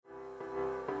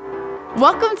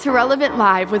Welcome to Relevant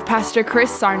Live with Pastor Chris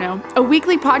Sarno, a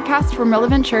weekly podcast from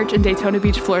Relevant Church in Daytona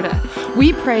Beach, Florida.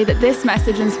 We pray that this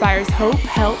message inspires hope,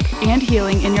 help, and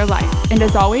healing in your life. And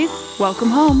as always, welcome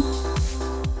home.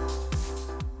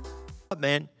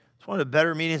 Man, it's one of the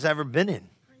better meetings I've ever been in.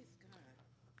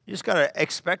 You just got to,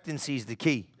 expectancy is the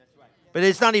key. But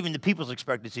it's not even the people's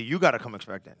expectancy. You got to come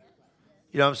expectant.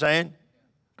 You know what I'm saying?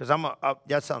 Because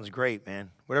that sounds great,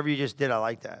 man. Whatever you just did, I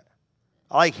like that.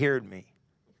 I like hearing me.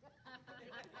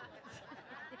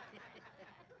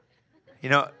 You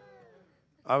know,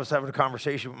 I was having a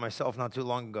conversation with myself not too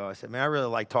long ago. I said, man, I really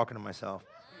like talking to myself.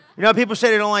 You know how people say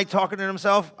they don't like talking to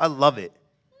themselves? I love it.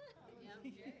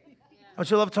 Don't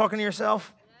you love talking to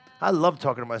yourself? I love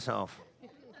talking to myself.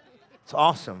 It's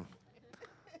awesome.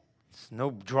 There's no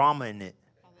drama in it.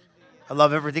 I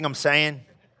love everything I'm saying.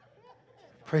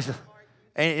 Praise the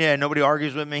Lord. Yeah, nobody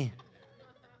argues with me.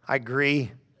 I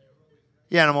agree.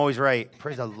 Yeah, and I'm always right.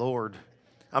 Praise the Lord.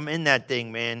 I'm in that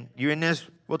thing, man. You in this?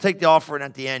 We'll take the offering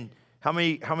at the end. How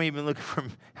many have been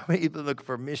looking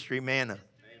for mystery manna? Amen.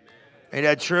 Ain't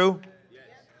that true? Yes.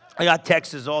 I got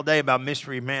texts all day about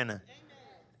mystery manna.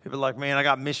 People are like, man, I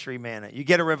got mystery manna. You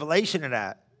get a revelation of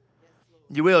that.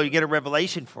 You will. You get a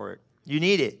revelation for it. You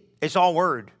need it. It's all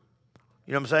word.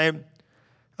 You know what I'm saying?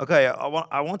 Okay,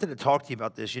 I wanted to talk to you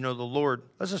about this. You know, the Lord,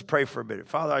 let's just pray for a bit.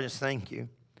 Father, I just thank you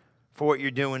for what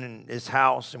you're doing in this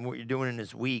house and what you're doing in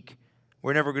this week.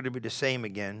 We're never going to be the same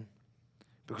again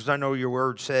because I know your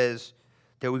word says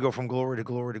that we go from glory to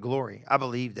glory to glory. I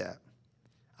believe that.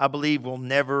 I believe we'll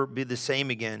never be the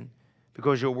same again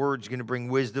because your word's going to bring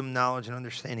wisdom, knowledge, and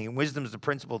understanding. And wisdom is the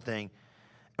principal thing.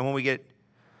 And when we get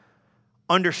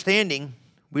understanding,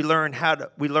 we learn how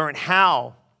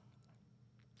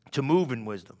to move in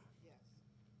wisdom.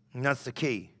 And that's the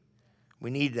key. We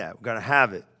need that. We've got to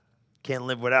have it. Can't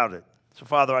live without it. So,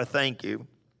 Father, I thank you.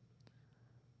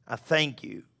 I thank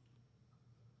you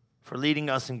for leading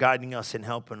us and guiding us and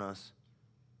helping us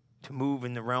to move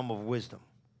in the realm of wisdom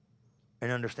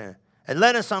and understand. And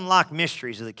let us unlock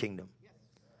mysteries of the kingdom.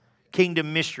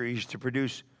 Kingdom mysteries to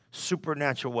produce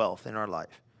supernatural wealth in our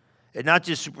life. And not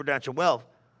just supernatural wealth,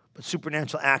 but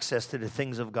supernatural access to the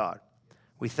things of God.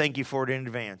 We thank you for it in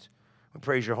advance. We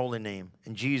praise your holy name.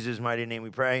 In Jesus' mighty name we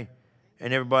pray.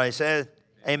 And everybody says,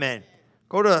 amen.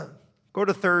 Go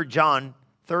to 3 John.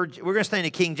 We're going to stay in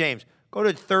the King James. Go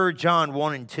to 3 John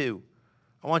 1 and 2.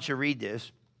 I want you to read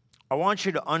this. I want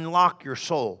you to unlock your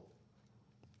soul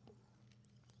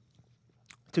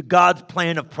to God's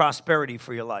plan of prosperity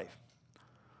for your life.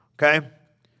 Okay?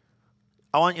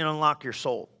 I want you to unlock your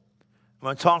soul. I'm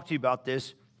going to talk to you about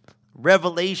this.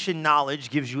 Revelation knowledge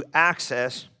gives you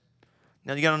access.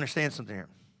 Now, you got to understand something here.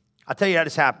 I'll tell you how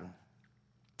this happened.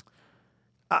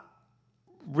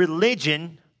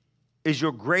 Religion is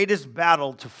your greatest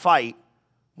battle to fight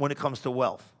when it comes to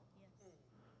wealth.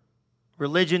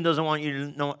 Religion doesn't want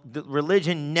you to know.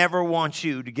 Religion never wants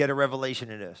you to get a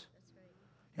revelation of this. You know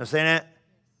what I'm saying? That?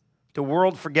 The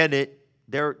world, forget it.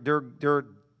 They're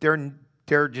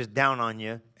just down on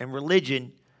you. And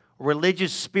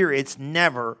religious spirits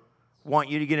never want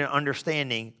you to get an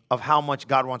understanding of how much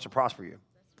God wants to prosper you.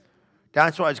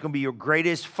 That's why it's going to be your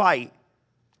greatest fight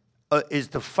is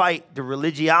to fight the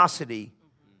religiosity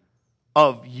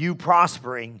of you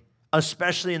prospering,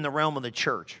 especially in the realm of the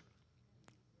church.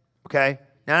 Okay?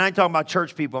 Now, I'm not talking about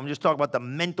church people. I'm just talking about the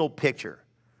mental picture.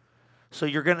 So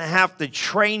you're going to have to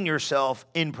train yourself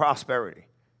in prosperity.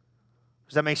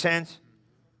 Does that make sense?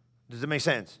 Does it make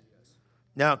sense?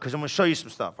 Now, because I'm going to show you some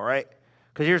stuff, all right?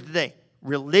 Because here's the thing.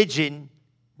 Religion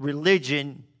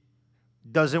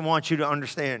doesn't want you to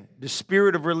understand. The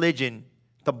spirit of religion,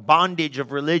 the bondage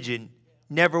of religion,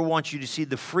 never wants you to see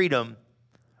the freedom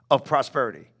of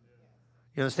prosperity.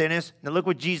 You understand this? Now look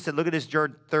what Jesus said. Look at this 3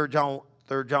 John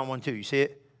 1, 2. You see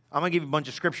it? I'm going to give you a bunch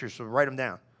of scriptures, so write them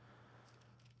down.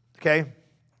 Okay?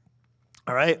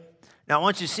 All right? Now I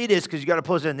want you to see this because you got to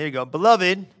post it in. There you go.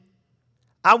 Beloved,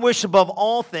 I wish above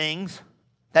all things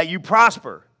that you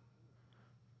prosper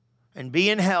and be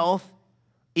in health,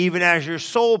 even as your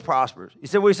soul prospers. He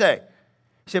said, what do you say?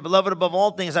 He said, beloved, above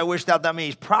all things, I wish that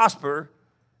means prosper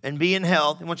and be in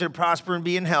health. I want you to prosper and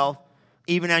be in health,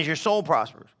 even as your soul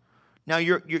prospers. Now,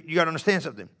 you got to understand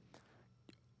something.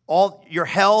 All your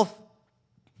health,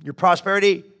 your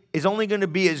prosperity is only going to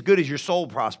be as good as your soul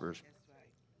prospers.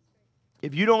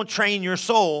 If you don't train your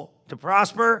soul to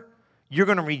prosper, you're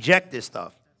going to reject this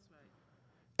stuff.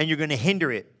 And you're going to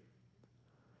hinder it.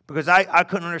 Because I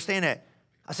couldn't understand that.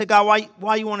 I said, God,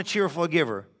 why you want a cheerful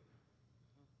giver?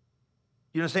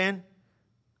 You understand?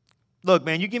 Look,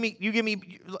 man, you give me,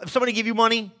 if somebody give you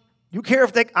money,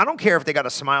 I don't care if they got a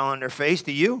smile on their face,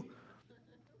 do you?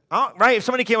 Right? If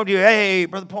somebody came up to you, hey,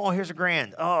 Brother Paul, here's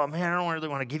 $1,000. Oh, man, I don't really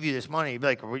want to give you this money. You'd be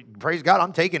like, praise God,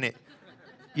 I'm taking it.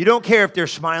 You don't care if they're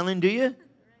smiling, do you?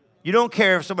 You don't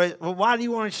care if somebody, well, why do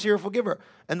you want a cheerful giver?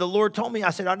 And the Lord told me,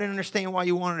 I said, I didn't understand why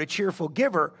you wanted a cheerful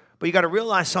giver, but you got to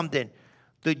realize something.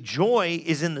 The joy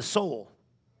is in the soul.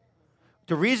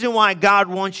 The reason why God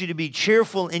wants you to be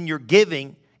cheerful in your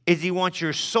giving is he wants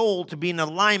your soul to be in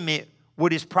alignment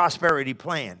with his prosperity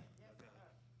plan.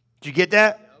 Did you get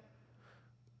that?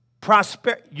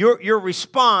 Your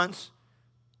response,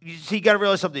 you see, you got to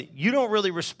realize something. You don't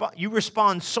really respond. You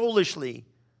respond soulishly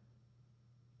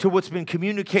to what's been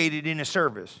communicated in a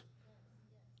service.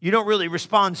 You don't really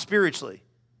respond spiritually.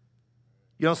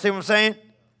 You understand what I'm saying?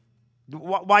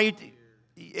 Why you?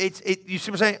 You see what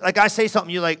I'm saying? Like I say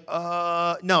something, you're like,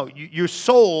 no. Your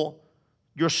soulish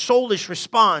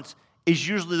response is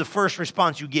usually the first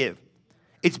response you give.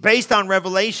 It's based on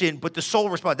revelation, but the soul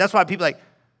response. That's why people are like,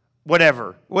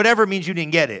 whatever. Whatever means you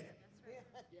didn't get it.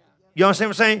 You understand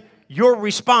what I'm saying? Your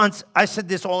response, I said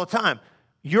this all the time,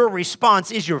 your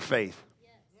response is your faith.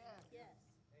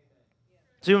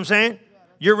 See what I'm saying?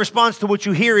 Your response to what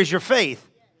you hear is your faith.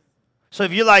 So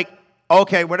if you're like,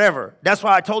 okay, whatever. That's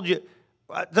why I told you,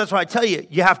 that's why I tell you,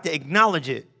 you have to acknowledge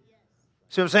it.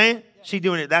 See what I'm saying? She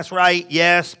doing it. That's right.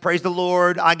 Yes. Praise the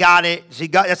Lord. I got it.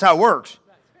 That's how it works.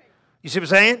 You see what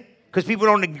I'm saying? Because people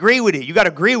don't agree with it. You got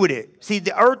to agree with it. See,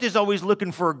 the earth is always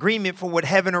looking for agreement for what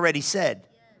heaven already said.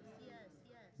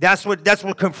 That's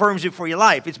what confirms it for your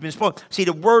life. It's been spoken. See,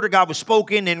 the word of God was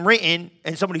spoken and written,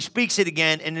 and somebody speaks it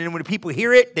again, and then when the people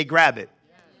hear it, they grab it.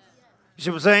 You see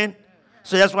what I'm saying?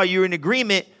 So that's why you're in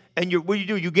agreement, and what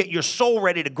do? You get your soul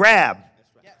ready to grab.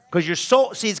 Because your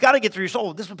soul, see, it's got to get through your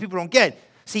soul. This is what people don't get.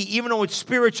 See, even though it's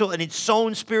spiritual and it's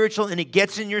sown spiritual and it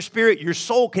gets in your spirit, your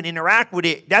soul can interact with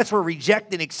it. That's where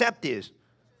reject and accept is.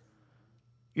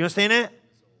 You understand that?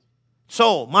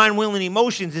 Soul, mind, will, and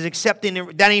emotions is accepting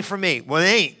that ain't for me. Well, it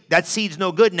ain't. That seed's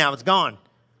no good now. It's gone.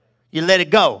 You let it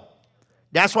go.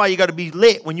 That's why you got to be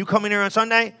lit. When you come in here on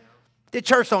Sunday, the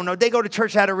church don't know. They go to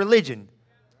church out of religion.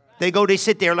 They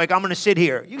sit there like, I'm going to sit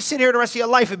here. You can sit here the rest of your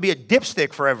life and be a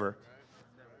dipstick forever.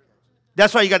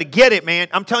 That's why you got to get it, man.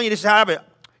 I'm telling you, this is how I have it.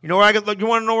 You know where you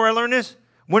want to know where I learned this?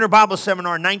 Winter Bible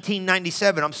Seminar,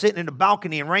 1997. I'm sitting in the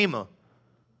balcony in Rhema.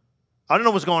 I don't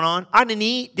know what's going on. I didn't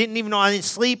eat. Didn't even know I didn't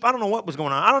sleep. I don't know what was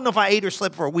going on. I don't know if I ate or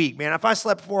slept for a week, man. If I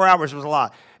slept 4 hours, it was a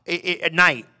lot. At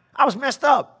night, I was messed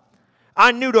up.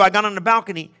 I knew, though, I got on the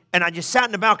balcony, and I just sat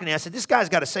in the balcony. I said, this guy's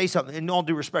got to say something. In all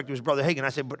due respect to his brother Hagin, I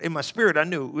said, but in my spirit, I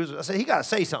knew. I said, he got to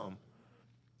say something.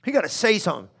 He got to say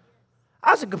something.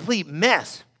 I was a complete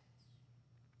mess.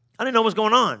 I didn't know what was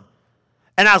going on.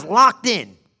 And I was locked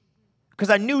in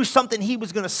because I knew something he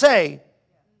was going to say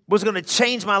was going to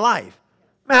change my life.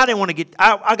 Man, I didn't want to get,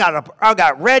 I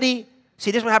got ready. See,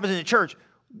 this is what happens in the church.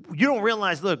 You don't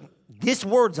realize, look, this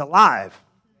word's alive.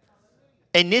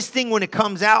 And this thing, when it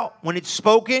comes out, when it's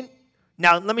spoken,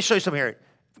 now let me show you something here.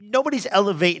 Nobody's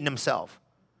elevating themselves.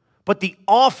 But the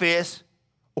office,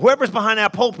 whoever's behind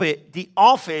that pulpit, the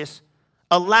office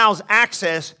allows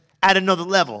access at another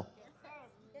level.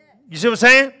 You see what I'm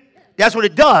saying? That's what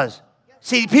it does.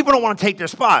 See, people don't want to take their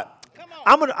spot.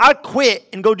 I quit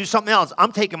and go do something else.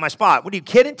 I'm taking my spot. What are you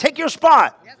kidding? Take your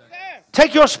spot. Yes, sir.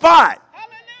 Take your spot.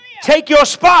 Hallelujah. Take your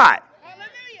spot.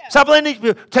 Hallelujah. Stop letting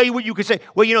people tell you what you can say.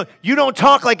 Well, you don't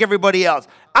talk like everybody else.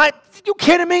 You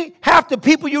kidding me? Half the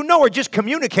people you know are just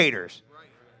communicators.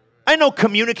 I know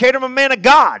communicator. I'm a man of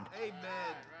God. Amen.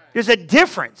 There's a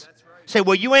difference. Say,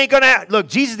 well, you ain't going to... Look,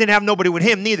 Jesus didn't have nobody with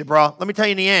him neither, bro. Let me tell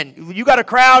you in the end. You got a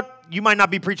crowd, you might not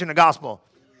be preaching the gospel.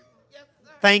 Yes,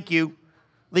 thank you.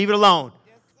 Leave it alone.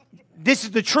 Yes, this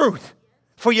is the truth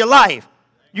for your life.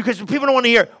 Because people don't want to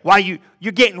hear, why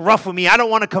you're getting rough with me. I don't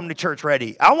want to come to church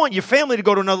ready. I want your family to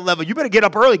go to another level. You better get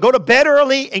up early. Go to bed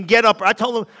early and get up. I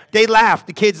told them, they laugh.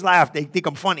 The kids laugh. They think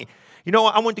I'm funny. You know,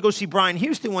 I went to go see Brian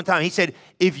Houston one time. He said,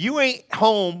 if you ain't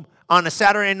home on a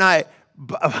Saturday night,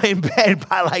 in bed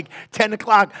by like 10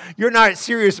 o'clock, you're not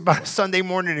serious about a Sunday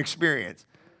morning experience.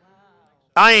 Wow.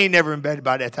 I ain't never in bed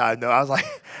by that time, though. I was like,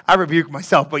 I rebuke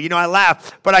myself. But, I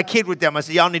laugh. But I kid with them. I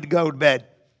said, y'all need to go to bed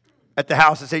at the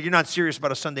house. I said, you're not serious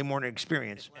about a Sunday morning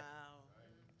experience. Wow.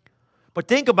 But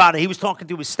think about it. He was talking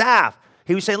to his staff.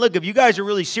 He was saying, look, if you guys are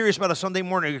really serious about a Sunday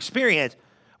morning experience,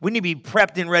 we need to be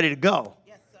prepped and ready to go.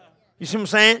 Yes, sir. You see what I'm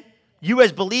saying? You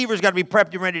as believers got to be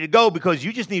prepped and ready to go because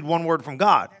you just need one word from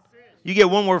God. You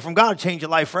get one word from God, change your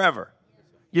life forever.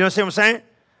 You understand what I'm saying?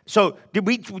 So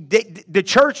the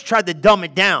church tried to dumb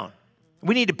it down.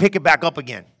 We need to pick it back up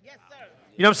again. Yes, sir.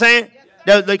 You know what I'm saying?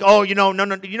 Yes, like, oh, no. You know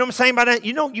what I'm saying by that?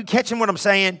 You catching what I'm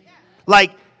saying? Yeah.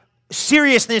 Like,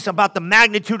 seriousness about the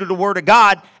magnitude of the word of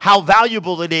God, how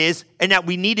valuable it is, and that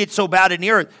we need it so bad in the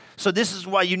earth. So this is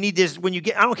why you need this when you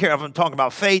get, I don't care if I'm talking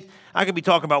about faith, I could be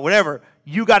talking about whatever.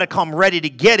 You got to come ready to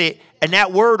get it, and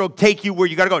that word will take you where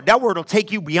you got to go. That word will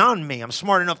take you beyond me. I'm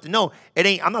smart enough to know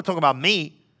I'm not talking about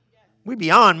me. We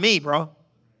beyond me, bro.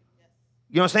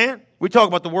 You know what I'm saying? We talk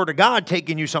about the word of God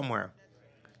taking you somewhere,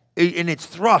 and it's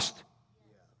thrust.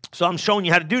 So I'm showing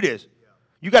you how to do this.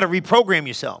 You got to reprogram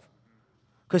yourself.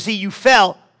 Because, see, you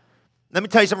fell. Let me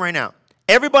tell you something right now.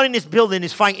 Everybody in this building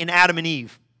is fighting Adam and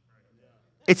Eve.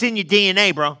 It's in your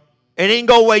DNA, bro. It didn't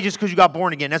go away just because you got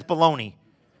born again. That's baloney.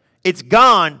 It's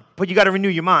gone, but you got to renew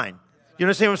your mind. You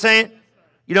understand what I'm saying?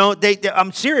 You know,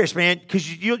 I'm serious, man,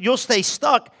 because you'll stay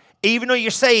stuck, even though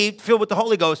you're saved, filled with the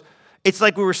Holy Ghost. It's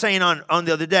like we were saying on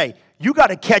the other day. You got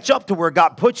to catch up to where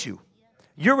God puts you.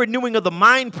 Your renewing of the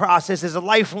mind process is a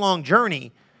lifelong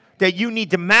journey that you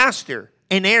need to master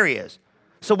in areas.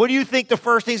 So what do you think the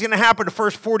first thing's going to happen the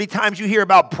first 40 times you hear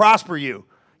about prosper you?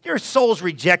 Your soul's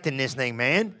rejecting this thing,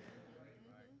 man.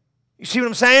 You see what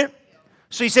I'm saying?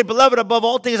 So he said, beloved, above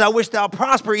all things, I wish thou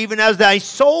prosper, even as thy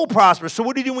soul prospers. So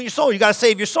what do you do with your soul? You got to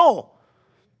save your soul.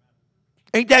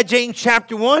 Ain't that James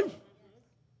chapter 1?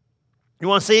 You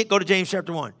want to see it? Go to James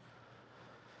chapter 1.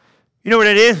 You know what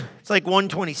it is? It's like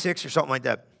 126 or something like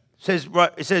that.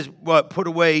 It says what? Put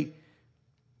away.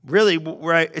 Really,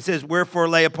 right? It says, wherefore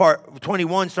lay apart.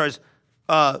 21 starts,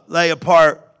 lay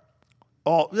apart.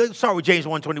 Let's start with James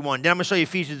 1:21. Then I'm going to show you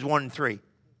Ephesians 1 and 3.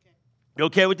 You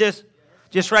okay with this?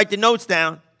 Just write the notes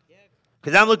down.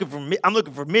 Because I'm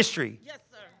looking for mystery. Yes,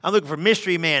 sir. I'm looking for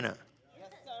mystery manna. Yes,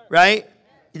 sir. Right?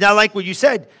 And I like what you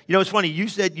said. You know, it's funny. You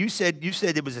said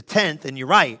it was a tenth, and you're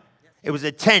right. It was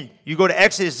a tenth. You go to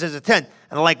Exodus, it says a tenth.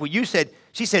 And I like what you said.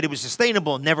 She said it was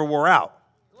sustainable and never wore out.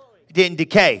 It didn't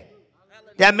decay.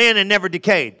 That manna never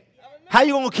decayed. How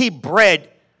you going to keep bread?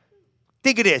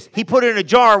 Think of this. He put it in a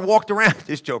jar, walked around.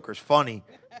 This joker's funny.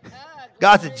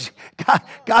 God's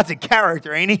a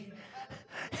character, ain't he?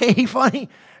 Ain't he funny?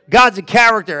 God's a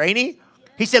character, ain't he?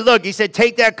 He said, look,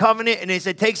 take that covenant, and he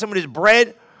said, take some of this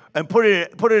bread and put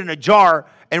it in a jar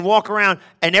and walk around.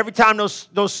 And every time those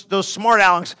smart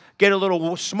alecks get a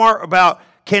little smart about,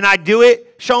 can I do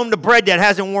it? Show them the bread that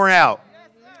hasn't worn out.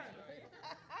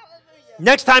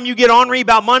 Next time you get ornery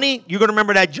about money, you're going to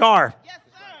remember that jar.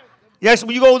 Yes,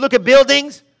 when you go look at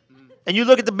buildings, and you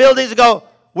look at the buildings and go,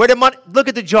 where the money? Look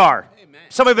at the jar.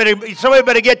 Somebody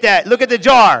better get that. Look at the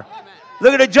jar.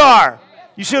 Look at the jar.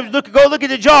 You should go look at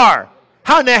the jar.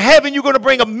 How in the heaven you going to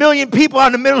bring 1 million people out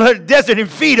in the middle of the desert and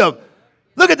feed them?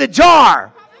 Look at the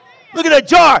jar. Look at the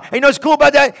jar. And you know what's cool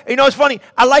about that? And you know what's funny?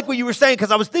 I like what you were saying because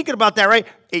I was thinking about that, right?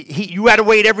 You had to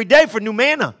wait every day for new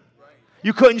manna.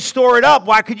 You couldn't store it up.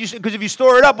 Why could you? Because if you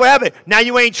store it up, what happened? Now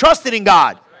you ain't trusted in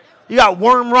God. You got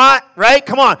worm rot, right?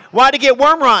 Come on. Why to get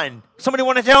worm rotten? Somebody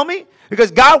want to tell me?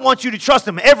 Because God wants you to trust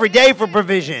him every day for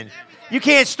provision. You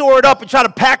can't store it up and try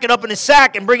to pack it up in a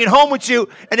sack and bring it home with you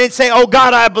and then say, oh,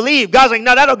 God, I believe. God's like,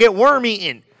 no, that'll get worm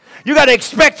eaten. You got to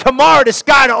expect tomorrow the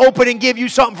sky to open and give you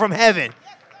something from heaven.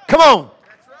 Come on.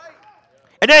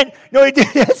 And then, you know what he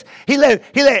did this? He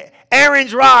let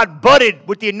Aaron's rod budded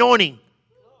with the anointing.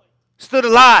 Stood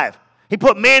alive. He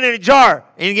put man in a jar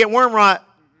and you get worm rot.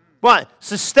 What?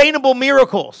 Sustainable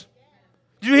miracles.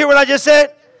 Did you hear what I just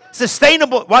said?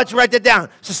 Sustainable. Why don't you write that down?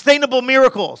 Sustainable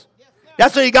miracles.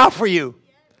 That's what he got for you.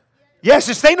 Yes,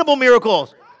 sustainable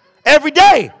miracles. Every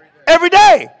day. Every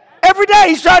day. Every day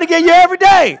he's trying to get you every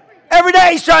day. Every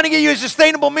day he's trying to get you a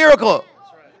sustainable miracle.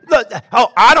 Look,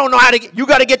 I don't know how to get, you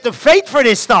got to get the faith for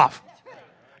this stuff.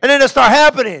 And then it'll start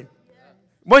happening.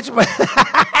 Once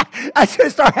that's going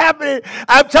to start happening.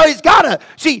 I'm telling you, it's got to.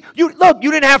 See, you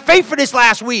didn't have faith for this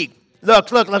last week. Look.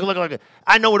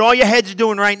 I know what all your heads are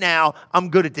doing right now. I'm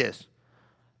good at this.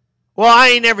 Well, I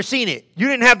ain't never seen it. You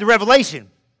didn't have the revelation.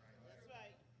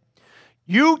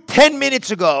 You, 10 minutes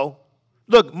ago,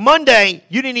 look, Monday,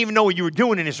 you didn't even know what you were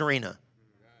doing in this arena.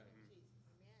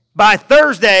 By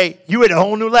Thursday, you at a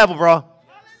whole new level, bro.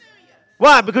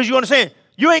 Why? Because you understand,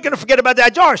 you ain't going to forget about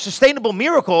that jar. Sustainable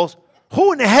miracles.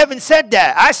 Who in the heaven said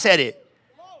that? I said it.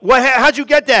 How'd you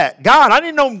get that? God, I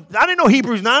didn't know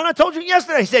Hebrews 9. I told you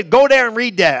yesterday. He said, go there and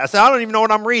read that. I said, I don't even know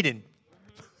what I'm reading.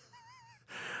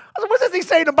 I said, what's this thing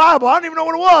say in the Bible? I don't even know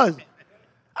what it was.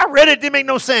 I read it. It didn't make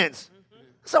no sense.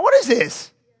 I said, what is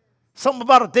this? Something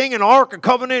about a thing, an ark, a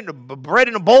covenant, a bread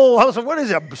in a bowl. I was like, what is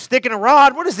it? A stick and a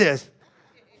rod? What is this?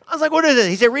 I was like, what is it?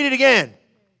 He said, read it again.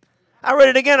 I read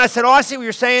it again. I said, oh, I see what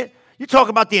you're saying. You're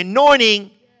talking about the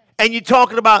anointing, and you're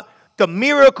talking about the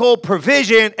miracle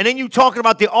provision, and then you're talking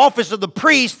about the office of the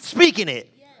priest speaking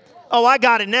it. Oh, I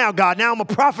got it now, God. Now I'm a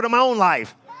prophet of my own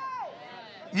life.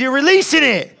 You're releasing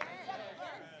it.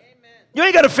 You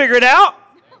ain't got to figure it out.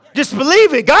 Just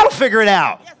believe it. God will figure it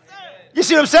out. You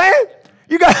see what I'm saying?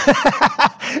 You got.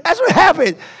 That's what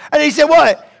happened. And he said,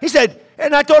 what? He said,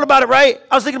 and I thought about it, right?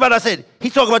 I was thinking about it. I said,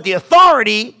 he's talking about the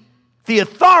authority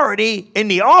in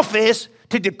the office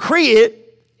to decree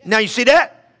it. Now you see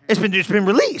that? It's been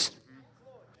released.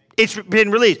 It's been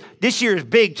released. This year is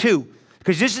big too,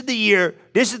 because this is the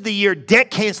year debt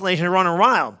cancellation is running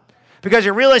wild. Because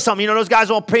you realize something, those guys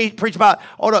all preach about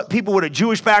all the people with a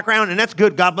Jewish background, and that's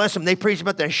good, God bless them. They preach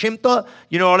about their Shimta,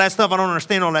 all that stuff. I don't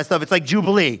understand all that stuff. It's like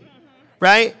Jubilee,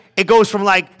 right? It goes from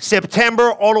like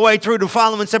September all the way through the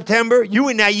following September. You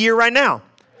in that year right now.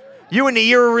 You in the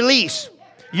year of release.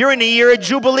 You're in the year of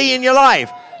Jubilee in your life.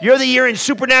 You're the year in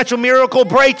supernatural miracle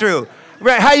breakthrough.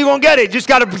 Right? How you going to get it? Just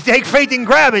got to take faith and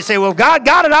grab it. Say, well, if God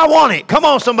got it, I want it. Come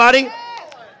on, somebody.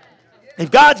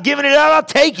 If God's giving it out, I'll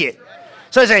take it.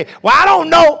 So I say, well, I don't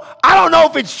know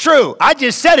if it's true. I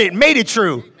just said it and made it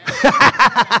true.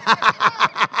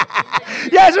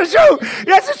 Yes, it's true.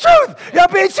 That's the truth. Y'all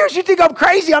being serious? You think I'm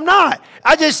crazy? I'm not.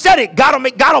 I just said it. God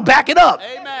will back it up.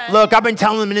 Amen. Look, I've been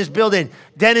telling them in this building.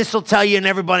 Dennis will tell you, and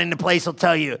everybody in the place will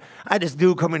tell you. I had this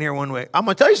dude come in here one way. I'm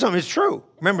going to tell you something. It's true.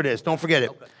 Remember this. Don't forget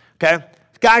it. Okay?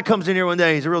 This guy comes in here one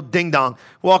day. He's a real ding-dong.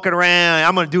 Walking around.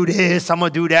 I'm going to do this. I'm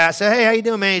going to do that. I said, hey, how you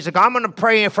doing, man? He's like, I'm going to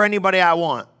pray for anybody I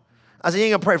want. I said, you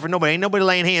ain't going to pray for nobody. Ain't nobody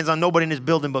laying hands on nobody in this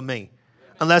building but me.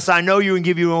 Unless I know you and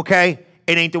give you an okay,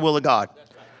 it ain't the will of God.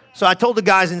 So I told the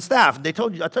guys in staff, I'll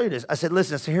tell you this. I said,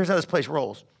 listen, here's how this place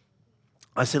rolls.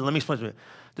 I said, let me explain to you.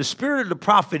 The spirit of the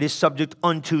prophet is subject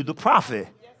unto the prophet.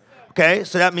 Okay,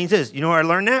 so that means this. You know where I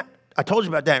learned that? I told you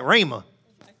about that in Rhema.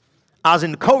 I was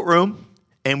in the coat room,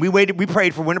 and we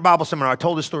prayed for Winter Bible Seminar. I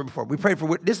told this story before. We prayed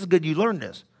for, this is good, you learned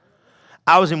this.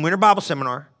 I was in Winter Bible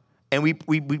Seminar, and we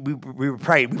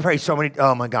prayed. We prayed so many,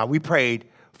 oh my God, we prayed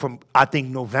from, I think,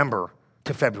 November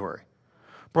to February.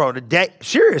 Bro, the day,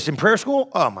 serious, in prayer school?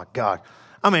 Oh my God.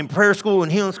 I'm in prayer school and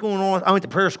healing school and all. I went to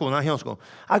prayer school, not healing school.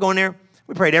 I go in there,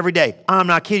 we prayed every day. I'm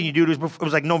not kidding you, dude. It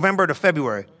was like November to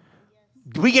February.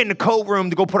 We get in the coat room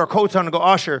to go put our coats on and go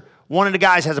usher. One of the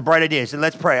guys has a bright idea. He said,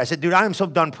 let's pray. I said, dude, I am so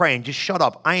done praying. Just shut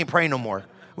up. I ain't praying no more.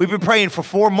 We've been praying for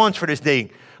 4 months for this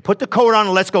thing. Put the coat on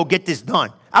and let's go get this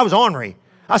done. I was ornery.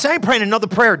 I said, I ain't praying another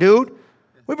prayer, dude.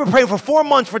 We've been praying for 4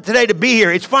 months for today to be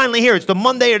here. It's finally here. It's the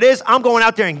Monday it is. I'm going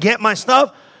out there and get my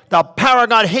stuff. The power of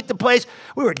God hit the place.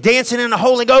 We were dancing in the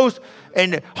Holy Ghost,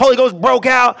 and the Holy Ghost broke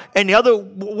out, and the other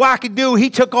wacky dude, he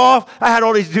took off. I had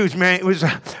all these dudes, man. It was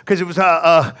because it was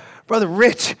Brother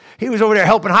Rich. He was over there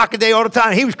helping Hockaday all the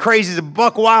time. He was crazy as a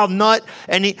buck wild nut,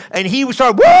 and he would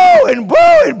start woo and boo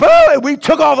and boo, and we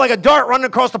took off like a dart running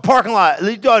across the parking lot.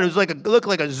 It was looked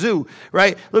like a zoo,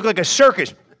 right? Looked like a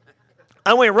circus.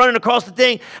 I went running across the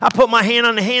thing. I put my hand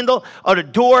on the handle of the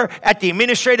door at the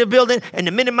administrative building, and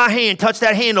the minute my hand touched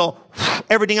that handle,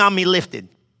 everything on me lifted.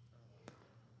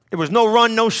 There was no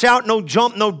run, no shout, no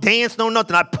jump, no dance, no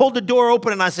nothing. I pulled the door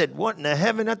open, and I said, what in the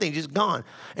heaven? That thing's just gone.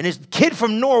 And this kid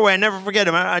from Norway, I never forget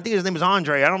him. I think his name was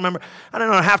Andre. I don't remember. I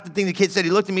don't know half the thing the kid said. He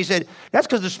looked at me and said, that's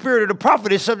because the spirit of the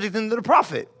prophet is subject unto the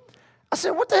prophet. I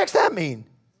said, what the heck's that mean?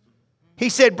 He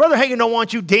said, Brother Hagin don't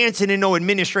want you dancing in no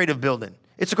administrative building.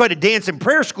 It's okay to dance in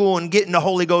prayer school and get in the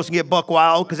Holy Ghost and get buck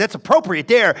wild because that's appropriate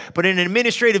there. But in an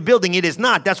administrative building, it is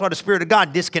not. That's why the Spirit of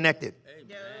God disconnected.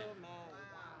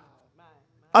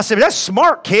 I said, that's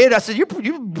smart, kid. I said,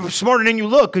 you're smarter than you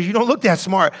look because you don't look that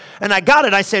smart. And I got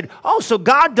it. I said, oh, so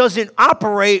God doesn't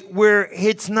operate where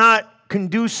it's not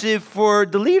conducive for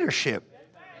the leadership.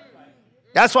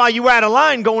 That's why you out of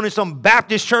line going to some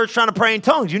Baptist church trying to pray in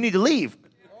tongues. You need to leave.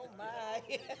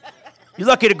 You're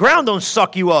lucky the ground don't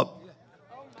suck you up.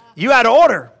 You out of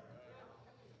order.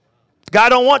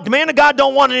 The man of God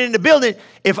don't want it in the building.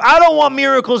 If I don't want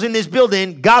miracles in this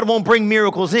building, God won't bring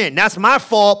miracles in. That's my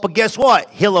fault, but guess what?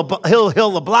 He'll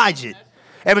oblige it.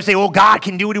 Everybody say, well, God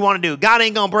can do what he want to do. God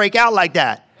ain't going to break out like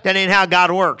that. That ain't how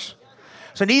God works.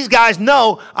 So these guys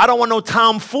know I don't want no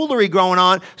tomfoolery going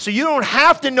on, so you don't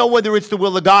have to know whether it's the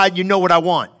will of God. You know what I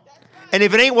want. And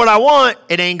if it ain't what I want,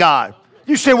 it ain't God.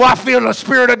 You say, well, I feel the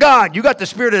Spirit of God. You got the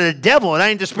spirit of the devil. It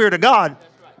ain't the Spirit of God.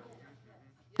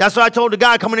 That's what I told the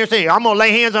guy coming here saying, I'm going to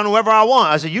lay hands on whoever I want.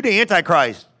 I said, you the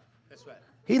Antichrist. That's right.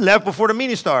 He left before the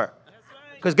meeting started.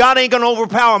 Because God ain't going to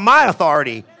overpower my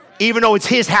authority, even though it's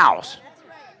his house. That's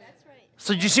right. That's right.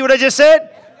 So did you see what I just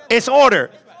said? It's order.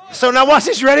 So now watch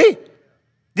this, ready?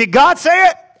 Did God say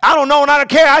it? I don't know and I don't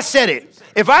care. I said it.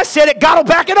 If I said it, God will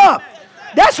back it up.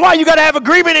 That's why you got to have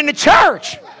agreement in the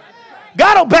church.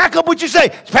 God will back up what you say.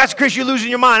 Pastor Chris, you're losing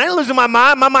your mind. I ain't losing my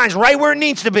mind. My mind's right where it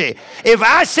needs to be. If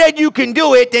I said you can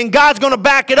do it, then God's going to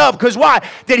back it up. Because why?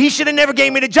 That he should have never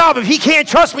gave me the job. If he can't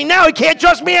trust me now, he can't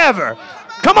trust me ever.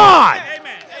 Come on.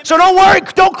 So don't worry.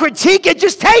 Don't critique it.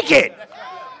 Just take it.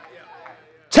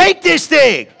 Take this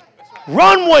thing.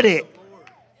 Run with it.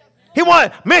 He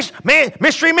wanted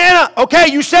mystery manna. Okay,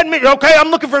 you said okay. I'm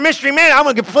looking for mystery manna. I'm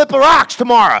gonna flip the rocks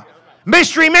tomorrow.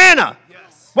 Mystery manna.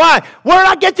 Why? Where did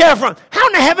I get that from? How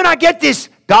in the heaven I get this?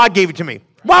 God gave it to me.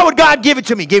 Why would God give it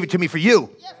to me? Gave it to me for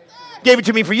you. Gave it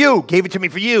to me for you. Gave it to me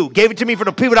for you. Gave it to me for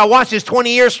the people that watch this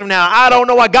 20 years from now. I don't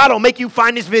know why God will make you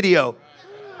find this video.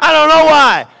 I don't know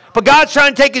why. But God's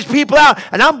trying to take his people out,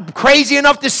 and I'm crazy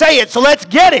enough to say it, so let's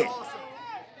get it.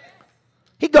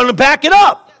 He's going to back it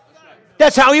up.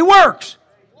 That's how he works.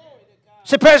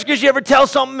 So, Pastor Chris, you ever tell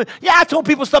something? Yeah, I told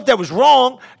people stuff that was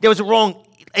wrong.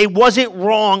 It wasn't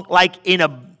wrong like in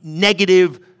a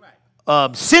negative,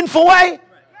 sinful way,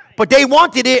 but they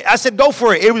wanted it. I said, go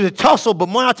for it. It was a tussle, but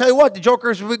man, I'll tell you what, the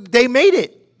jokers, they made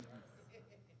it.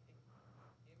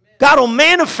 God will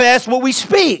manifest what we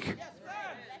speak.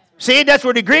 See, that's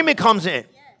where the agreement comes in.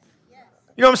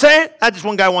 You know what I'm saying? I had this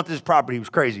one guy wanted this property. He was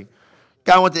crazy.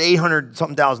 Guy wanted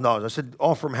 $800-something thousand. I said,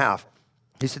 offer him half.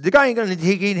 He said, the guy ain't going to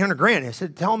take $800,000. I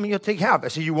said, tell him you'll take half. I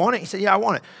said, you want it? He said, yeah, I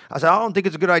want it. I said, I don't think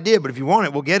it's a good idea, but if you want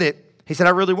it, we'll get it. He said, I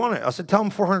really want it. I said, tell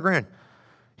him $400,000.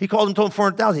 He called and told him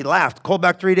 $400,000. He laughed. Called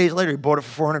back 3 days later. He bought it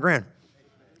for $400,000. It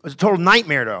was a total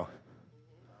nightmare, though,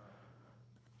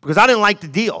 because I didn't like the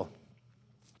deal.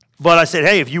 But I said,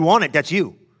 hey, if you want it, that's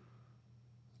you.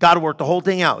 God worked the whole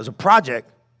thing out. It was a project,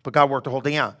 but God worked the whole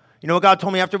thing out. You know what God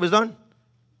told me after it was done?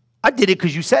 I did it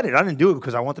because you said it. I didn't do it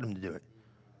because I wanted him to do it.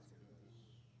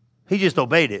 He just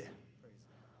obeyed it.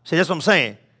 See, that's what I'm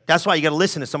saying. That's why you got to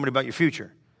listen to somebody about your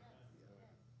future.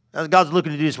 God's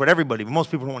looking to do this with everybody, but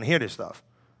most people don't want to hear this stuff.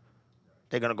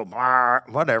 They're going to go,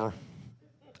 whatever.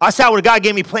 I sat with a guy who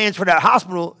gave me plans for that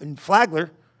hospital in Flagler.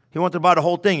 He wanted to buy the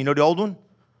whole thing. You know the old one?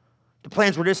 The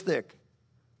plans were this thick.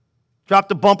 Dropped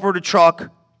the bumper of the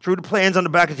truck, threw the plans on the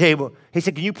back of the table. He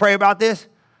said, can you pray about this?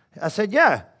 I said,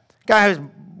 yeah. Guy has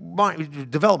a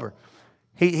developer.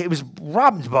 He was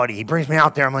Robin's buddy. He brings me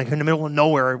out there. I'm like in the middle of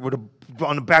nowhere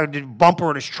on the back of the bumper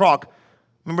of his truck.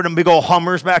 Remember them big old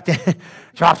Hummers back then?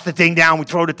 Drops the thing down. We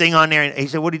throw the thing on there. And he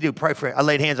said, what do you do? Pray for it. I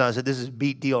laid hands on it. I said, this is a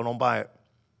beat deal. Don't buy it.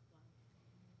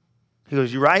 He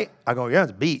goes, you right? I go, yeah,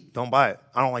 it's beat. Don't buy it.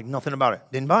 I don't like nothing about it.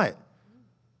 Didn't buy it.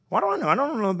 Why do I know? I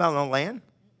don't know about no land.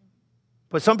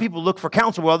 But some people look for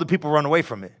counsel while other people run away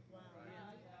from it.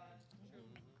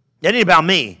 That ain't about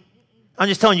me. I'm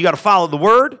just telling you, you got to follow the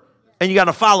word. And you got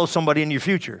to follow somebody in your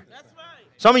future. That's right.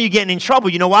 Some of you getting in trouble.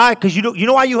 You know why? Because you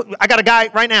know why I got a guy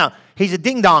right now. He's a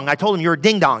ding dong. I told him you're a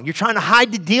ding dong. You're trying to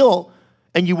hide the deal,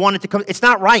 and you want it to come. It's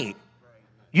not right.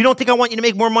 You don't think I want you to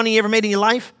make more money you ever made in your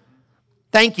life?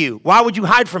 Thank you. Why would you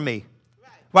hide from me?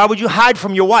 Why would you hide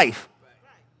from your wife?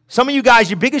 Some of you guys,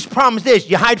 your biggest problem is this: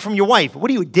 you hide from your wife. What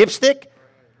are you, a dipstick?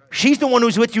 She's the one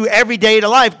who's with you every day of the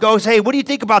life. Goes, hey, what do you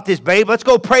think about this, babe? Let's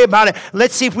go pray about it.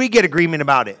 Let's see if we get agreement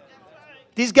about it.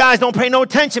 These guys don't pay no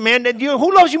attention, man.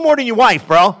 Who loves you more than your wife,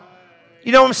 bro?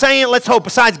 You know what I'm saying? Let's hope,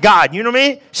 besides God. You know what I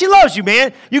mean? She loves you,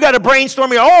 man. You got to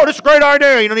brainstorm. Oh, this is a great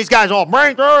idea. You know, these guys all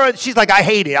brainstorm. She's like, I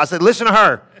hate it. I said, listen to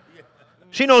her.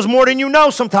 She knows more than you know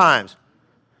sometimes.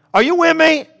 Are you with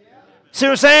me? See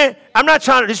what I'm saying? I'm not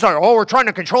trying to just like, we're trying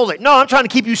to control it. No, I'm trying to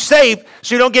keep you safe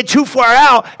so you don't get too far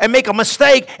out and make a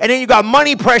mistake, and then you got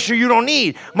money pressure you don't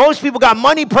need. Most people got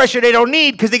money pressure they don't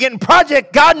need because they're getting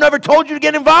project God never told you to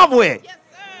get involved with. Yes,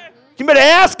 sir. You better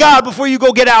ask God before you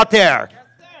go get out there.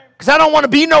 Because I don't want to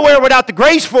be nowhere without the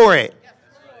grace for it. Yes,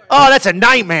 oh, that's a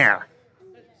nightmare.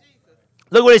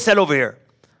 Look what it said over here.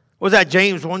 What was that,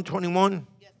 James 1:21?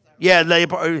 Yes,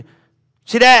 yeah,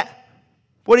 see that?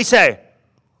 What did he say?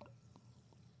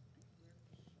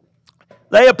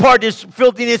 Lay apart this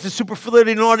filthiness, the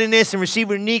superfluity, and naughtiness, and receive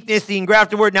with meekness the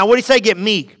engrafted word. Now, what did he say? Get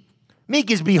meek.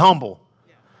 Meek is be humble.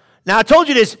 Yeah. Now, I told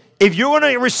you this. If you're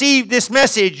going to receive this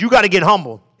message, you got to get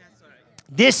humble. Right.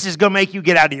 This is going to make you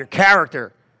get out of your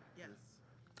character.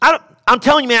 Yes. I'm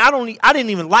telling you, man, I didn't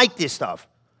even like this stuff.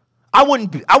 I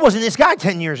wasn't this guy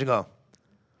 10 years ago.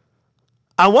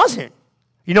 I wasn't.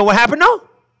 You know what happened, though?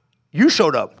 You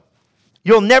showed up.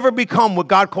 You'll never become what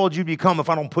God called you to become if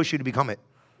I don't push you to become it.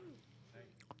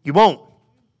 You won't.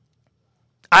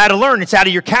 I had to learn. It's out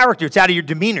of your character. It's out of your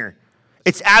demeanor.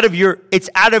 It's out of your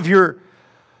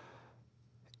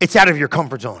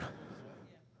comfort zone.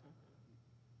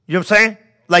 You know what I'm saying?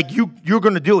 Like you're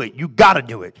going to do it. You got to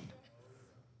do it.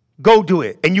 Go do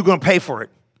it, and you're going to pay for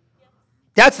it.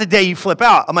 That's the day you flip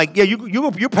out. I'm like, yeah,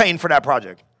 you're paying for that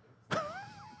project.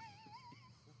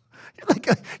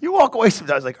 You walk away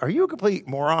sometimes like, are you a complete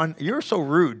moron? You're so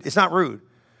rude. It's not rude.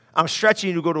 I'm stretching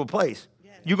you to go to a place.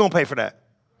 You're going to pay for that.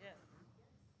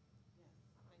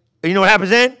 You know what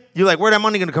happens then? You're like, where's that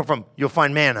money going to come from? You'll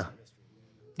find manna.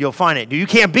 You'll find it. You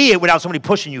can't be it without somebody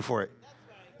pushing you for it.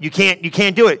 You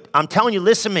can't do it. I'm telling you,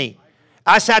 listen to me.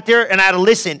 I sat there and I had to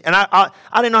listen, and I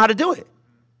didn't know how to do it.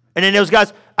 And then those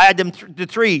guys, I had them the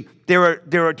three. They were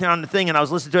on the thing, and I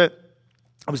was listening to it.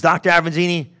 It was Dr.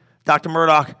 Avanzini, Dr.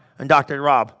 Murdoch, and Dr.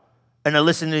 Rob. And I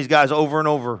listened to these guys over and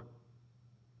over.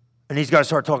 And these guys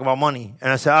started talking about money.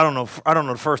 And I said, I don't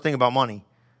know the first thing about money.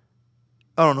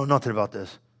 I don't know nothing about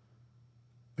this.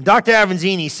 And Dr.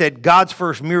 Avanzini said God's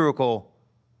first miracle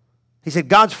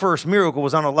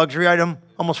was on a luxury item.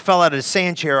 Almost fell out of the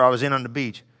sand chair I was in on the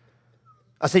beach.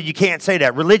 I said, you can't say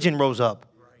that. Religion rose up.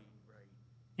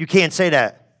 You can't say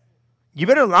that.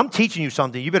 I'm teaching you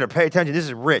something. You better pay attention. This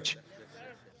is rich.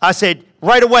 I said,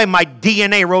 right away, my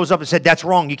DNA rose up and said, that's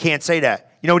wrong. You can't say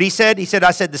that. You know what he said? He said,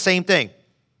 I said the same thing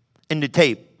in the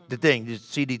tape, the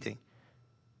CD thing.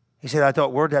 He said, I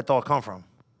thought, where'd that thought come from?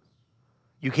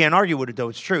 You can't argue with it, though.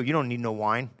 It's true. You don't need no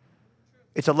wine.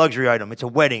 It's a luxury item. It's a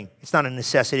wedding. It's not a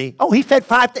necessity. Oh, he fed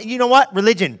you know what?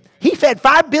 Religion. He fed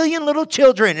 5 billion little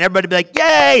children. And everybody be like,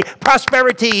 yay,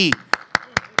 prosperity.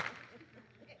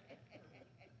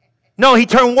 No, he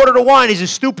turned water to wine. It's a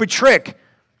stupid trick.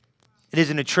 It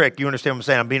isn't a trick. You understand what I'm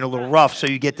saying? I'm being a little rough so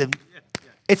you get the...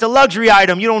 It's a luxury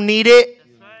item. You don't need it.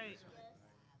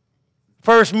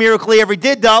 First miracle he ever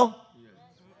did, though.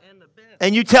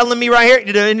 And you telling me right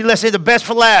here, let's say the best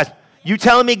for last. You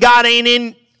telling me God ain't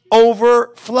in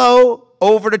overflow,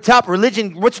 over the top?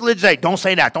 Religion, what's religion say? Don't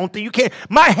say that. You can't.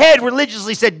 My head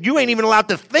religiously said, you ain't even allowed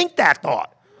to think that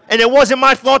thought. And it wasn't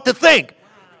my thought to think.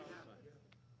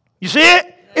 You see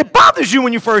it? It bothers you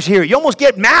when you first hear it. You almost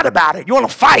get mad about it. You want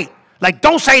to fight. Like,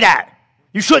 don't say that.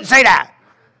 You shouldn't say that.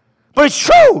 But it's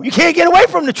true. You can't get away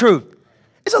from the truth.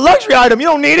 It's a luxury item. You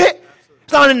don't need it.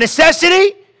 It's not a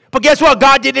necessity. But guess what?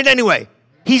 God did it anyway.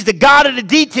 He's the God of the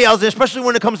details, and especially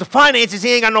when it comes to finances,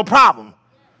 he ain't got no problem.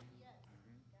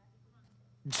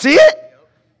 See it?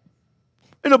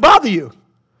 It'll bother you.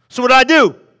 So what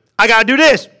do? I got to do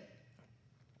this.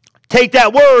 Take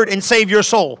that word and save your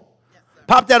soul.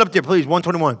 Pop that up there, please,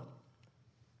 121.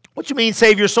 What you mean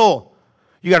save your soul?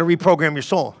 You got to reprogram your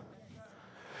soul.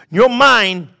 Your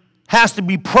mind has to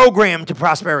be programmed to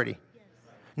prosperity.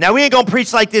 Now, we ain't going to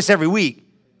preach like this every week.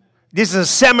 This is a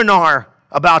seminar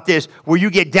about this where you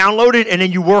get downloaded and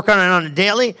then you work on it on a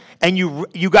daily, and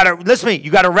you got to, listen to me,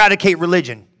 you got to eradicate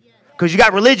religion. Because you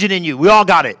got religion in you. We all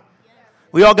got it.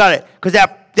 We all got it. Because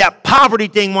that poverty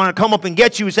thing want to come up and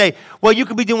get you and say, well, you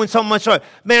could be doing so much.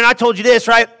 Man, I told you this,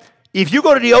 right? If you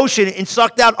go to the ocean and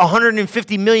sucked out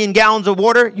 150 million gallons of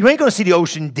water, you ain't going to see the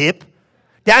ocean dip.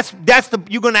 That's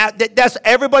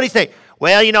everybody say,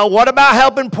 well, you know, what about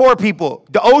helping poor people?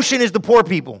 The ocean is the poor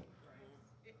people.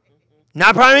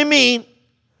 Not probably me,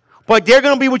 but they're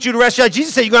going to be with you the rest of your life.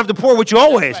 Jesus said you're going to have to pour with you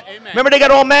always. Right, remember they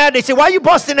got all mad? They said, why are you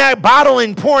busting that bottle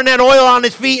and pouring that oil on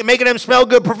his feet and making them smell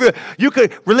good?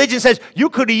 Religion says you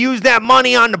could have used that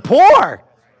money on the poor.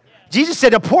 Jesus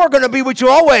said the poor are going to be with you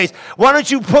always. Why don't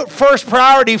you put first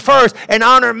priority first and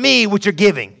honor me with your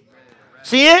giving?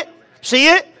 See it? See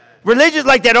it? Religion's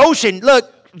like that ocean.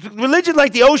 Look, religion's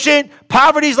like the ocean.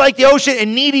 Poverty's like the ocean.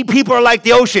 And needy people are like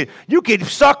the ocean. You can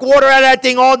suck water out of that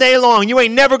thing all day long. You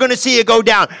ain't never going to see it go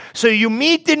down. So you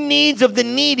meet the needs of the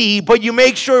needy, but you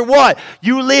make sure what?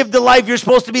 You live the life you're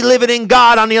supposed to be living in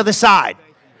God on the other side.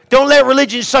 Don't let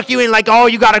religion suck you in like, oh,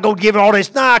 you got to go give it all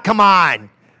this. Nah, come on.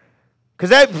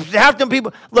 Because half them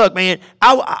people, look, man,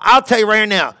 I'll tell you right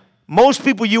now, most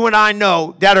people you and I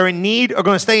know that are in need are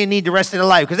going to stay in need the rest of their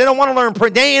life because they don't want to learn.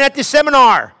 They ain't at this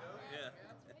seminar.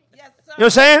 Yes, sir. You know what I'm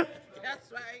saying?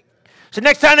 That's right. So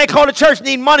next time they call the church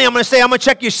need money, I'm going to say, I'm going to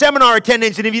check your seminar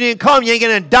attendance, and if you didn't come, you ain't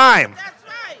getting a dime. That's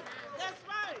right. That's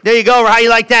right. There you go. How you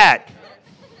like that?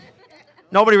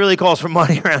 Nobody really calls for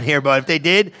money around here, but if they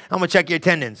did, I'm going to check your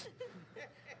attendance.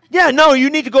 Yeah, no,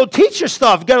 you need to go teach your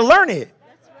stuff. You got to learn it.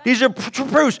 These are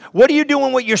proofs. What are you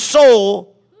doing with your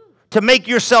soul to make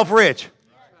yourself rich?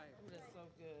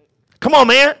 Come on,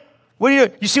 man. What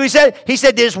do you see what he said? He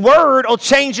said this word will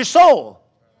change your soul.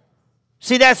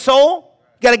 See that soul?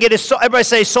 You got to get his soul. Everybody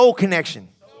say soul connection.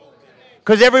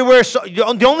 Because everywhere,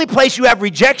 the only place you have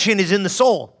rejection is in the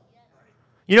soul.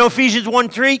 You know Ephesians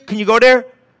 1:3? Can you go there?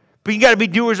 But you got to be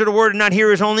doers of the word and not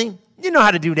hearers only. You know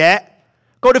how to do that.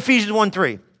 Go to Ephesians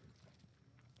 1:3.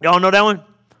 Y'all know that one?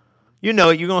 You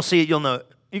know it. You're going to see it. You'll know it.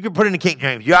 You can put it in the King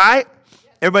James. You all right?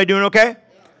 Everybody doing okay?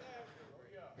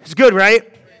 It's good, right?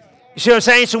 You see what I'm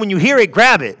saying? So when you hear it,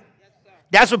 grab it.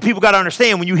 That's what people got to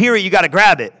understand. When you hear it, you got to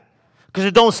grab it. Because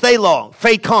it don't stay long.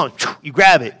 Faith comes. You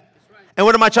grab it. And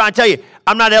what am I trying to tell you?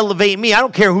 I'm not elevating me. I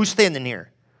don't care who's standing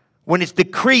here. When it's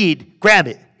decreed, grab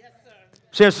it.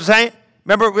 See what I'm saying?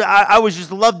 Remember, I always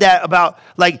just loved that about,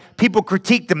 like, people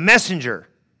critique the messenger.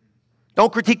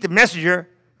 Don't critique the messenger.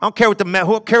 I don't care what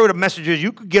the messenger is.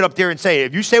 You could get up there and say it.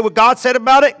 If you say what God said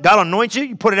about it, God anoints you,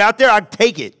 you put it out there, I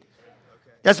take it.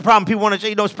 That's the problem. People want to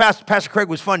say, Pastor Craig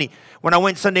was funny. When I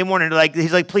went Sunday morning,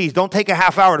 he's like, please, don't take a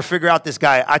half hour to figure out this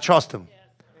guy. I trust him.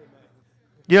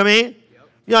 You know what I mean?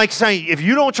 You're like saying, if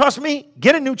you don't trust me,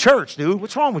 get a new church, dude.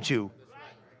 What's wrong with you?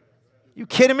 You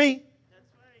kidding me?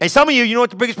 And some of you know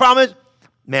what the biggest problem is?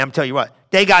 Man, I'm telling you what.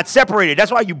 They got separated.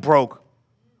 That's why you broke.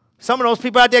 Some of those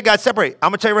people out there got separated.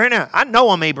 I'm going to tell you right now. I know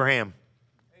I'm Abraham.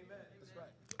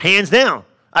 Hands down.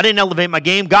 I didn't elevate my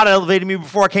game. God elevated me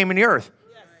before I came in the earth.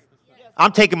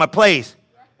 I'm taking my place.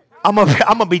 I'm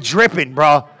gonna be dripping,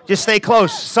 bro. Just stay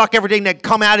close. Suck everything that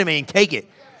come out of me and take it.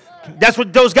 That's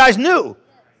what those guys knew.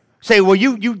 Say, well,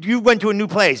 you went to a new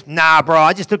place. Nah, bro,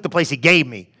 I just took the place he gave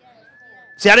me.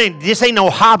 See, this ain't no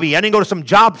hobby. I didn't go to some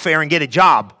job fair and get a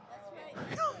job.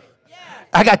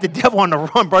 I got the devil on the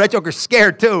run, bro. That joker's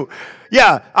scared too.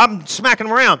 Yeah, I'm smacking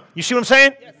him around. You see what I'm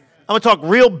saying? I'm going to talk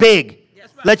real big.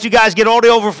 Let you guys get all the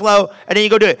overflow, and then you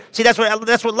go do it. See, that's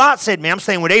what Lot said, man. I'm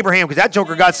staying with Abraham because that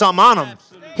joker got something on him.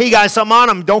 He got something on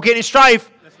him. Don't get any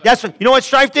strife. You know what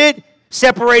strife did?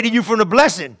 Separated you from the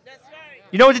blessing.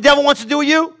 You know what the devil wants to do with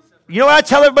you? You know what I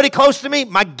tell everybody close to me?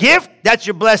 My gift, that's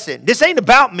your blessing. This ain't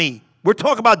about me. We're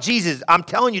talking about Jesus. I'm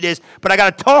telling you this, but I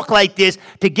got to talk like this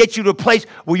to get you to a place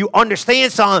where you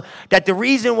understand something, that the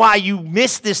reason why you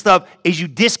miss this stuff is you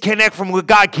disconnect from what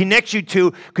God connects you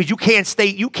to, because you can't stay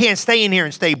in here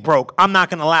and stay broke. I'm not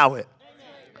going to allow it.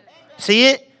 See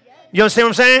it? You understand what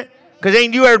I'm saying? Because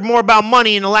ain't you heard more about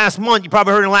money in the last month, you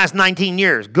probably heard in the last 19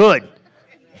 years. Good.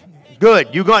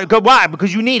 You got good. Why?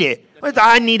 Because you need it.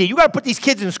 I need it. You got to put these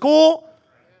kids in school.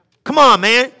 Come on,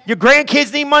 man. Your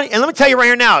grandkids need money. And let me tell you right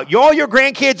here now, all your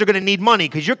grandkids are going to need money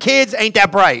because your kids ain't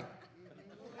that bright.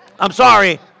 I'm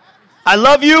sorry. I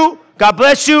love you. God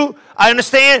bless you. I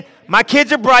understand. My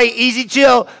kids are bright, easy,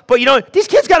 chill. But, these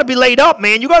kids got to be laid up,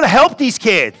 man. You got to help these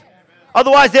kids.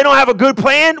 Otherwise, they don't have a good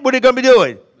plan. What are they going to be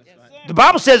doing? The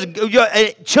Bible says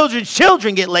children's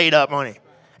children get laid up, honey.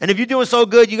 And if you're doing so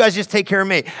good, you guys just take care of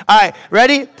me. All right,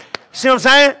 ready? See what I'm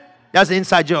saying? That's an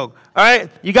inside joke. All right,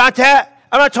 you got that?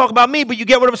 I'm not talking about me, but you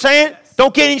get what I'm saying?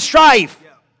 Don't get in strife.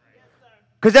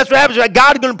 Because that's what happens. Right?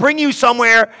 God is going to bring you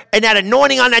somewhere, and that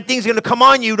anointing on that thing is going to come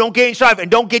on you. Don't get in strife, and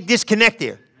don't get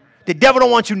disconnected. The devil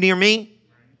don't want you near me.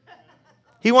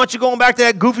 He wants you going back to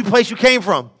that goofy place you came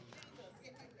from.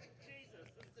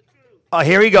 Oh,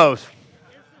 here he goes.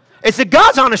 It's the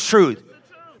God's honest truth.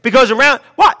 Because around,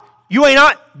 what? You're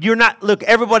not, look,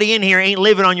 everybody in here ain't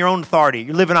living on your own authority.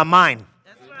 You're living on mine.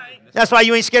 That's why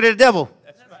you ain't scared of the devil.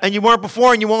 And you weren't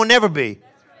before and you won't never be.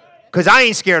 Because I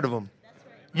ain't scared of them.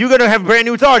 You're going to have brand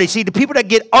new authority. See, the people that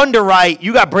get under right,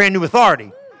 you got brand new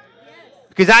authority.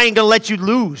 Because I ain't going to let you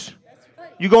lose.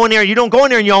 You go in there, you don't go in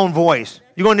there in your own voice.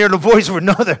 You go in there in the voice of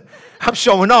another. I'm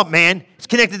showing up, man. It's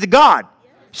connected to God.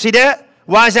 See that?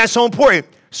 Why is that so important?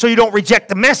 So you don't reject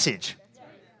the message.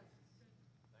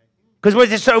 Because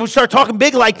when we start talking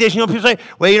big like this, people say,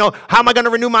 well, how am I going to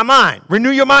renew my mind?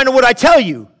 Renew your mind to what I tell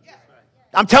you.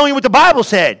 I'm telling you what the Bible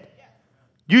said.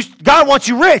 God wants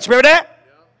you rich. Remember that?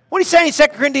 What did he say in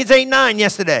 2 Corinthians 8:9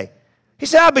 yesterday? He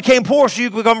said, I became poor so you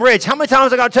could become rich. How many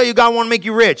times I got to tell you God want to make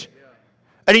you rich?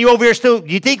 And then you over here still,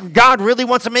 you think God really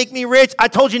wants to make me rich? I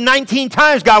told you 19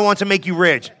 times God wants to make you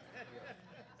rich.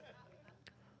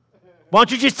 Why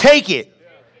don't you just take it?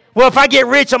 Well, if I get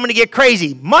rich, I'm going to get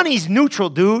crazy. Money's neutral,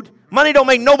 dude. Money don't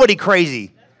make nobody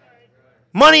crazy.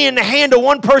 Money in the hand of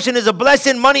one person is a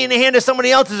blessing. Money in the hand of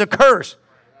somebody else is a curse.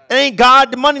 It ain't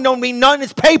God. The money don't mean nothing.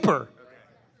 It's paper.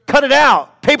 Cut it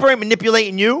out. Paper ain't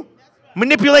manipulating you.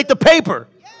 Manipulate the paper.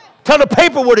 Tell the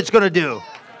paper what it's going to do.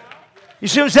 You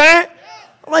see what I'm saying?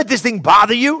 Don't let this thing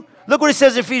bother you. Look what it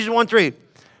says in Ephesians 1:3.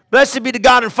 Blessed be the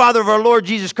God and Father of our Lord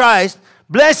Jesus Christ.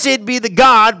 Blessed be the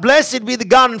God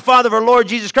and Father of our Lord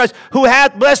Jesus Christ, who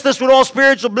hath blessed us with all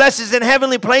spiritual blessings in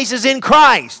heavenly places in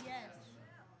Christ. Yes.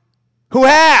 Who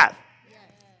hath? Yes.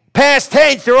 Past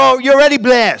tense, you're already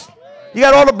blessed. You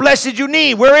got all the blessings you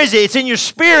need. Where is it? It's in your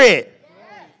spirit.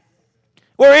 Yes.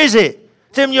 Where is it?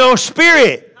 It's in your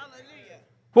spirit.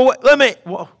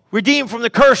 Well, redeemed from the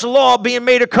curse of law, being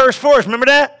made a curse for us. Remember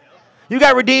that? You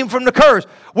got redeemed from the curse.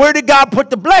 Where did God put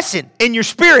the blessing? In your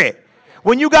spirit.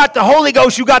 When you got the Holy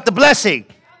Ghost, you got the blessing.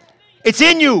 It's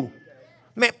in you.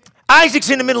 Man,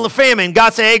 Isaac's in the middle of famine.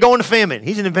 God said, hey, go into famine.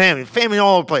 He's in the famine. Famine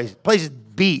all over the place. The place is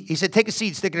beat. He said, take a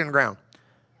seed, stick it in the ground.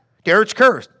 The earth's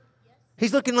cursed.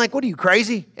 He's looking like, what are you,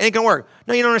 crazy? It ain't going to work.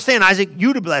 No, you don't understand, Isaac.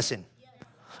 You the blessing.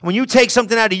 When you take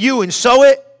something out of you and sow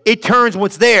it, it turns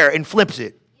what's there and flips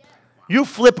it. You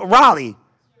flip Raleigh.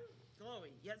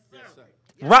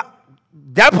 Right.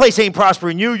 That place ain't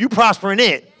prospering you. You prospering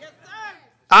it. Yes, sir.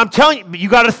 I'm telling you, you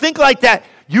got to think like that.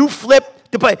 You flip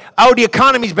the play. Oh, the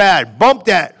economy's bad. Bump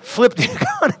that. Flip the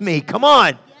economy. Come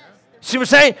on. See what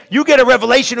I'm saying? You get a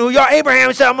revelation of who you are.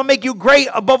 Abraham said, I'm going to make you great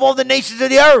above all the nations of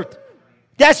the earth.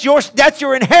 That's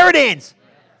your inheritance.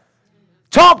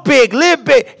 Talk big, live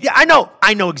big. Yeah, I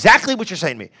know exactly what you're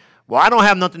saying to me. Well, I don't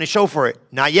have nothing to show for it.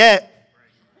 Not yet.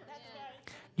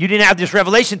 You didn't have this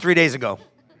revelation 3 days ago.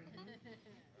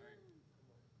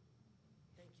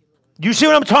 You see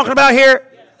what I'm talking about here?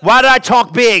 Why did I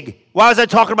talk big? Why was I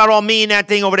talking about all me and that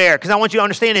thing over there? Because I want you to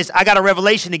understand this. I got a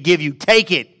revelation to give you.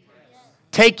 Take it.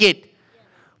 Take it.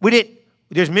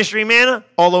 There's mystery manna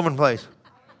all over the place.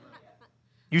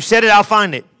 You said it, I'll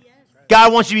find it.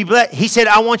 God wants you to be blessed. He said,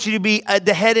 I want you to be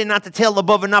the head and not the tail,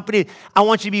 above and not beneath. I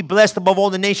want you to be blessed above all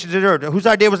the nations of the earth. Whose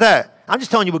idea was that? I'm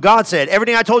just telling you what God said.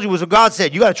 Everything I told you was what God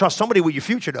said. You got to trust somebody with your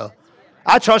future, though.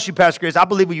 I trust you, Pastor Chris. I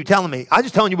believe what you're telling me. I'm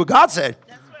just telling you what God said.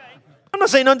 I'm not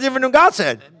saying nothing different than God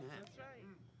said.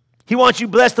 He wants you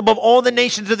blessed above all the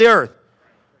nations of the earth.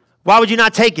 Why would you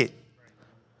not take it?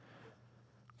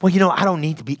 Well, I don't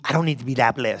need to be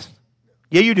that blessed.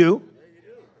 Yeah, you do.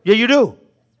 Yeah, you do.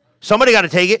 Somebody got to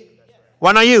take it.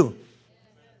 Why not you?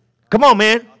 Come on,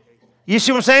 man. You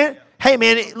see what I'm saying? Hey,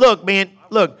 man,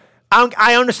 look.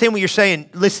 I understand what you're saying.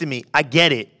 Listen to me. I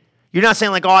get it. You're not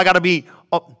saying like, I got to be,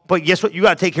 but guess what? You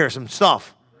got to take care of some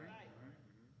stuff.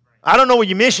 I don't know what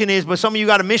your mission is, but some of you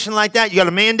got a mission like that. You got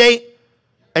a mandate,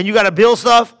 and you got to build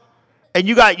stuff, and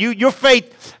you got your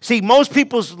faith. See, most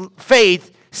people's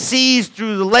faith sees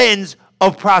through the lens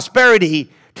of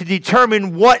prosperity to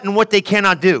determine what and what they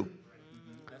cannot do.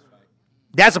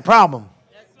 That's a problem.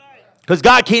 Because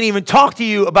God can't even talk to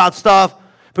you about stuff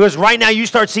because right now you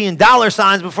start seeing dollar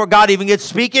signs before God even gets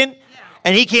speaking,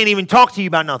 and he can't even talk to you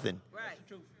about nothing.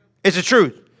 It's the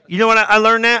truth. You know what I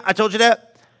learned that? I told you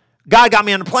that? God got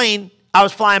me on the plane. I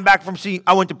was flying back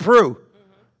I went to Peru.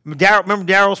 Remember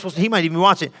Daryl was supposed to, he might even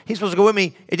watch it. He's supposed to go with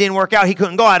me. It didn't work out. He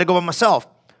couldn't go. I had to go by myself.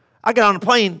 I got on the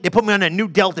plane. They put me on that new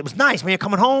Delta. It was nice, man.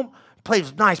 Coming home, the plane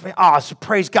was nice, man. Oh,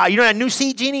 praise God. You know that new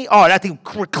seat, Jeannie? Oh, that thing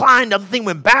reclined. The other thing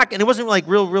went back, and it wasn't like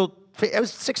real. It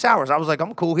was 6 hours. I was like,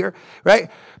 I'm cool here,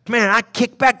 right? Man, I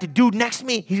kicked back. The dude next to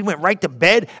me, he went right to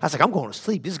bed. I was like, I'm going to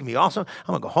sleep. This is going to be awesome.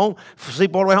 I'm going to go home,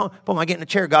 sleep all the way home. Boom, I get in the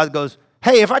chair. God goes,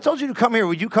 hey, if I told you to come here,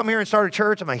 would you come here and start a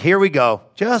church? I'm like, here we go.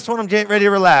 Just when I'm getting ready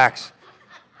to relax.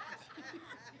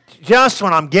 Just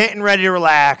when I'm getting ready to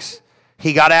relax,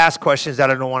 he got to ask questions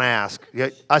that I don't want to ask.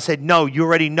 I said, no, you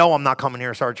already know I'm not coming here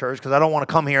to start a church because I don't want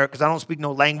to come here because I don't speak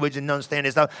no language and understand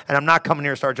this stuff, and I'm not coming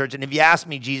here to start a church. And if you ask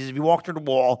me, Jesus, if you walk through the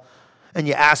wall and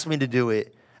you ask me to do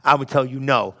it, I would tell you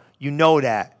no. You know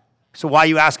that. So why are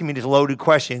you asking me this loaded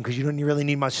question? Because you don't really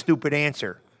need my stupid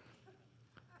answer.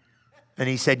 And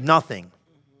he said, nothing.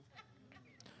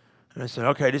 And I said,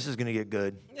 okay, this is going to get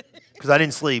good because I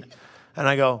didn't sleep. And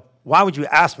I go, why would you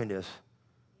ask me this?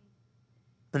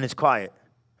 And it's quiet.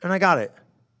 And I got it.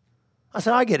 I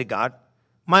said, I get it, God.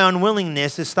 My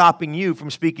unwillingness is stopping you from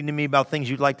speaking to me about things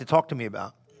you'd like to talk to me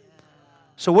about.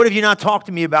 So what have you not talked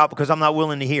to me about because I'm not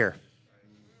willing to hear?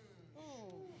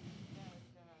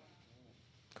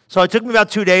 So it took me about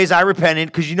 2 days. I repented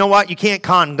because you know what? You can't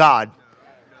con God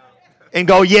and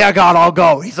go, yeah, God, I'll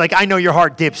go. He's like, I know your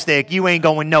heart, dipstick. You ain't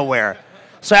going nowhere.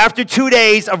 So after 2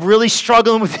 days of really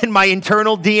struggling within my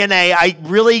internal DNA, I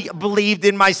really believed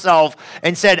in myself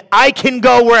and said, I can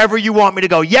go wherever you want me to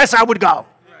go. Yes, I would go.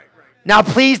 Now,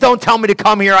 please don't tell me to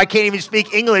come here. I can't even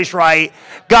speak English right.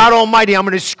 God almighty, I'm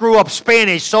going to screw up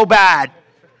Spanish so bad.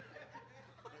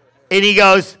 And he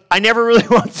goes, I never really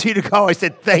want you to go. I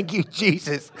said, thank you,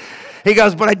 Jesus. He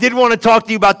goes, but I did want to talk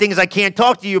to you about things I can't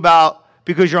talk to you about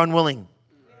because you're unwilling.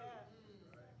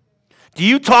 Do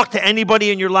you talk to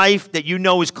anybody in your life that you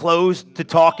know is closed to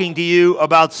talking to you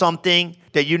about something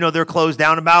that you know they're closed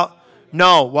down about?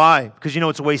 No. Why? Because you know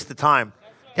it's a waste of time.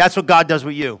 That's what God does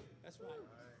with you.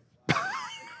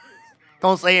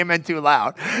 Don't say amen too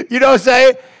loud. You know what I'm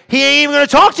saying? He ain't even going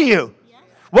to talk to you.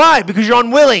 Why? Because you're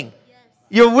unwilling.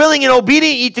 You're willing and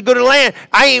obedient to go to the land.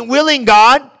 I ain't willing,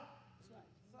 God.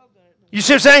 You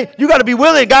see what I'm saying? You got to be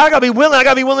willing. God, I got to be willing. I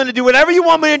got to be willing to do whatever you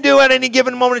want me to do at any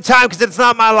given moment in time because it's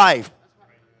not my life.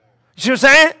 You see what I'm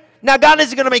saying? Now, God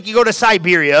isn't going to make you go to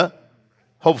Siberia,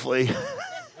 hopefully.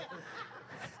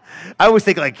 I always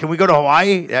think, like, can we go to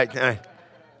Hawaii? I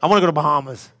want to go to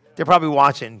Bahamas. They're probably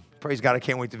watching. Praise God, I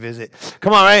can't wait to visit.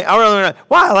 Come on, right?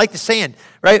 Wow, I like the sand,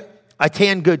 right? I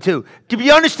tan good, too. Do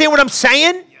you understand what I'm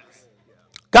saying?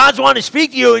 God's wanting to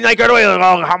speak to you, and like,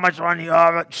 oh, how much money?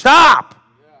 Stop.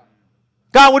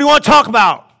 God, what do you want to talk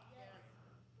about?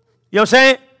 You know what I'm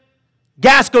saying?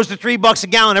 Gas goes to $3 a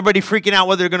gallon. Everybody freaking out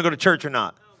whether they're going to go to church or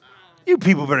not. You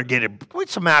people better get it.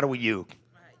 What's the matter with you?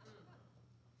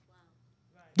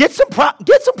 Get some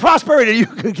prosperity. You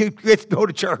can get to go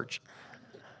to church.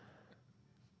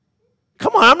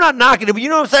 Come on, I'm not knocking it, but you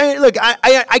know what I'm saying? Look,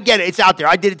 I get it. It's out there.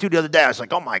 I did it too the other day. I was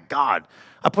like, oh my God.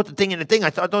 I put the thing in the thing. I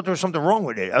thought there was something wrong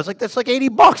with it. I was like, that's like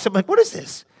 $80. I'm like, what is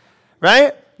this?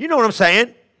 Right? You know what I'm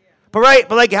saying? But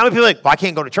like, how many people are like, well, I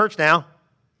can't go to church now.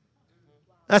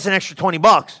 That's an extra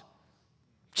 $20.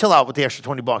 Chill out with the extra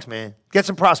 $20, man. Get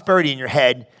some prosperity in your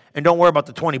head and don't worry about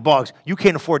the $20. You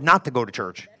can't afford not to go to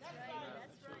church.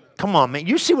 Come on, man.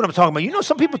 You see what I'm talking about. You know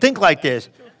some people think like this.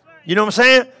 You know what I'm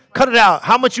saying? Cut it out.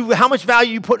 How much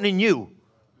value you putting in you?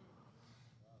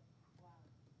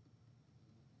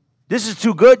 This is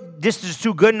too good. This is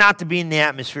too good not to be in the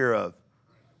atmosphere of.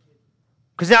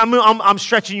 Because I'm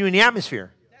stretching you in the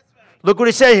atmosphere. Look what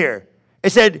it said here. He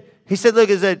said, look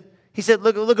at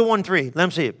 1:3. Let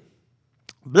him see it.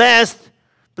 Blessed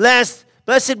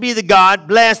be the God.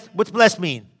 Blessed. What's blessed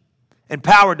mean?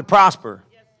 Empowered to prosper.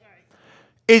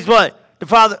 Is what? The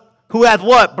Father who hath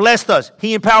what? Blessed us.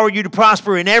 He empowered you to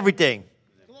prosper in everything.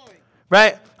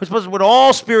 Right? We're supposed to put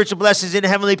all spiritual blessings in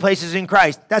heavenly places in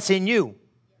Christ. That's in you.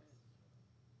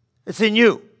 It's in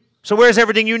you. So where's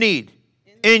everything you need?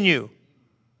 In you.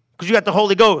 Because you got the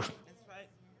Holy Ghost.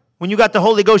 When you got the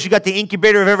Holy Ghost, you got the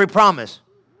incubator of every promise.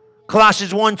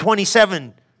 Colossians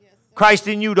 1:27. Christ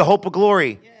in you, the hope of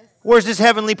glory. Where's this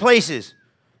heavenly places?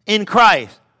 In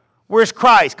Christ. Where's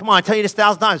Christ? Come on, I tell you this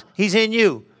 1,000 times. He's in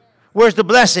you. Where's the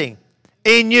blessing?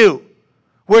 In you.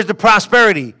 Where's the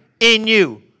prosperity? In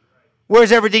you.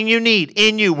 Where's everything you need?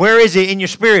 In you. Where is it? In your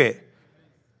spirit.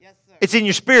 Yes, sir. It's in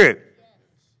your spirit.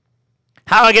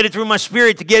 How do I get it through my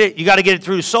spirit? To get it, you got to get it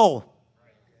through the soul.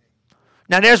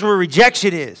 Now, there's where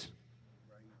rejection is.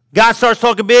 God starts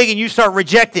talking big and you start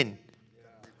rejecting.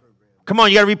 Come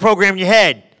on, you got to reprogram your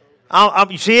head.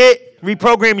 You see it?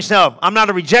 Reprogram yourself. I'm not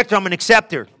a rejecter, I'm an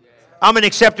acceptor. I'm an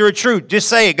acceptor of truth. Just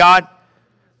say it, God.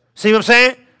 See what I'm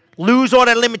saying? Lose all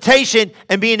that limitation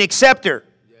and be an acceptor.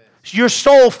 Your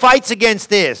soul fights against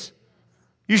this.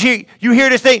 You hear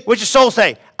this thing. What's your soul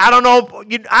say? I don't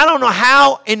know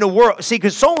how in the world. See,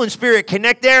 because soul and spirit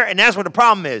connect there, and that's what the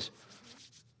problem is.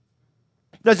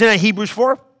 Doesn't that Hebrews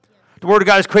 4? The word of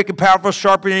God is quick and powerful,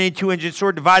 sharper than any two-edged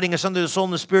sword, dividing us under the soul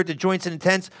and the spirit, the joints and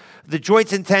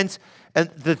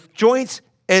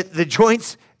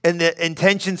the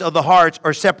intentions of the hearts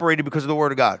are separated because of the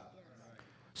word of God.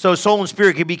 So soul and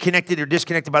spirit can be connected or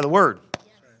disconnected by the word.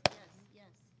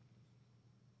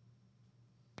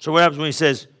 So what happens when he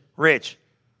says, Rich?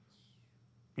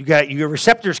 Your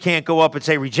receptors can't go up and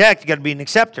say reject. You got to be an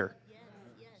acceptor.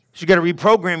 So you got to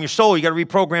reprogram your soul. You got to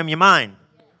reprogram your mind.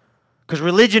 Because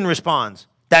religion responds.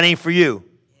 That ain't for you.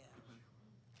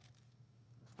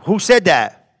 Who said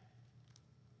that?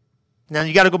 Now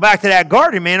you got to go back to that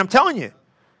garden, man. I'm telling you.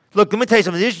 Look, let me tell you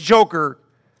something. This joker,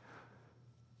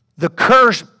 the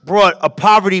curse brought a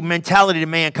poverty mentality to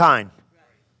mankind.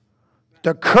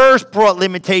 The curse brought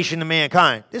limitation to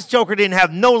mankind. This joker didn't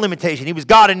have no limitation. He was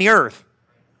God in the earth.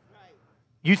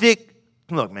 You think,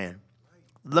 look, man,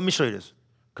 let me show you this.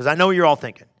 Because I know what you're all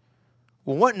thinking.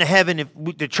 Well, what in the heaven if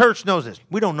the church knows this?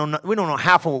 We don't know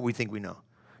half of what we think we know.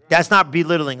 That's not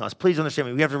belittling us. Please understand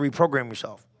me. We have to reprogram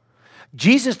yourself.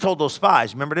 Jesus told those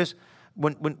spies, remember this?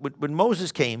 When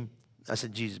Moses came, I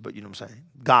said Jesus, but you know what I'm saying?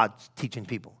 God's teaching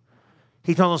people.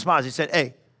 He told those spies, he said,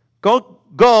 hey,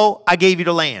 go, I gave you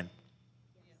the land.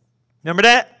 Remember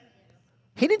that?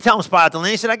 He didn't tell them spy out the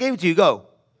land. He said, I gave it to you, go.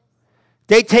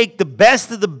 They take the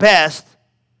best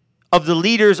of the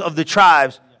leaders of the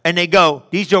tribes, and they go.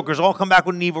 These jokers all come back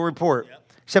with an evil report,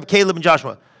 except Caleb and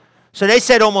Joshua. So they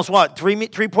said almost what,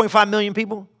 3.5 million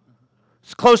people?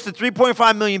 It's close to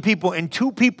 3.5 million people, and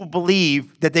 2 people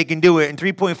believe that they can do it, and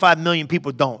 3.5 million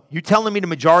people don't. You telling me the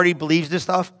majority believes this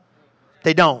stuff?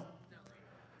 They don't.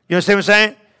 You understand what I'm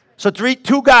saying? So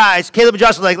 2 guys, Caleb and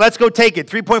Joshua, like, let's go take it.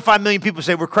 3.5 million people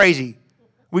say we're crazy.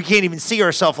 We can't even see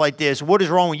ourselves like this. What is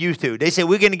wrong with you two? They say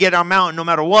we're going to get our mountain no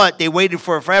matter what. They waited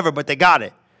for it forever, but they got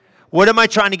it. What am I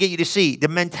trying to get you to see? The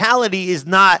mentality is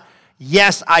not,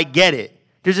 yes, I get it.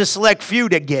 There's a select few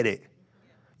that get it.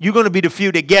 You're going to be the few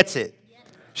that gets it.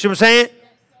 See what I'm saying?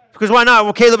 Because why not?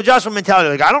 Well, Caleb and Joshua mentality,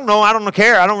 like, I don't know, I don't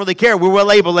care, I don't really care. We're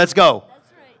well able, let's go.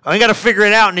 I ain't got to figure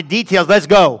it out in the details, let's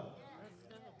go.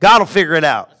 God will figure it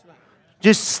out.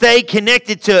 Just stay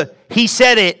connected to, he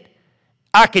said it,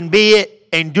 I can be it,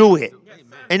 and do it.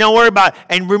 And don't worry about it.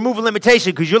 And remove a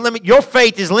limitation, because your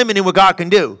faith is limiting what God can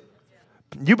do.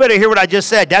 You better hear what I just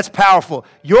said. That's powerful.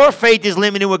 Your faith is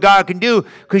limiting what God can do,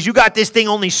 because you got this thing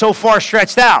only so far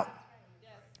stretched out.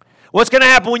 What's going to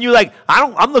happen when you like,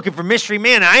 I'm looking for mystery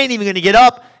manna. I ain't even going to get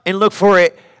up and look for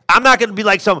it. I'm not going to be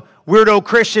like some weirdo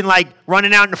Christian like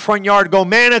running out in the front yard go,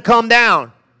 manna, come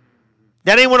down.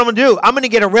 That ain't what I'm going to do. I'm going to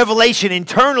get a revelation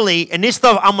internally, and this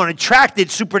stuff, I'm going to attract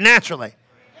it supernaturally.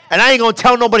 And I ain't going to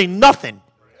tell nobody nothing.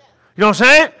 You know what I'm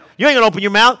saying? You ain't going to open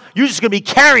your mouth. You're just going to be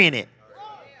carrying it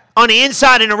on the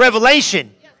inside in a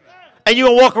revelation. And you're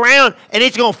going to walk around, and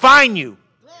it's going to find you.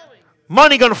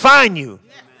 Money going to find you.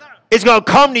 It's going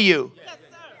to come to you.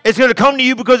 It's going to come to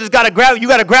you because you got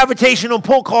a gravitational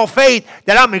pull called faith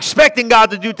that I'm expecting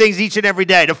God to do things each and every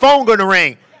day. The phone going to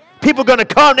ring. People going to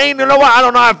come. They ain't going to know why. I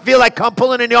don't know. I feel like come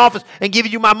pulling in the office and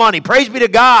giving you my money. Praise be to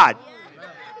God.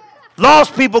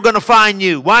 Lost people going to find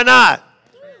you. Why not?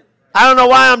 I don't know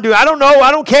why I'm doing it. I don't know.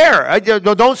 I don't care.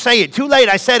 Don't say it. Too late.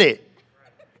 I said it.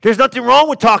 There's nothing wrong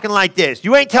with talking like this.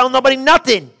 You ain't telling nobody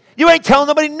nothing. You ain't telling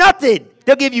nobody nothing.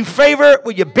 They'll give you favor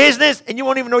with your business, and you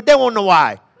won't even know. They won't know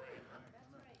why.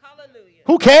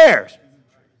 Who cares?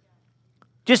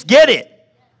 Just get it.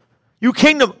 You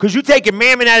kingdom, because you taking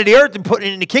mammon out of the earth and putting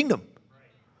it in the kingdom.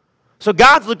 So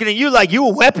God's looking at you like you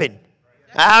a weapon.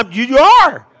 You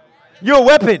are. You're a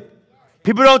weapon.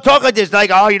 People don't talk like this.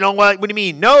 Like, oh, you know what? What do you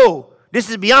mean? No.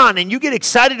 This is beyond. And you get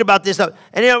excited about this stuff.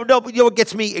 And you know what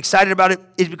gets me excited about it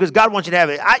is because God wants you to have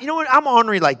it. You know what? I'm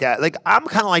ornery like that. Like, I'm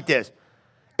kind of like this.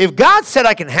 If God said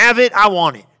I can have it, I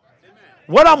want it.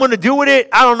 What I'm going to do with it,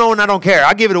 I don't know and I don't care.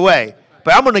 I'll give it away.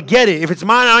 But I'm going to get it. If it's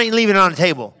mine, I ain't leaving it on the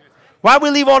table. Why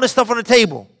we leave all this stuff on the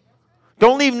table?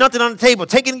 Don't leave nothing on the table.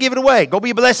 Take it and give it away. Go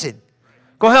be a blessing.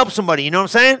 Go help somebody. You know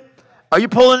what I'm saying? Are you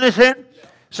pulling this in?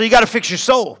 So you got to fix your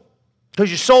soul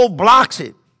because your soul blocks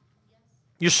it.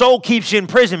 Your soul keeps you in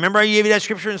prison. Remember I gave you that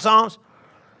scripture in Psalms?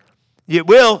 It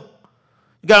will.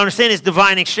 You got to understand it's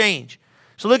divine exchange.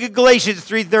 So look at Galatians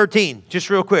 3:13, just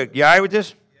real quick. You all right with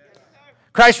this?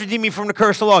 Christ redeemed me from the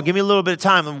curse of the law. Give me a little bit of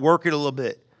time and work it a little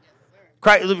bit.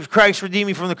 Christ redeemed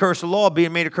me from the curse of the law,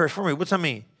 being made a curse for me. What's that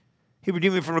mean? He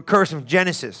redeemed me from the curse of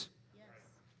Genesis.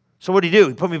 So what did he do?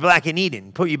 He put me back in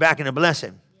Eden, put you back in a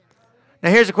blessing. Now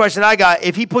here's the question I got.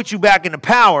 If he put you back into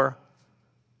power,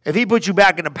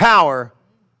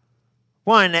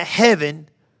 why in heaven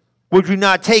would you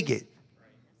not take it?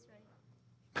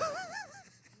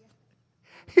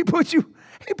 He put you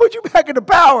back into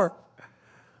power.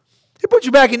 He put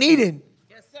you back in Eden.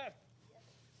 Yes, sir.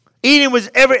 Eden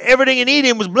was everything in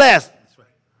Eden was blessed. That's right.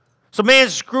 So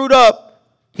man's screwed up.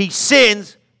 He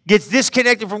sins, gets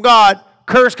disconnected from God.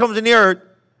 Curse comes in the earth,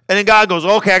 and then God goes,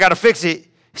 "Okay, I got to fix it."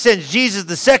 He sends Jesus,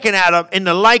 the second Adam, in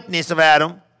the likeness of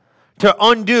Adam, to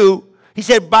undo. He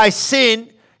said by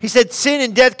sin. He said sin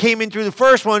and death came in through the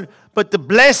first one, but the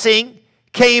blessing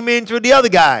came in through the other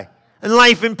guy, and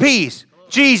life and peace.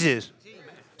 Jesus.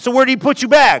 So where did he put you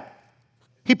back?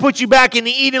 He put you back in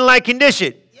the Eden-like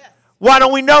condition. Yes. Why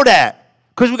don't we know that?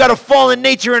 Because we got a fallen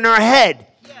nature in our head.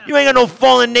 Yeah. You ain't got no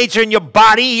fallen nature in your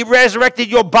body. He resurrected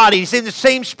your body. He's saying the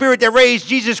same spirit that raised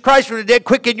Jesus Christ from the dead,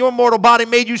 quickened your mortal body,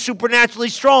 made you supernaturally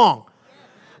strong.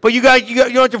 But you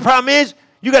know what the problem is?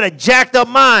 You got a jacked up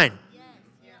mind.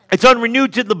 It's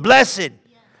unrenewed to the blessing.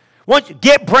 Once you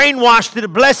get brainwashed to the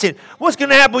blessing, what's going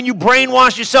to happen when you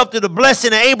brainwash yourself to the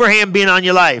blessing of Abraham being on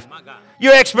your life?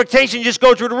 Your expectation just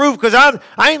go through the roof because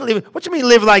I ain't living. What you mean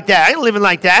live like that? I ain't living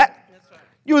like that. Right.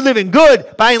 You were living good,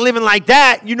 but I ain't living like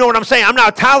that. You know what I'm saying? I'm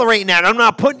not tolerating that. I'm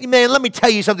not putting, man, let me tell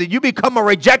you something. You become a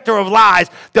rejecter of lies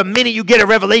the minute you get a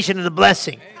revelation of the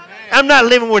blessing. Amen. I'm not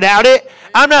living without it.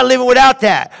 I'm not living without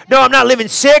that. No, I'm not living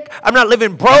sick. I'm not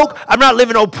living broke. I'm not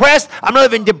living oppressed. I'm not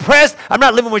living depressed. I'm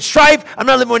not living with strife. I'm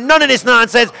not living with none of this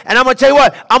nonsense. And I'm going to tell you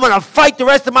what, I'm going to fight the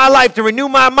rest of my life to renew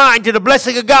my mind to the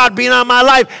blessing of God being on my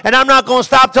life. And I'm not going to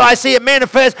stop till I see it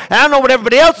manifest. And I don't know what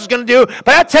everybody else is going to do,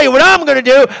 but I tell you what I'm going to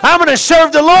do. I'm going to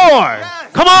serve the Lord.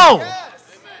 Yes. Come on.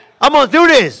 Yes. I'm going to do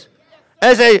this.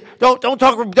 Don't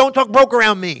talk broke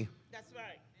around me. That's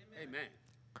right. Amen.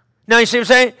 Now you see what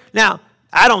I'm saying? Now,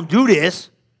 I don't do this,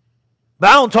 but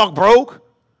I don't talk broke.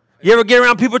 You ever get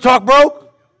around people talk broke?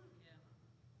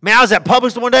 Man, I was at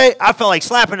Publix one day. I felt like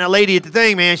slapping that lady at the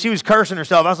thing, man. She was cursing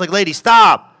herself. I was like, lady,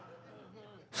 stop.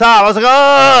 Stop. I was like,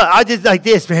 oh, I just like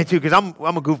this, man, too, because I'm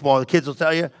a goofball. The kids will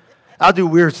tell you. I'll do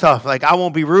weird stuff. Like, I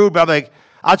won't be rude, but I'm like,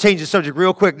 I'll change the subject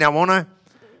real quick now, won't I?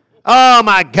 Oh,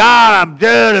 my God, I'm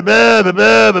dead. Blah, blah,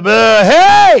 blah, blah, blah.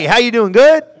 Hey, how you doing?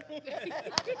 Good?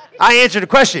 I answered the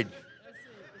question.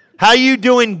 How you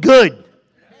doing? Good. Amen.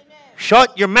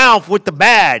 Shut your mouth with the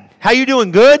bad. How you doing?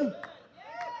 Good?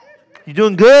 You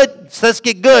doing good? So let's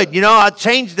get good. You know, I'll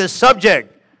change the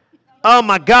subject. Oh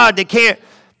my God, they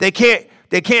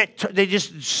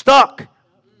just stuck.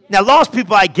 Now, lost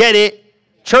people, I get it.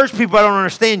 Church people, I don't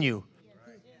understand you.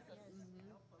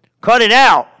 Cut it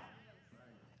out.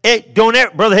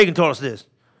 Brother Hagin told us this.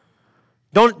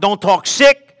 Don't talk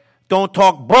sick. Don't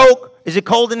talk broke. Is it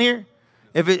cold in here?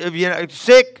 If you're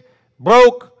sick,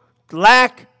 broke,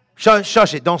 lack,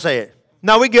 shush it. Don't say it.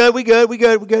 No, we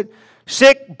good.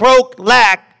 Sick, broke,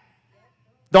 lack.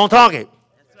 Don't talk it.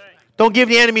 Don't give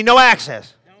the enemy no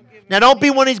access. Now, don't be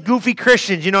one of these goofy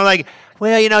Christians, like,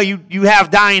 well, you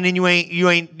have dying and you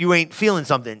ain't feeling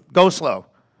something. Go slow.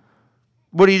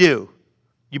 What do?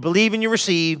 You believe and you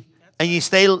receive, and you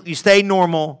stay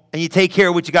normal, and you take care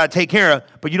of what you got to take care of,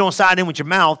 but you don't side in with your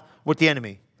mouth with the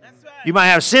enemy. That's right. You might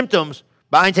have symptoms,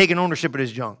 but I ain't taking ownership of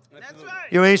this junk. That's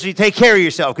right. You know what I mean? So you take care of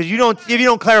yourself, because if you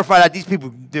don't clarify that, these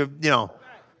people,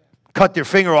 cut their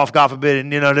finger off, God forbid,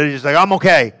 and they're just like, I'm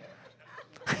okay.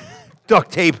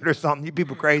 Duct tape it or something. You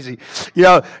people crazy.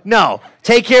 No.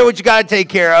 Take care of what you got to take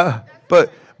care of,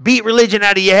 but beat religion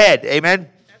out of your head. Amen?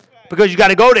 Because you got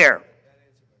to go there.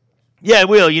 Yeah, it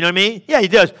will. You know what I mean? Yeah,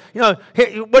 it does.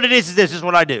 Here, what it is this is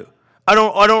what I do. I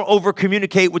don't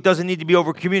over-communicate what doesn't need to be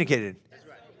over-communicated.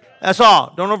 That's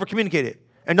all. Don't over-communicate it.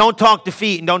 And don't talk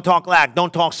defeat and don't talk lack.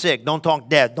 Don't talk sick. Don't talk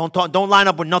death. Don't line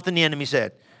up with nothing the enemy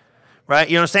said. Right?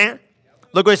 You understand?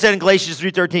 Look what it said in Galatians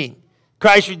 3:13.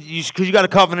 Christ, because you got a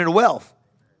covenant of wealth.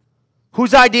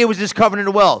 Whose idea was this covenant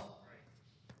of wealth?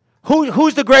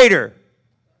 Who's the greater?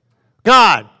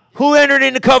 God. Who entered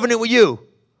into covenant with you?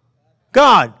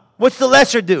 God. What's the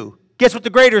lesser do? Guess what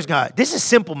the greater's got? This is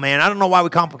simple, man. I don't know why we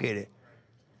complicate it.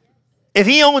 If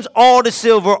he owns all the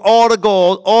silver, all the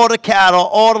gold, all the cattle,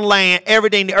 all the land,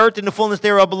 everything, the earth and the fullness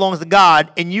thereof belongs to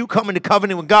God, and you come into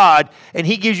covenant with God, and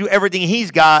he gives you everything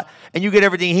he's got, and you get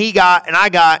everything he got, and I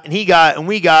got, and he got, and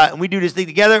we do this thing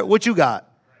together, what you got?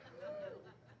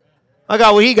 I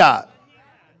got what he got.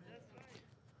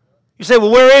 You say,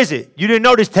 well, where is it? You didn't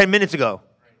know this 10 minutes ago.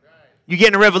 You're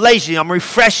getting a revelation. I'm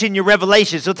refreshing your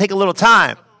revelations. It'll take a little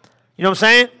time. You know what I'm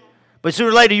saying? But sooner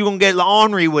or later, you're going to get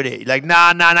ornery with it. Like,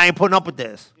 nah, I ain't putting up with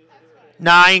this.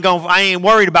 Nah, I ain't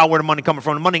worried about where the money coming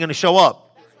from. The money going to show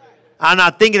up. I'm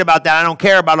not thinking about that. I don't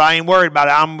care about it. I ain't worried about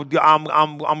it.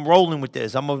 I'm rolling with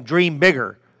this. I'm going to dream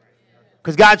bigger.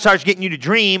 Because God starts getting you to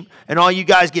dream, and all you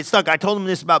guys get stuck. I told him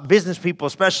this about business people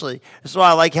especially. That's why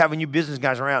I like having you business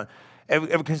guys around.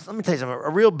 Because let me tell you something. A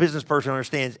real business person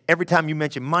understands every time you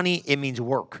mention money, it means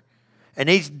work. And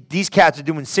these cats are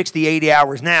doing 60, 80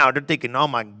 hours now. They're thinking, oh,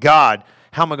 my God,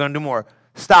 how am I going to do more?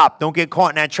 Stop. Don't get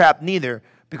caught in that trap neither.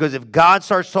 Because if God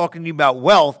starts talking to you about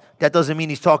wealth, that doesn't mean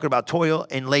he's talking about toil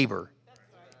and labor.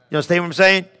 You understand what I'm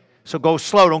saying? So go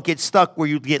slow. Don't get stuck where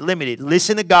you get limited.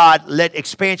 Listen to God. Let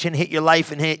expansion hit your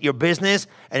life and hit your business,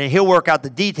 and then he'll work out the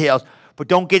details. But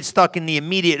don't get stuck in the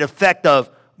immediate effect of,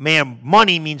 man,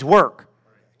 money means work.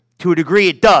 To a degree,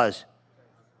 it does.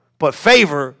 But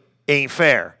favor ain't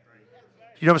fair.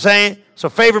 You know what I'm saying? So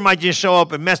favor might just show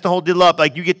up and mess the whole deal up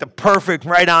like you get the perfect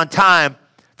right on time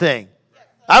thing.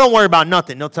 I don't worry about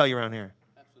nothing. They'll tell you around here.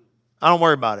 I don't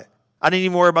worry about it. I didn't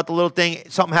even worry about the little thing.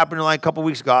 Something happened like a couple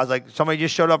weeks ago. I was like, somebody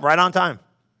just showed up right on time.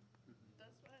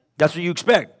 That's what you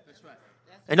expect.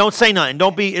 And don't say nothing.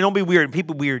 Don't be weird.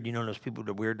 People weird. You know those people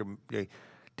that are weird. They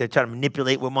try to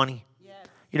manipulate with money.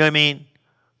 You know what I mean?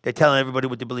 They're telling everybody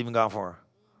what they believe in God for.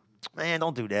 Man,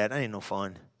 don't do that. That ain't no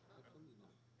fun.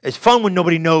 It's fun when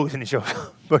nobody knows and it shows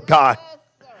up, but God.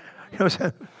 You know what I'm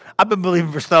saying? I've been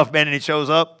believing for stuff, man, and it shows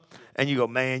up, and you go,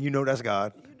 man, you know that's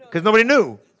God. Because nobody knew. You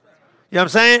know what I'm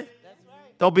saying?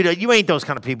 Don't be you ain't those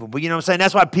kind of people, but you know what I'm saying?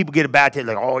 That's why people get a bad taste,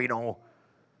 like, oh,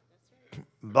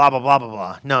 blah, blah, blah, blah,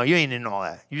 blah. No, you ain't in all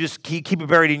that. You just keep it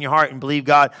buried in your heart and believe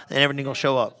God, and everything will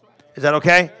show up. Is that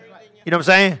okay? You know what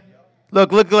I'm saying? Look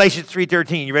Galatians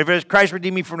 3:13. You ready for this? Christ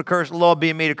redeemed me from the curse of the law,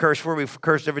 being made a curse for me, for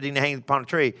cursed everything that hangs upon a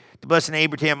tree. The blessing of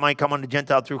Abraham might come on the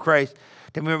Gentile through Christ.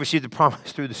 Then we receive the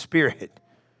promise through the Spirit.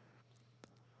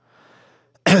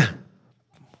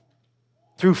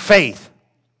 Through faith.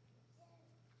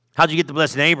 How'd you get the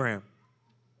blessing of Abraham?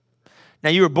 Now,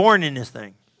 you were born in this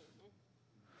thing.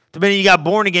 The minute you got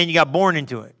born again, you got born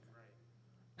into it.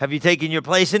 Have you taken your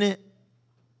place in it?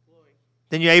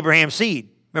 Then you're Abraham's seed.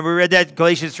 Remember we read that,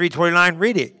 Galatians 3:29?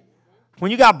 Read it.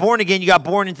 When you got born again, you got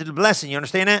born into the blessing. You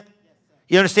understand that?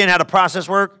 You understand how the process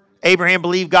worked? Abraham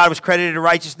believed God was credited to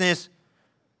righteousness.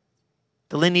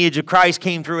 The lineage of Christ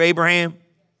came through Abraham.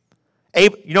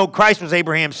 Christ was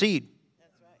Abraham's seed.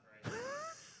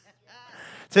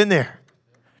 It's in there.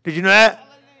 Did you know that?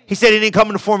 He said he didn't come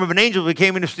in the form of an angel, but he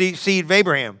came in the seed of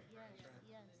Abraham.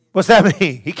 What's that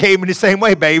mean? He came in the same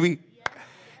way, baby.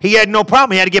 He had no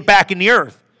problem. He had to get back in the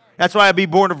earth. That's why I'd be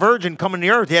born a virgin, come in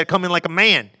the earth. He had to come in like a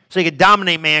man, so he could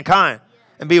dominate mankind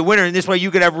and be a winner. And this way,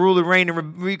 you could have rule and reign,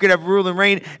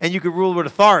 and you could rule with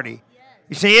authority.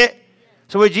 You see it?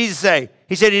 So what did Jesus say?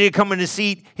 He said he didn't come in the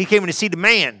seed. He came in the seed of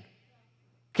man.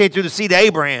 Came through the seed of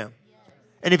Abraham.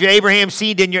 And if you're Abraham's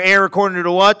seed, then you're heir according to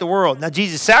the what? The world. Now,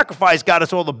 Jesus' sacrifice got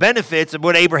us all the benefits of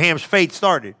what Abraham's faith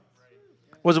started.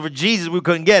 Wasn't for Jesus, we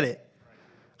couldn't get it.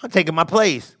 I'm taking my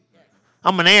place.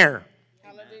 I'm an heir.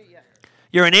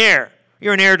 You're an heir.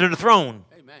 You're an heir to the throne.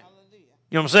 Amen.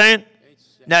 You know what I'm saying?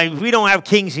 Now, we don't have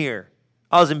kings here.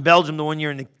 I was in Belgium the one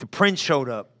year, and the prince showed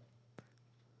up.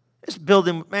 This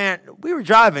building, man, we were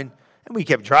driving, and we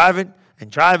kept driving and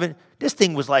driving. This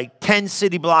thing was like 10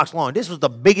 city blocks long. This was the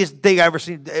biggest thing I ever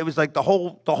seen. It was like the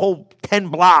whole 10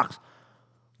 blocks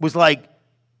was like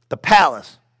the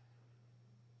palace.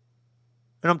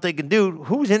 And I'm thinking, dude,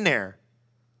 who's in there?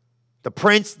 The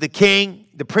prince, the king.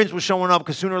 The prince was showing up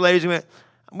because sooner or later,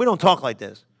 we don't talk like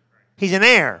this. He's an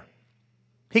heir.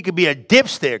 He could be a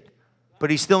dipstick, but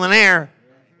he's still an heir.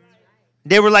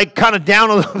 They were like kind of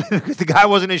down a little bit because the guy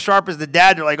wasn't as sharp as the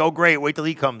dad. They're like, oh, great, wait till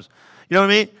he comes. You know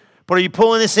what I mean? But are you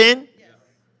pulling this in?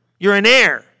 You're an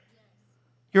heir.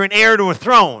 You're an heir to a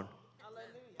throne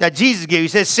that Jesus gave. He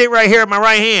says, sit right here at my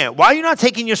right hand. Why are you not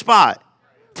taking your spot?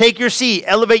 Take your seat.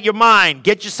 Elevate your mind.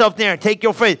 Get yourself there. Take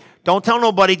your faith. Don't tell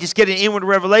nobody. Just get an inward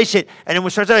revelation. And then when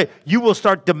it starts out, you will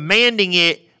start demanding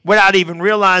it without even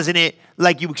realizing it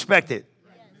like you expect it.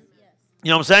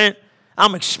 You know what I'm saying?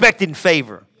 I'm expecting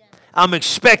favor. I'm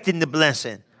expecting the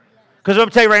blessing. Because I'm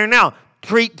telling you right now,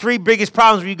 three biggest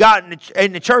problems we got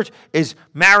in the church is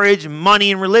marriage,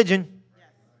 money, and religion.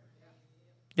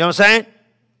 You know what I'm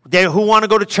saying? Who want to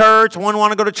go to church? One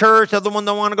want to go to church. The other one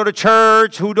don't want to go to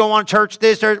church. Who don't want church?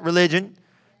 This, church, religion,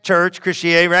 church,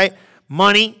 Christianity, right?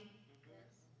 Money.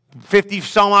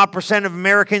 50-some-odd% of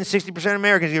Americans, 60% of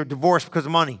Americans get divorced because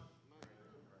of money.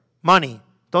 Money.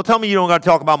 Don't tell me you don't got to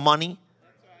talk about money.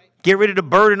 Get rid of the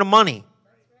burden of money.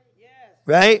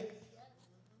 Right?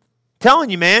 Telling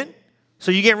you, man.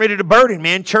 So you're getting rid of the burden,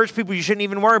 man. Church people, you shouldn't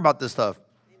even worry about this stuff.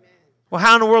 Well,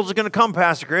 how in the world is it going to come,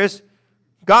 Pastor Chris?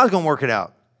 God's going to work it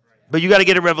out. But you got to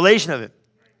get a revelation of it.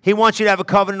 He wants you to have a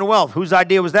covenant of wealth. Whose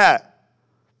idea was that?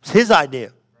 It's his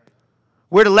idea.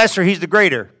 We're the lesser, he's the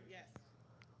greater.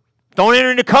 Don't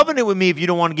enter into covenant with me if you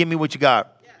don't want to give me what you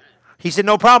got. He said,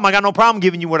 no problem. I got no problem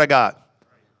giving you what I got.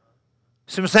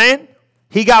 See what I'm saying?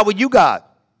 He got what you got.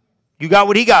 You got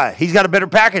what he got. He's got a better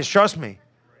package. Trust me.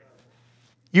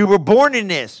 You were born in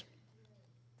this.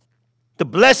 The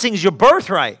blessing's your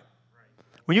birthright.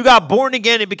 When you got born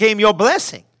again, it became your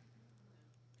blessing.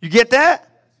 You get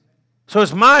that? So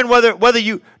it's mine whether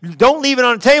you don't leave it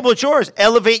on the table, it's yours.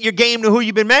 Elevate your game to who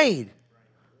you've been made.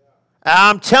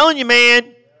 I'm telling you,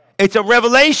 man, it's a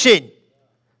revelation.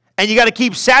 And you got to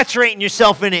keep saturating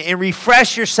yourself in it and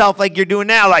refresh yourself like you're doing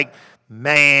now. Like,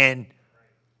 man,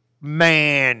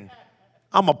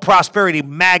 I'm a prosperity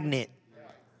magnet.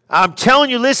 I'm telling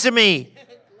you, listen to me.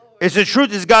 It's the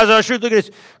truth. It's God's honest truth. Look at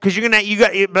this.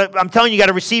 Because but I'm telling you, you got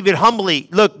to receive it humbly.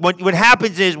 Look, what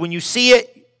happens is when you see it,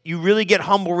 you really get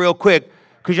humble real quick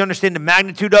because you understand the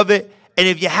magnitude of it. And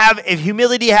if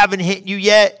humility haven't hit you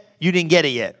yet, you didn't get it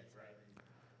yet.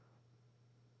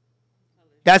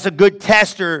 That's a good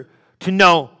tester to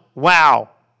know, wow,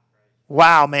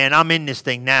 man, I'm in this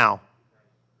thing now.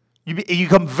 You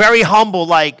become very humble,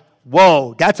 like,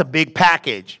 whoa, that's a big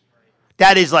package.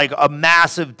 That is like a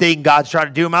massive thing God's trying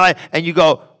to do in my life. And you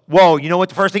go, whoa, you know what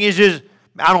the first thing is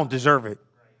I don't deserve it.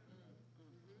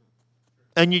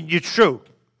 And it's true.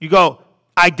 You go,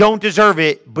 I don't deserve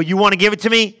it, but you want to give it to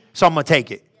me, so I'm going to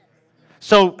take it.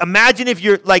 So imagine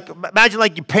your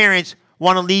parents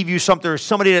want to leave you something, or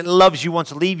somebody that loves you wants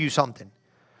to leave you something.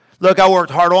 Look, I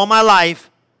worked hard all my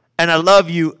life, and I love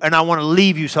you, and I want to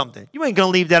leave you something. You ain't going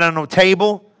to leave that on no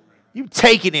table. You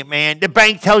taking it, man. The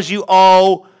bank tells you,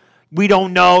 oh, we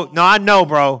don't know. No, I know,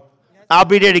 bro. I'll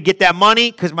be there to get that money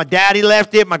because my daddy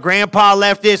left it, my grandpa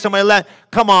left it, somebody left.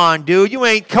 Come on, dude.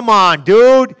 Come on,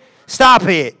 dude. Stop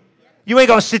it. You ain't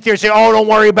going to sit there and say, oh, don't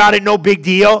worry about it, no big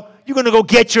deal. You're going to go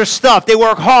get your stuff. They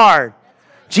work hard.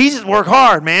 Jesus worked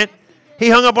hard, man. He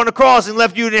hung up on the cross and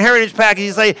left you an inheritance package.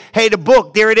 He's like, hey, the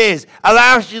book, there it is.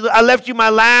 I left you my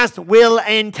last will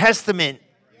and testament.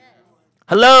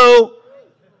 Hello?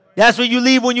 That's what you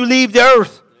leave when you leave the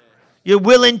earth. Your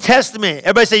will and testament.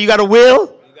 Everybody say, you got a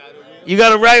will? You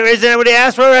got a right? Isn't that what they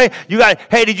asked for, right?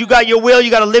 Did you got your will? You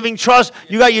got a living trust?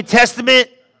 You got your testament?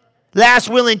 Last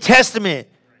will and testament.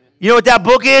 You know what that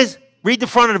book is? Read the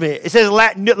front of it. It says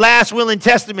last will and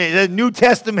testament. It says New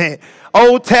Testament,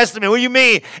 Old Testament. What do you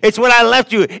mean? It's what I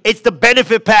left you. It's the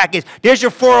benefit package. There's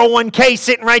your 401k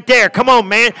sitting right there. Come on,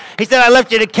 man. He said, I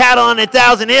left you the cattle on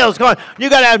 1,000 hills. Come on. You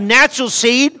got to have natural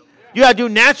seed. You got to do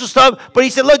natural stuff. But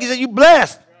he said, look, you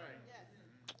blessed.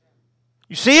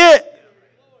 You see it?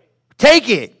 Take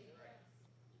it.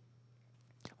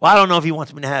 Well, I don't know if he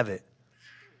wants me to have it.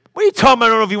 What are you talking about? I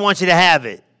don't know if he wants you to have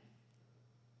it.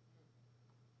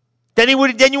 Then you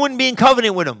wouldn't be in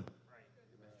covenant with him.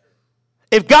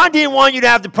 If God didn't want you to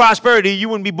have the prosperity, you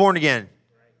wouldn't be born again.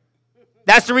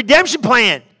 That's the redemption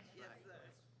plan.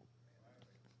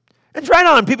 It's right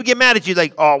on. People get mad at you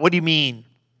like, oh, what do you mean?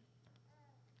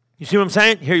 You see what I'm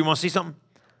saying? Here, you want to see something?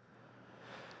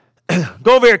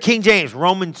 Go over here, King James,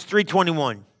 Romans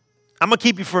 3:21. I'm going to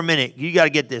keep you for a minute. You got to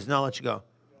get this, and I'll let you go.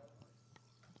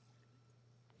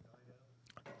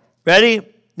 Ready?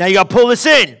 Now you got to pull this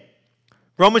in.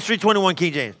 Romans 3:21,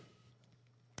 King James.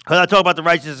 Because I talk about the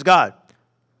righteousness of God.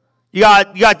 You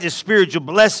got this spiritual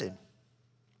blessing.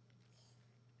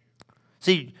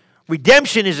 See,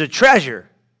 redemption is a treasure.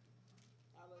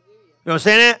 You know what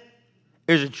I'm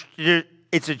saying?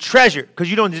 It's a treasure because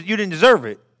you didn't deserve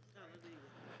it.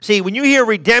 See, when you hear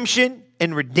redemption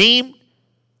and redeemed,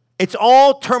 it's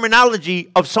all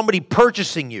terminology of somebody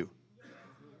purchasing you. You know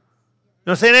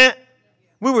what I'm saying? That?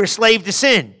 We were a slave to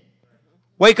sin.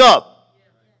 Wake up.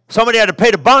 Somebody had to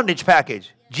pay the bondage package.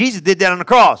 Jesus did that on the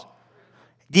cross.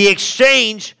 The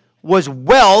exchange was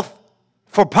wealth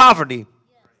for poverty,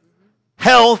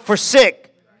 health for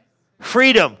sick,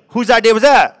 freedom. Whose idea was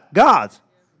that? God's.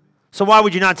 So why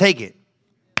would you not take it?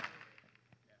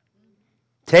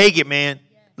 Take it, man.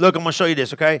 Look, I'm going to show you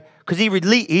this, okay? Because he's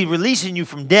releasing you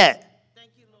from debt.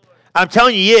 I'm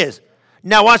telling you, he is.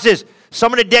 Now, watch this.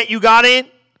 Some of the debt you got in,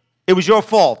 it was your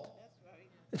fault.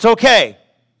 It's okay.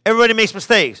 Everybody makes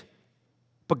mistakes.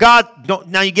 But God,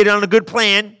 now you get on a good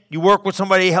plan. You work with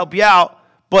somebody to help you out.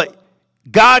 But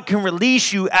God can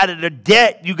release you out of the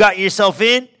debt you got yourself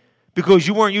in because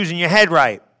you weren't using your head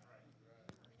right.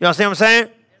 You understand what I'm saying?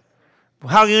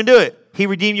 Well, how are you going to do it? He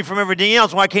redeemed you from everything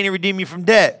else. Why can't he redeem you from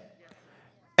debt?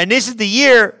 And this is the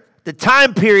year, the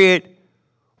time period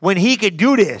when he could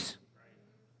do this.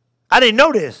 I didn't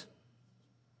know this.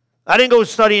 I didn't go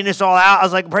studying this all out. I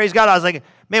was like, praise God. I was like,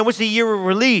 man, what's the year of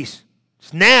release?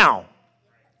 It's now.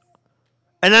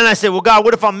 And then I said, well, God,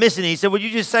 what if I'm missing it? He said, well, you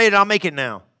just say it, I'll make it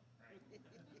now.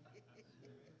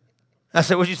 I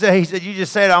said, what'd you say? He said, you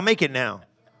just say it, I'll make it now.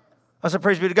 I said,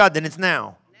 praise be to God, then it's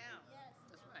now.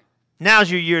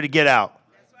 Now's your year to get out.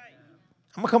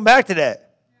 I'm going to come back to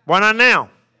that. Why not now?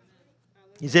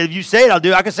 He said, if you say it, I'll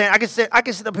do it. I can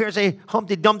sit up here and say,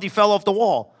 Humpty Dumpty fell off the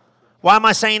wall. Why am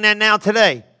I saying that now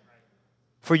today?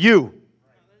 For you.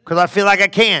 Because I feel like I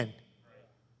can.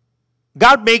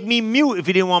 God make me mute if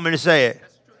he didn't want me to say it.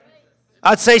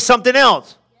 I'd say something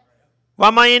else. Why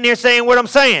am I in here saying what I'm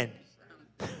saying?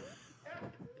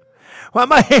 Why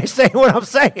am I here saying what I'm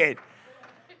saying?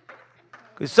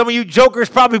 Because some of you jokers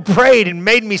probably prayed and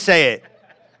made me say it.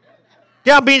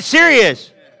 Yeah, I'm being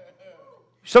serious.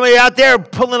 Somebody out there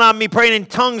pulling on me, praying in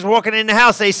tongues, walking in the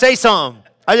house, they say something.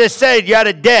 I just said you're out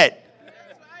of debt.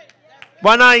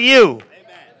 Why not you?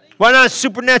 Why not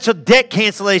supernatural debt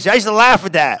cancellation? I used to laugh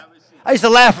at that. I used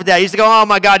to go, oh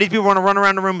my God, these people want to run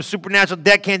around the room with supernatural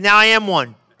debt cancellation. Now I am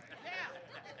one.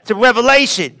 It's a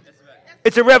revelation.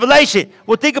 It's a revelation.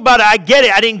 Well, think about it. I get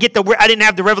it. I didn't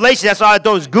have the revelation. That's why I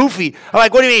thought it was goofy. I'm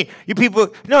like, what do you mean? You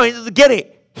people, no, get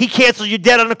it. He canceled your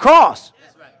debt on the cross.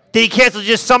 Did he cancel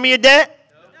just some of your debt?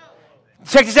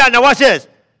 Check this out. Now watch this.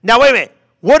 Now wait a minute.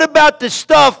 What about the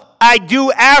stuff I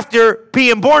do after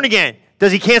being born again?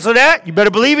 Does he cancel that? You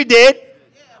better believe he did.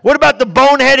 What about the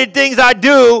boneheaded things I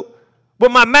do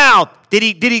with my mouth? Did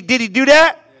he do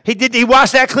that? He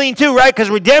washed that clean too, right?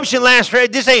 Because redemption lasts for,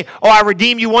 this ain't, oh, I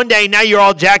redeemed you one day, now you're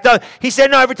all jacked up. He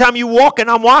said, no, every time you walk and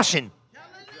I'm washing.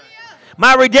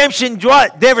 My redemption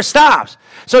never stops.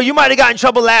 So you might have got in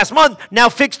trouble last month. Now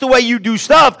fix the way you do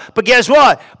stuff. But guess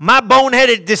what? My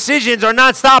boneheaded decisions are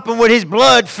not stopping what his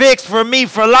blood fixed for me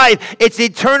for life. It's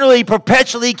eternally,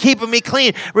 perpetually keeping me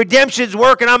clean. Redemption's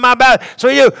working on my back. So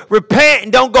you repent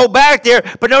and don't go back there.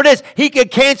 But notice, he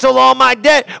could cancel all my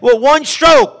debt with one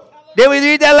stroke. Did we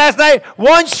read that last night?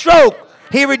 One stroke.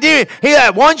 He redeemed it. He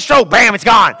had one stroke. Bam, it's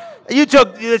gone.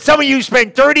 Some of you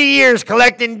spent 30 years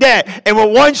collecting debt, and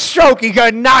with one stroke, you're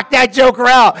going to knock that joker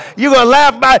out. You're going to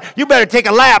laugh about it. You better take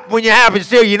a lap when it happens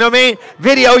too, you know what I mean?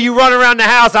 Video, you run around the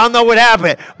house, I don't know what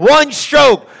happened. One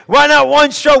stroke. Why not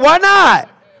one stroke? Why not?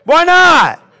 Why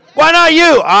not? Why not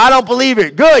you? Oh, I don't believe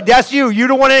it. Good, that's you. You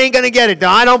the one that ain't going to get it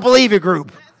done. I don't believe it,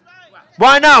 group.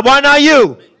 Why not? Why not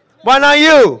you? Why not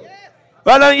you?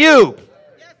 Why not you?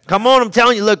 Come on, I'm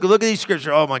telling you. Look at these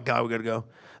scriptures. Oh, my God, we got to go.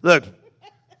 Look.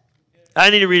 I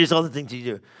need to read this other thing to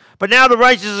you. But now the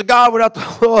righteousness of God without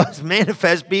the law is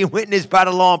manifest, being witnessed by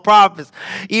the law and prophets,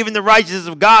 even the righteousness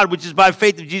of God, which is by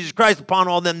faith of Jesus Christ upon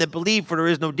all them that believe, for there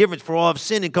is no difference, for all have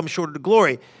sinned and come short of the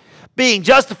glory. Being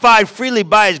justified freely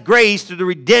by his grace through the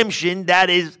redemption that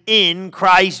is in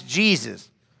Christ Jesus.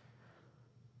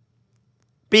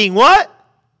 Being what?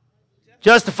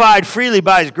 Justified freely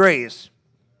by his grace.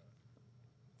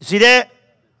 You see that?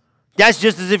 That's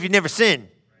just as if you never sinned.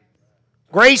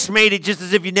 Grace made it just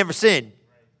as if you never sinned.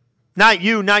 Not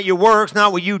you, not your works,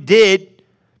 not what you did.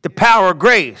 The power of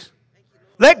grace.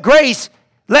 Let grace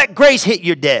hit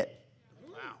your debt.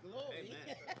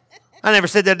 I never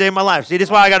said that a day in my life. See, that's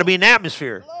why I got to be in the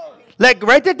atmosphere.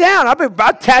 Write that down.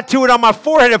 I'd tattoo it on my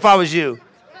forehead if I was you.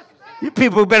 You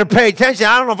people better pay attention.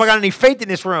 I don't know if I got any faith in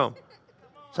this room.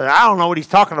 So I don't know what he's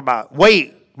talking about.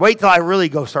 Wait till I really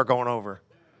start going over.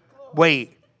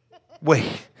 Wait till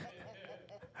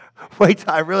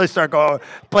I really start going.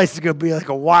 The place is going to be like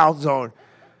a wild zone.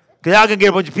 Because I'm going to get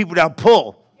a bunch of people that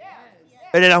pull.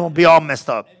 And then I'm going to be all messed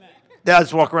up. Then I'll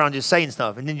just walk around just saying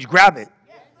stuff. And then you grab it.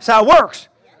 That's how it works.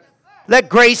 Let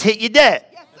grace hit your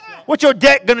debt. What's your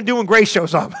debt going to do when grace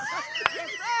shows up?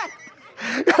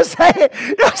 You know what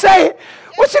I'm saying?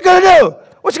 What's it going to do?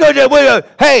 What's it going to do?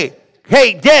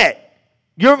 Hey, debt.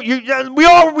 We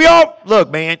all,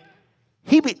 look, man.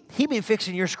 He been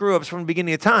fixing your screw-ups from the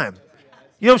beginning of time.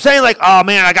 You know what I'm saying? Like, oh,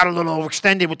 man, I got a little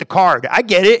overextended with the card. I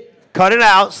get it. Cut it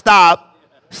out. Stop.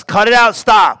 Cut it out.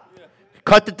 Stop.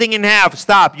 Cut the thing in half.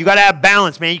 Stop. You got to have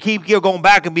balance, man. You keep going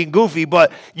back and being goofy,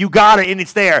 but you got it, and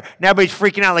it's there. And everybody's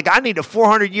freaking out. Like, I need a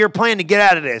 400-year plan to get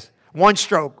out of this. One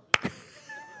stroke.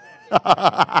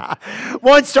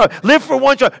 One stroke. Live for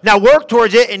one stroke. Now work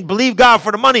towards it and believe God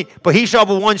for the money, but he shall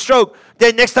with one stroke.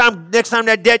 Then next time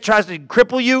that debt tries to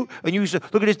cripple you, and you say,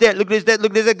 look at this debt, look at this debt,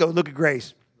 look at this debt, go, look at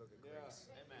grace.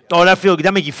 Oh, that feel good.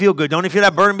 That make you feel good. Don't you feel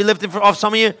that burden be lifted off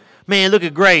some of you? Man, look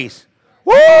at grace.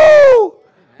 Woo!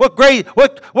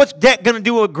 What's debt going to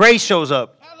do when grace shows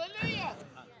up? Hallelujah.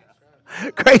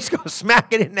 Grace going to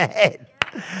smack it in the head.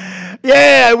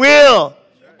 Yeah, it will.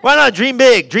 Why not dream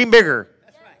big? Dream bigger.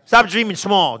 Stop dreaming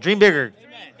small. Dream bigger.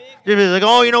 Dream bigger. Like,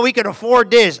 oh, we can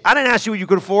afford this. I didn't ask you what you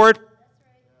could afford.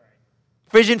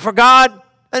 Vision for God.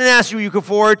 I didn't ask you what you could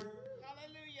afford.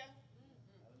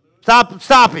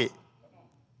 Stop it.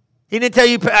 He didn't tell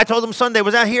you. I told him Sunday.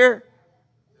 Was that here?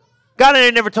 God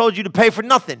ain't never told you to pay for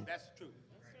nothing.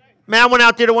 Man, I went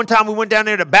out there the one time. We went down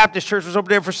there. The Baptist church was over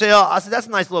there for sale. I said, that's a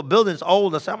nice little building. It's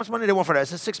old. I said, how much money do they want for that? I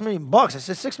said, $6 million. I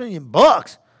said, $6 million.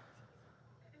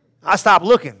 I stopped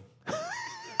looking.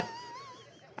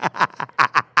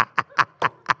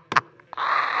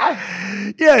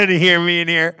 You didn't hear me in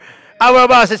here.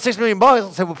 I said, $6 million. I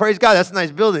said, well, praise God. That's a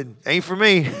nice building. Ain't for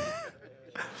me.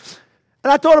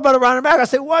 And I thought about it around and back. I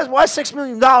said, why is $6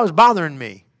 million bothering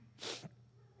me?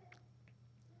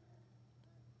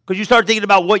 Because you start thinking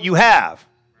about what you have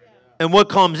and what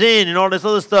comes in and all this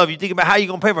other stuff. You think about how you're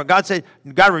going to pay for it. God said,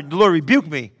 the Lord rebuked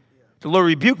me. The Lord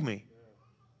rebuked me.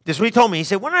 This is what he told me. He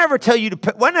said, when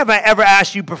have I ever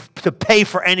asked you to pay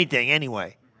for anything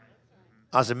anyway?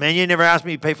 I said, man, you never asked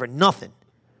me to pay for nothing.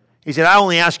 He said, I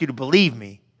only asked you to believe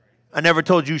me. I never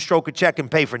told you stroke a check and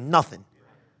pay for nothing.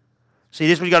 See,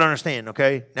 this is what you got to understand,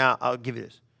 okay? Now, I'll give you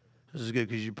this. This is good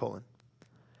because you're pulling.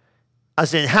 I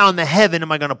said, how in the heaven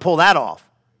am I going to pull that off?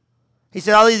 He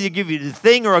said, I'll either give you the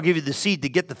thing or I'll give you the seed to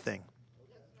get the thing.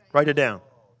 Write it down.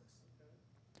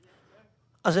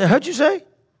 I said, how'd you say?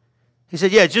 He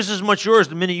said, yeah, it's just as much yours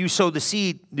the minute you sow the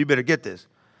seed. You better get this.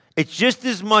 It's just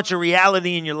as much a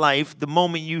reality in your life the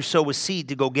moment you sow a seed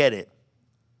to go get it.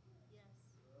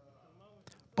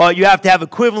 But you have to have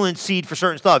equivalent seed for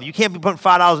certain stuff. You can't be putting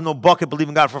 $5 in no bucket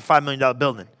believing God for a $5 million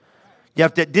building. You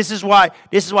have to. This is why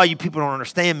you people don't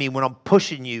understand me when I'm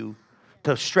pushing you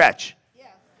to stretch.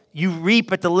 You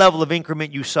reap at the level of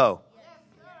increment you sow.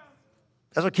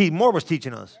 That's what Keith Moore was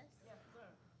teaching us.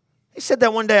 He said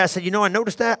that one day. I said, I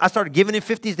noticed that. I started giving in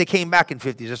 50s. They came back in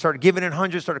 50s. I started giving in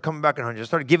hundreds, started coming back in hundreds. I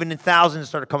started giving in thousands,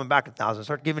 started coming back in thousands. I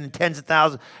started giving in tens of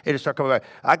thousands, it started coming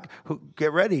back.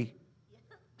 Get ready.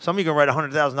 Some of you going to write a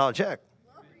 $100,000 check.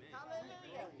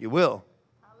 You will.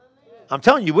 I'm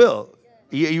telling you, you will.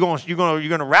 You're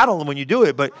going to rattle them when you do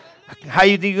it, but how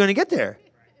you think you're going to get there?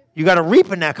 You got to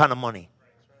reap in that kind of money.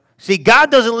 See, God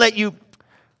doesn't let you.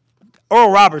 Oral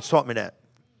Roberts taught me that.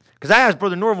 Because I asked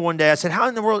Brother Norval one day, I said, how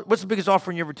in the world, what's the biggest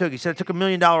offering you ever took? He said, I took $1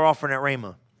 million offering at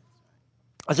Rhema.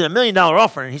 I said, $1 million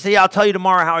offering? He said, yeah, I'll tell you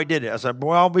tomorrow how I did it. I said,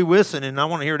 boy, I'll be listening, and I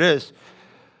want to hear this.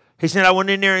 He said, I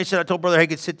went in there, and he said, I told Brother Hagin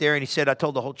to sit there, and he said, I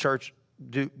told the whole church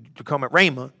to come at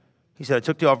Rhema. He said, I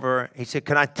took the offer. He said,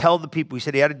 can I tell the people? He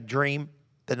said, he had a dream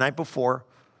the night before.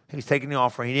 He was taking the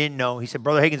offering. He didn't know. He said,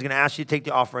 Brother Hagin's going to ask you to take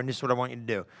the offer, and this is what I want you to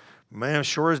do. Man,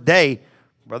 sure as day,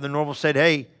 Brother Norval said,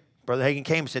 hey, Brother Hagin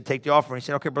came and said, take the offering. He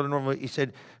said, okay, Brother Normal. He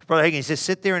said, Brother Hagin, he said,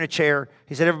 sit there in a chair.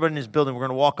 He said, everybody in this building, we're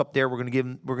going to walk up there. We're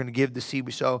going to give the seed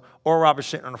we sow. Oral Roberts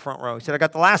sitting on the front row. He said, I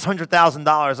got the last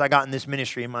 $100,000 I got in this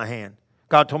ministry in my hand.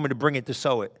 God told me to bring it to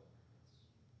sow it.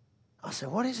 I said,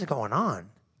 what is going on?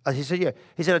 He said, yeah.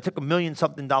 He said, I took $1 million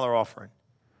something offering.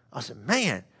 I said,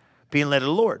 man, being led of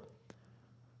the Lord.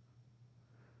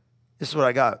 This is what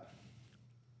I got.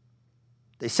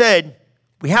 They said,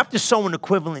 we have to sow an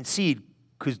equivalent seed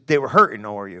because they were hurting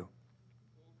ORU.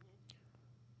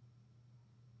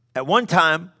 At one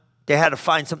time, they had to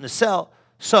find something to sell.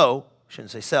 So,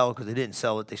 shouldn't say sell because they didn't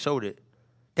sell it, they sowed it.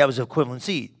 That was equivalent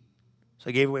seed. So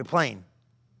they gave it away plain.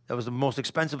 That was the most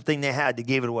expensive thing they had. They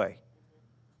gave it away.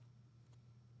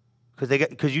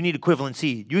 Because you need equivalent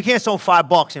seed. You can't sow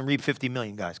 $5 and reap 50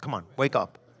 million, guys. Come on, wake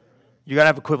up. You got to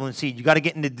have equivalent seed. You got to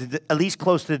get into at least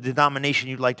close to the denomination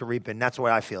you'd like to reap in. That's the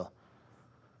way I feel.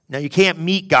 Now, you can't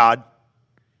meet God.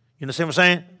 You understand what I'm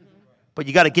saying? But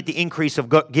you got to get the increase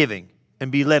of giving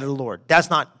and be led of the Lord. That's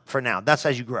not for now. That's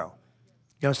as you grow.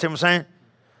 You understand what I'm saying?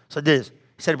 So this.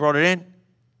 He said he brought it in.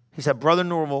 He said, Brother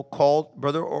Norval called,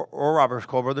 or Roberts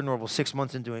called Brother Norval 6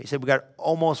 months into it. He said, we're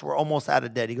almost out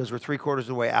of debt. He goes, we're 3/4 of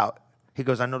the way out. He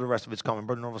goes, I know the rest of it's coming.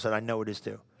 Brother Norval said, I know it is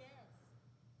too.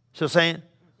 So saying,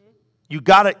 you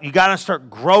gotta start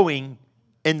growing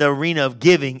in the arena of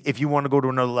giving if you want to go to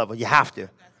another level. You have to.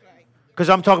 Because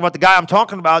I'm talking about the guy I'm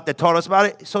talking about that taught us about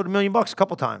it. He sold $1 million a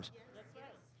couple times.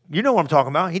 You know what I'm talking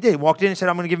about. He did. He walked in and said,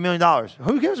 I'm going to give $1 million.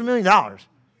 Who gives $1 million?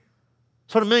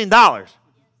 Sold $1 million.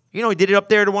 You know, he did it up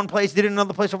there to one place, did it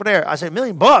another place over there. I said, $1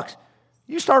 million?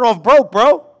 You start off broke,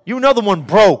 bro. You another one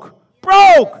broke.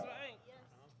 Broke.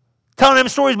 Telling them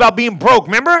stories about being broke,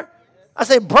 remember? I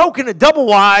said, broke in a double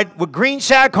wide with green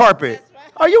shag carpet.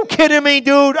 Are you kidding me,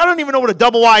 dude? I don't even know what a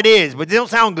double wide is, but they don't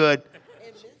sound good.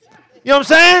 You know what I'm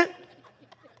saying?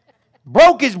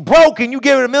 Broke is broke, and you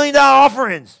give it $1 million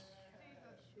offerings.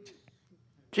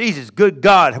 Jesus, good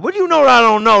God. What do you know that I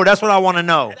don't know? That's what I want to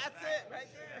know.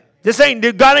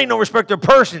 God ain't no respecter of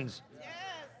persons.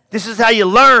 This is how you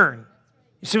learn.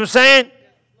 You see what I'm saying?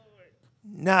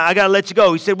 Now, I got to let you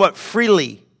go. He said what?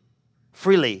 Freely.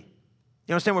 Freely.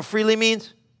 You understand what freely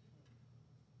means?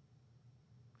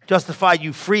 Justify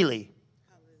you freely.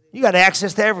 You got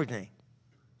access to everything.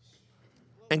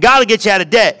 And God will get you out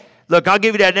of debt. Look, I'll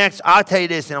give you that next. I'll tell you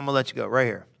this, and I'm going to let you go right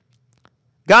here.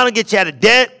 God will get you out of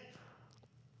debt.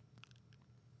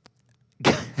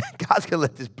 God's going to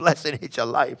let this blessing hit your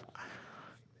life.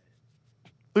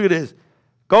 Look at this.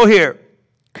 Go here.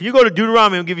 Can you go to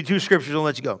Deuteronomy? I'll give you 2 scriptures. I'll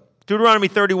let you go. Deuteronomy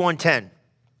 31:10.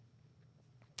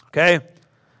 Okay?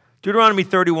 Deuteronomy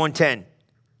 31:10.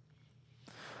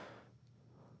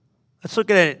 Let's look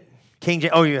at it. King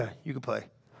James. Oh, yeah. You can play.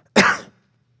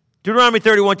 Deuteronomy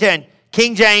 31:10.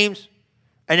 King James.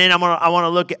 And then I want to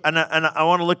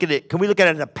look at it. Can we look at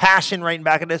it in a passion right in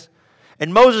back of this?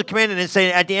 And Moses commanded and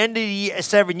saying, at the end of the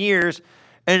 7 years,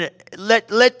 and let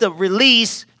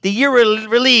the year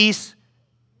release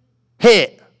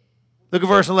hit. Look at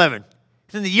verse 11.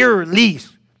 It's in the year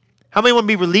release. How many want to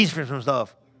be released from some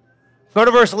stuff? Go to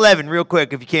verse 11 real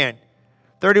quick if you can.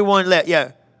 31,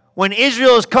 yeah. When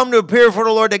Israel has come to appear before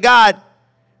the Lord their God,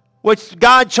 which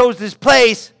God chose this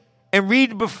place, and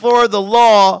read before the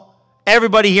law,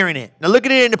 everybody hearing it. Now look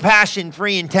at it in the Passion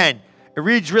 3 and 10. It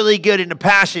reads really good in the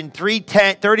Passion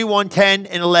 31, 10,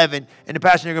 and 11. In the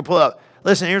Passion, you're going to pull up.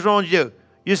 Listen, here's what I want you to do.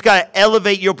 You just got to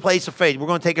elevate your place of faith. We're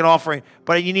going to take an offering,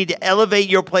 but you need to elevate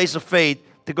your place of faith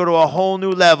to go to a whole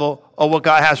new level of what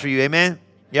God has for you. Amen?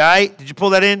 You all right? Did you pull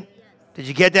that in? Did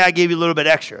you get that? I gave you a little bit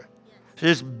extra. So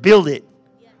just build it.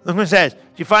 Look what it says. Did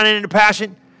you find it in the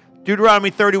Passion?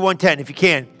 Deuteronomy 31:10, if you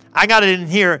can. I got it in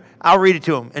here. I'll read it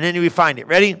to him, and then we find it.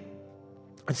 Ready?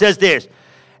 It says this.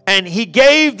 And he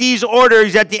gave these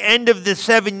orders at the end of the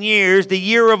 7 years. The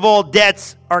year of all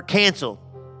debts are canceled.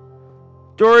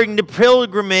 During the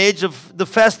pilgrimage of the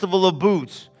festival of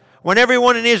booths, when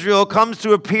everyone in Israel comes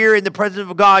to appear in the presence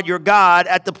of God, your God,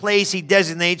 at the place he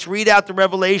designates, read out the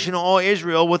revelation of all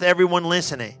Israel with everyone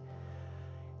listening.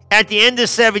 At the end of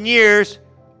 7 years,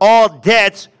 all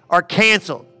debts are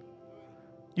canceled.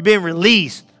 You've been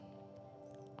released.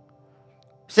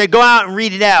 He said, go out and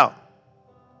read it out.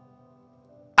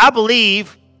 I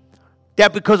believe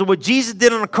that because of what Jesus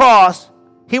did on the cross,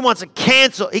 he wants to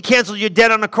cancel. He canceled your debt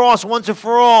on the cross once and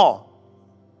for all.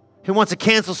 He wants to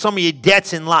cancel some of your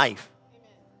debts in life.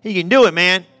 He can do it,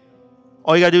 man.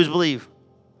 All you got to do is believe.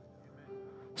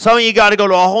 Some of you got to go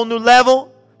to a whole new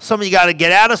level. Some of you got to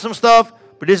get out of some stuff.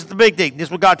 But this is the big thing. This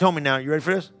is what God told me now. You ready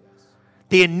for this?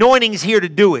 The anointing's here to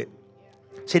do it.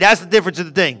 See, that's the difference of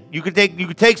the thing. You can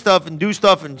take stuff and do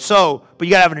stuff and sow, but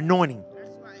you got to have an anointing.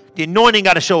 The anointing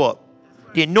got to show up.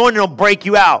 The anointing will break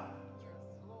you out.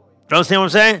 You understand what I'm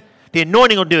saying? The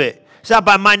anointing will do it. It's not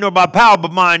by might nor by power,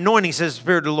 but my anointing, says the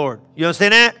Spirit of the Lord. You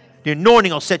understand that? The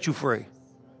anointing will set you free.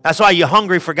 That's why you're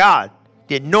hungry for God.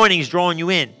 The anointing is drawing you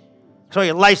in. So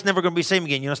your life's never going to be the same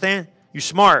again. You understand? You're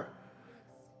smart.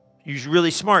 You're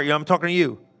really smart. I'm talking to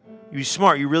you. You're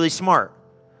smart. You're really smart.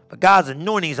 But God's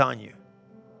anointing is on you.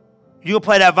 You're going to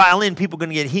play that violin, people are going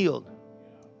to get healed.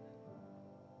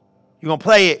 You're going to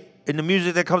play it, and the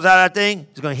music that comes out of that thing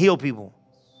is going to heal people.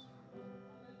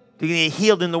 They're going to get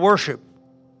healed in the worship.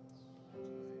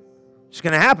 It's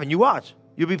going to happen. You watch.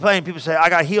 You'll be playing. People say, I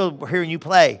got healed hearing you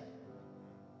play.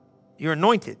 You're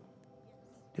anointed.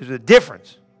 There's a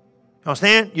difference. You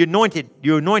understand? You're anointed.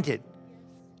 You're anointed.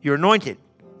 You're anointed.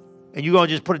 And you're going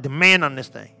to just put a demand on this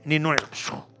thing. And the anointing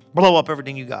blow up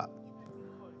everything you got. You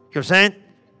know what I'm saying?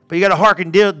 But you got to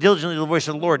hearken diligently to the voice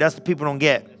of the Lord. That's the people don't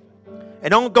get. And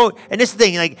don't go, and this is the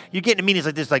thing, like, you get into meetings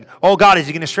like this, like, oh, God, is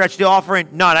he going to stretch the offering?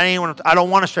 No, I don't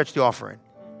want to stretch the offering.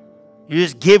 You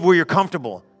just give where you're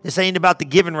comfortable. This ain't about the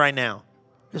giving right now.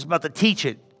 It's about the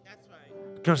teaching. That's right. You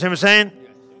know what I'm saying?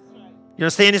 Yes, right. You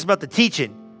understand? It's about the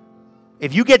teaching.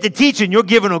 If you get the teaching, your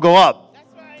giving will go up. That's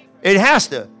right. It has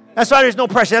to. That's why there's no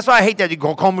pressure. That's why I hate that you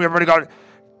go call me, everybody go.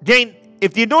 Dane,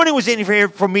 if the anointing was in here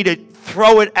for me to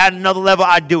throw it at another level,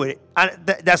 I'd do it.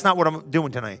 That's not what I'm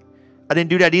doing tonight. I didn't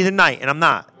do that either night, and I'm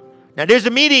not. Now, there's a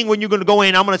meeting when you're going to go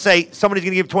in. I'm going to say somebody's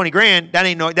going to give 20 grand.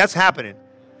 That's happening.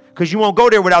 Because you won't go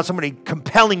there without somebody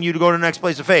compelling you to go to the next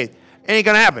place of faith. It ain't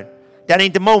going to happen. That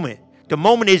ain't the moment. The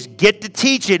moment is get the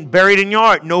teaching buried in your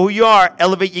heart. Know who you are.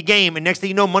 Elevate your game. And next thing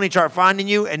you know, money start finding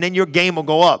you, and then your game will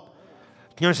go up.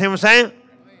 You understand what I'm saying?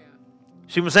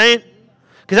 See what I'm saying?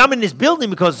 Because I'm in this building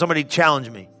because somebody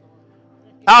challenged me.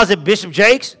 I was at Bishop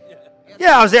Jake's.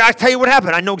 Yeah, I was there. I tell you what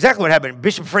happened. I know exactly what happened.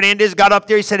 Bishop Fernandez got up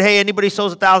there. He said, hey, anybody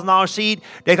sows $1,000 seed?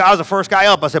 I was the first guy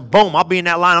up. I said, boom, I'll be in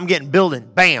that line. I'm getting building.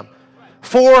 Bam.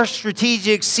 4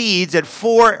 strategic seeds at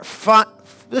 4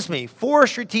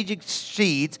 strategic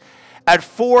seeds at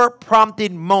 4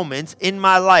 prompted moments in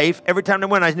my life. Every time they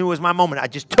went, I knew it was my moment. I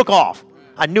just took off.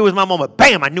 I knew it was my moment.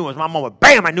 Bam, I knew it was my moment.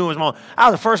 Bam, I knew it was my moment. I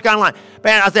was the first guy in line.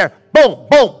 Bam, I was there. Boom,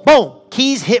 boom, boom.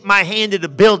 Keys hit my hand in the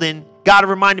building. God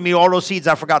reminded me of all those seeds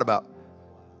I forgot about.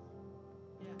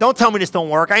 Don't tell me this don't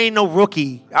work. I ain't no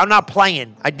rookie. I'm not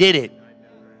playing. I did it. You know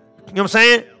what I'm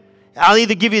saying? I'll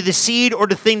either give you the seed or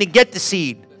the thing to get the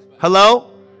seed.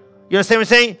 Hello? You understand what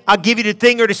I'm saying? I'll give you the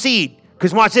thing or the seed.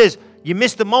 Because watch this. You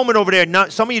missed the moment over there. No,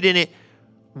 some of you didn't.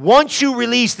 Once you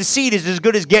release the seed, is as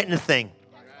good as getting the thing.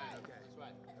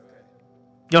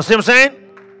 You understand what I'm saying?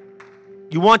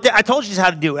 You want that? I told you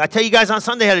how to do it. I tell you guys on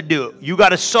Sunday how to do it. You got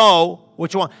to sow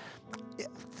what you want.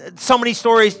 So many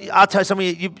stories. I'll tell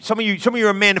you, some of you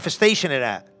are a manifestation of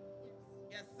that.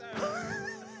 Yes, sir.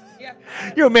 Yeah.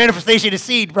 You're a manifestation of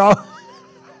seed, bro.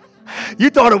 You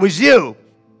thought it was you.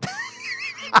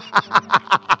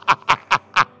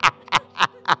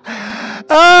 Oh,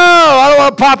 I don't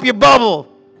want to pop your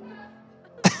bubble.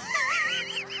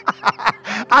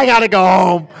 I gotta go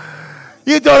home.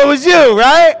 You thought it was you,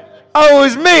 right? Oh, it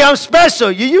was me. I'm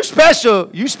special. You special.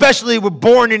 You specially were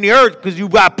born in the earth because you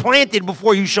got planted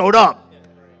before you showed up.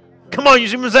 Come on, you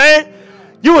see what I'm saying?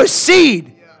 You're a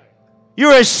seed.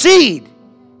 You're a seed.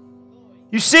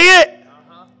 You see it?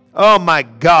 Oh, my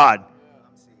God.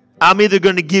 I'm either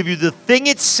going to give you the thing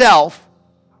itself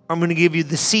or I'm going to give you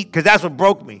the seed because that's what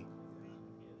broke me.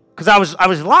 Because I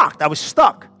was locked. I was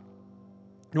stuck.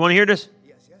 You want to hear this?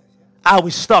 Yes. I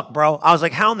was stuck, bro. I was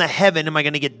like, how in the heaven am I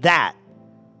going to get that?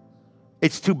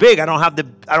 It's too big. I don't have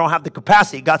the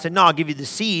capacity. God said, no, I'll give you the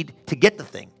seed to get the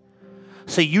thing.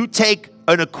 So you take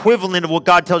an equivalent of what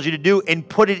God tells you to do and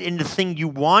put it in the thing you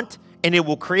want, and it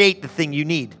will create the thing you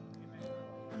need.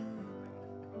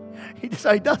 That's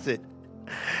how he does it.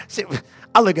 See,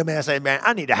 I look at man and say, man,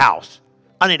 I need a house.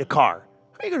 I need a car.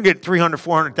 How are you going to get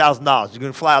 $300,000, $400,000? You're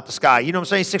going to fly out the sky. You know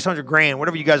what I'm saying? $600 grand,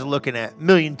 whatever you guys are looking at. $1.2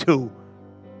 million.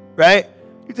 Right?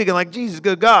 You're thinking like, Jesus,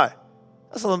 good God.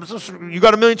 You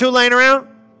got $1.2 million laying around?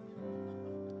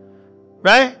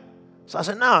 Right? So I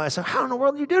said, no. I said, how in the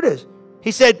world do you do this?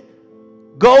 He said,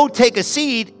 go take a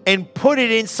seed and put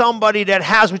it in somebody that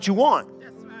has what you want.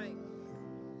 That's right.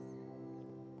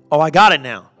 Oh, I got it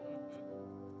now.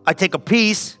 I take a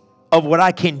piece of what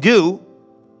I can do.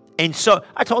 And so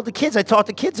I taught the kids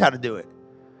how to do it.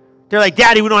 They're like,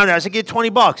 Daddy, we don't have that. I said, get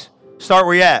 $20. Start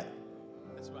where you at.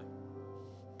 That's right.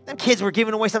 Them kids were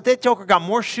giving away stuff. That joker got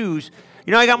more shoes.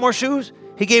 You know how he got more shoes?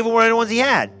 He gave away the ones he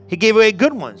had. He gave away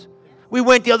good ones. We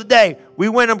went the other day. We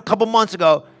went a couple months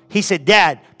ago. He said,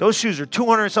 Dad, those shoes are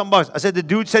 $200 and something bucks. I said, the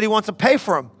dude said he wants to pay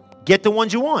for them. Get the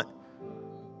ones you want.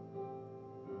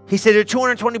 He said, they're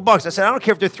 $220. I said, I don't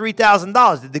care if they're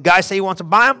 $3,000. Did the guy say he wants to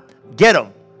buy them? Get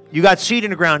them. You got seed in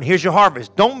the ground. Here's your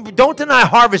harvest. Don't deny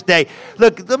harvest day.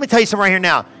 Look, let me tell you something right here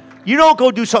now. You don't go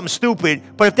do something stupid,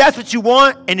 but if that's what you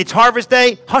want and it's harvest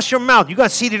day, hush your mouth. You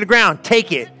got seed in the ground.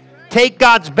 Take it. Take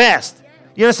God's best.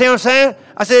 You understand what I'm saying?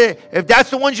 I said, if that's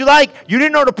the ones you like, you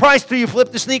didn't know the price till you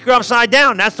flipped the sneaker upside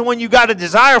down. That's the one you got a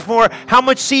desire for. How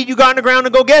much seed you got in the ground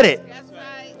to go get it? That's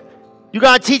right. You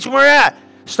got to teach them where you're at.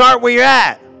 Start where you're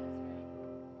at.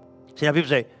 See, now people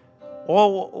say,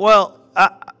 well,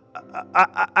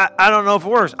 I don't know if it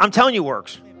works. I'm telling you it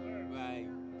works.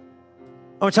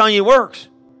 I'm telling you it works.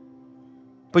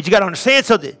 But you got to understand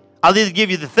something. I'll either give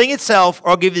you the thing itself or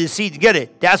I'll give you the seed to get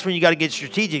it. That's when you got to get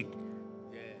strategic.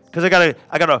 Because I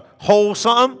gotta hold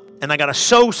something and I gotta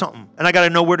sow something and I gotta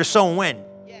know where to sow and when.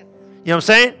 Yes. You know what I'm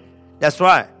saying? That's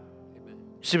right. You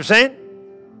see what I'm saying?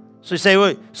 So you say,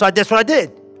 wait. So that's what I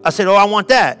did. I said, I want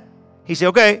that. He said,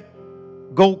 okay,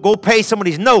 go pay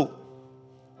somebody's note.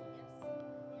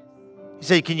 He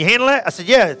said, can you handle that? I said,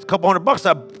 yeah, it's a couple $100.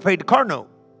 I paid the car note.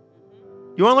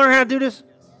 You want to learn how to do this?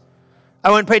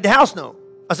 I went and paid the house note.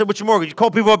 I said, what's your mortgage? You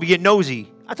call people up, you get nosy.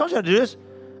 I told you how to do this.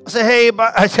 I said, hey,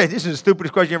 I said, this is the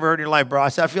stupidest question you ever heard in your life, bro. I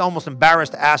said, I feel almost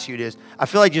embarrassed to ask you this. I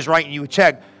feel like just writing you a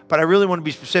check, but I really want to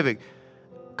be specific.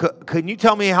 Can you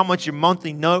tell me how much your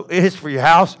monthly note is for your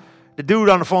house? The dude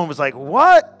on the phone was like,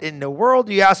 what in the world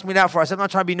do you ask me that for? I said, I'm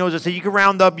not trying to be nosy. I said, you can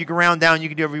round up, you can round down, you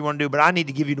can do whatever you want to do, but I need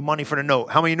to give you the money for the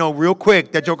note. How many know real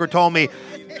quick that joker told me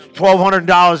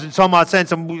 $1,200 and some odd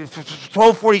cents,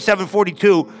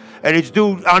 $1,247.42, and it's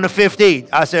due on the 15th.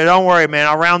 I said, don't worry, man.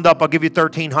 I'll round up. I'll give you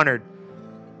 $1,300.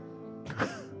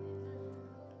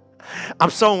 I'm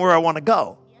sowing where I want to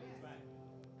go.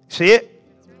 See it?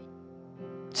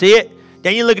 See it?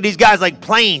 Then you look at these guys like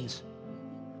planes.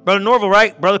 Brother Norville,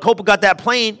 right? Brother Copeland got that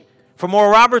plane from Oral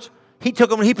Roberts. He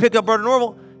took him and he picked up Brother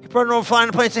Norville. Brother Norville flying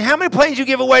the plane and said, how many planes you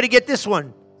give away to get this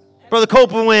one? Brother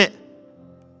Copeland went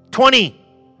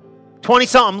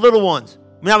 20-something little ones.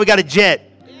 Now we got a jet.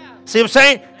 See what I'm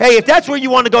saying? Hey, if that's where you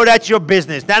want to go, that's your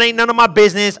business. That ain't none of my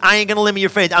business. I ain't going to limit your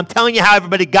faith. I'm telling you how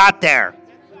everybody got there.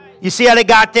 You see how they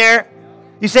got there?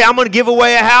 You say, I'm going to give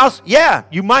away a house? Yeah,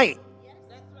 you might.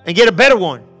 And get a better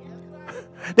one.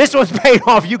 This one's paid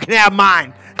off. You can have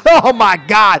mine. Oh, my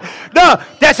God. No,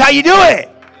 that's how you do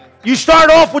it. You start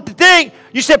off with the thing.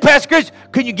 You say, Pastor Chris,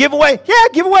 can you give away? Yeah,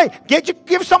 give away.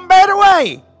 Give something bad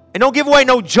away. And don't give away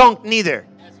no junk neither.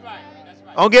 That's right. That's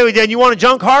right. Don't give it. Then you want a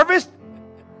junk harvest?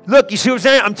 Look, you see what I'm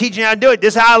saying? I'm teaching you how to do it.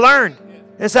 This is how I learned.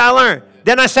 This is how I learned.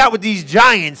 Then I sat with these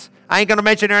giants. I ain't going to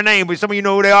mention their name, but some of you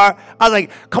know who they are. I was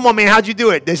like, come on, man, how'd you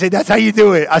do it? They said, that's how you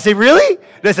do it. I said, really?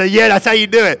 They said, yeah, that's how you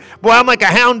do it. Boy, I'm like a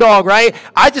hound dog, right?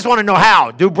 I just want to know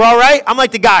how. Dude, bro, right? I'm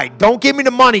like the guy. Don't give me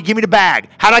the money. Give me the bag.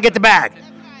 How'd I get the bag?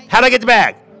 How'd I get the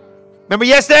bag? Remember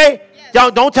yesterday?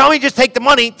 Don't tell me just take the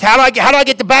money. How do I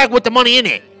get the bag with the money in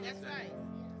it?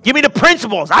 Give me the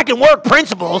principles. I can work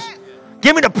principles.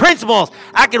 Give me the principles.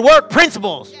 I can work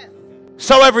principles.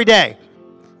 Sow every day.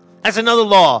 That's another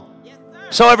law.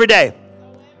 Sow every day.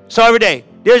 Sow every day.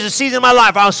 There's a season in my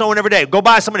life I was sowing every day. Go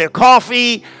buy somebody a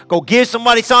coffee. Go give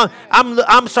somebody something.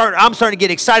 I'm starting to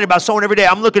get excited about sowing every day.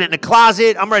 I'm looking in the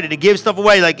closet. I'm ready to give stuff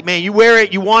away. Like, man, you wear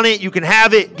it. You want it. You can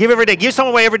have it. Give every day. Give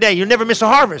something away every day. You'll never miss a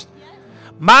harvest.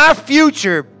 My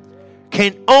future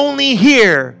can only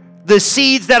hear the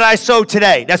seeds that I sow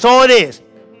today. That's all it is.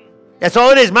 That's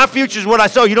all it is. My future is what I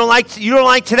sow. You don't like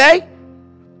today?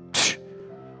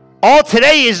 All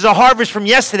today is a harvest from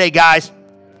yesterday, guys.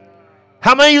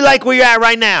 How many of you like where you're at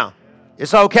right now?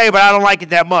 It's okay, but I don't like it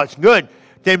that much. Good.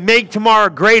 Then make tomorrow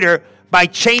greater by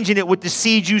changing it with the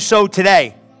seeds you sowed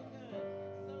today.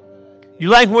 You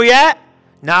like where you're at?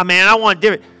 Nah, man, I want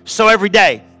different. Sow every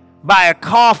day. Buy a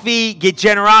coffee, get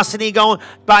generosity going,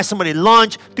 buy somebody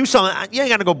lunch, do something. You ain't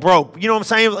got to go broke. You know what I'm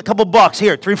saying? A couple bucks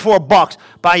here, $3-4.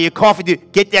 Buy your coffee,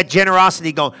 get that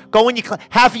generosity going. Go in your,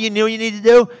 half of you know you need to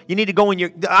do? You need to go in your,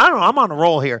 I don't know, I'm on a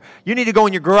roll here. You need to go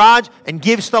in your garage and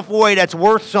give stuff away that's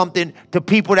worth something to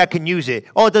people that can use it.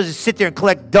 All it does is sit there and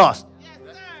collect dust. Yes,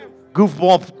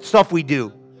 goofball stuff we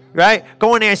do. Right?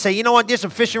 Go in there and say, you know what? There's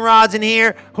some fishing rods in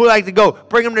here. Who like to go?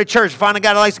 Bring them to church. Find a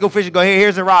guy that likes to go fishing. Go,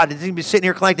 here's a rod. He's going to be sitting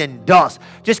here collecting dust.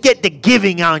 Just get the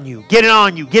giving on you. Get it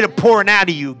on you. Get it pouring out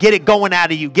of you. Get it going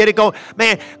out of you. Get it going.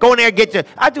 Man, go in there and get the.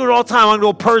 I do it all the time. I'm going to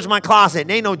go purge my closet.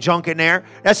 There ain't no junk in there.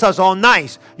 That stuff's all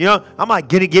nice. You know, I'm like,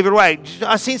 give it away.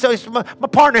 I seen my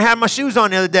partner had my shoes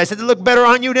on the other day. I said, they look better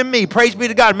on you than me. Praise be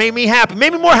to God. Made me happy.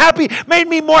 Made me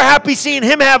more happy seeing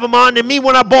him have them on than me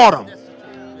when I bought them.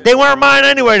 They weren't mine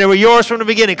anyway. They were yours from the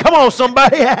beginning. Come on,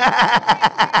 somebody. You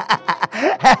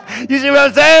see what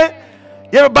I'm saying?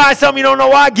 You ever buy something you don't know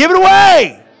why? Give it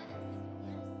away.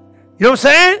 You know what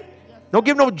I'm saying? Don't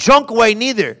give no junk away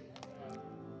neither.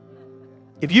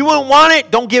 If you wouldn't want it,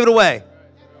 don't give it away. You know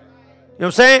what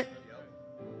I'm saying?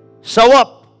 Sow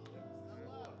up.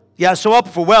 You gotta sow up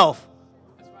for wealth.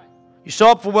 You sow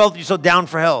up for wealth, you sow down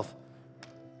for health.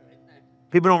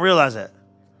 People don't realize that.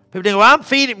 People think, well, I'm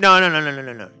feeding.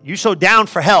 No. You sow down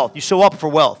for health. You sow up for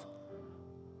wealth.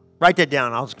 Write that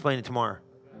down. I'll explain it tomorrow.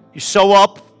 You sow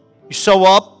up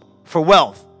for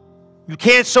wealth. You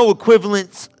can't sow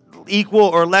equivalents, equal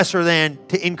or lesser than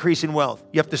to increase in wealth.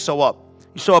 You have to sow up.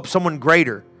 You sow up someone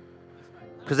greater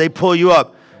because they pull you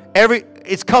up.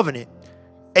 It's covenant.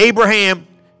 Abraham,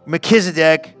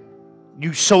 Melchizedek,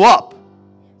 you sow up.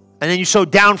 And then you sow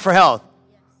down for health.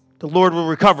 The Lord will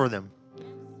recover them.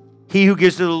 He who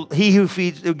gives to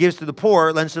the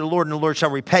poor lends to the Lord, and the Lord shall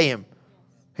repay him.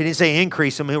 He didn't say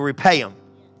increase him, he'll repay him.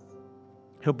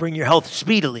 He'll bring your health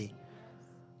speedily.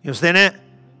 You understand that?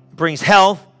 It brings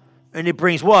health, and it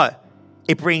brings what?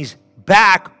 It brings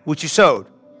back what you sowed.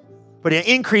 But it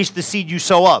increased the seed you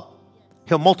sow up.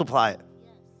 He'll multiply it.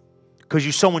 Because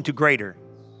you sow into greater.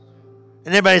 And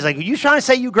everybody's like, are you trying to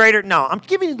say you greater? No, I'm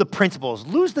giving you the principles.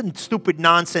 Lose the stupid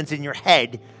nonsense in your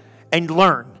head and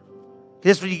learn.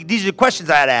 These are the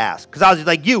questions I had to ask. Because I was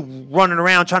like you, running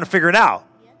around trying to figure it out.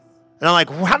 And I'm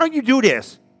like, well, how do you do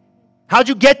this? How'd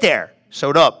you get there?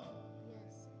 Sowed up.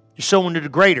 You sow into the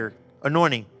greater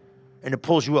anointing, and it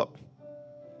pulls you up.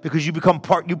 Because you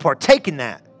partake in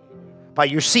that by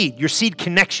your seed. Your seed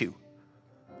connects you.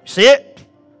 See it?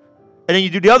 And then you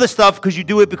do the other stuff because you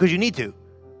do it because you need to.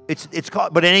 It's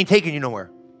called, but it ain't taking you nowhere.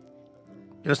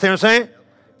 You understand what I'm saying?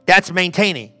 That's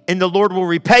maintaining. And the Lord will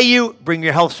repay you, bring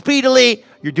your health speedily.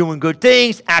 You're doing good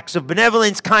things, acts of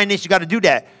benevolence, kindness. You got to do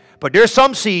that. But there's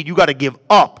some seed you got to give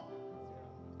up.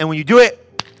 And when you do it,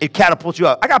 it catapults you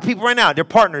up. I got people right now. They're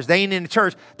partners. They ain't in the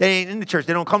church. They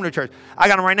don't come to the church. I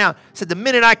got them right now. Said the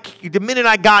minute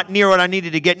I got near what I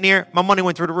needed to get near, my money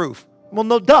went through the roof. Well,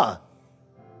 no duh.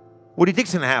 What do you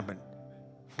think's going to happen?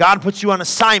 God puts you on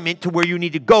assignment to where you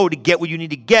need to go to get what you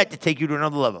need to get to take you to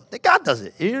another level. God does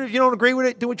it. If you don't agree with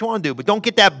it, do what you want to do. But don't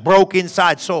get that broke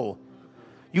inside soul.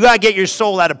 You got to get your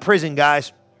soul out of prison,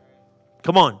 guys.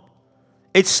 Come on.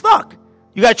 It's stuck.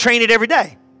 You got to train it every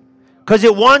day. Because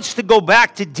it wants to go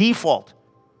back to default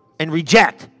and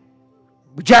reject.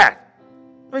 Reject.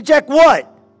 Reject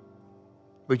what?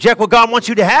 Reject what God wants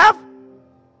you to have?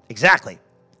 Exactly.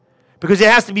 Because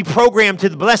it has to be programmed to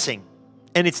the blessing.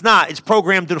 And it's not. It's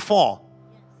programmed to the fall.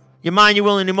 Your mind, your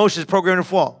will, and emotions is programmed to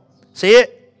fall. See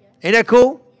it? Ain't that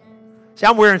cool? See,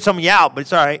 I'm wearing some of you out, but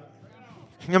it's all right.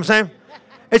 You know what I'm saying?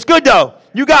 It's good, though.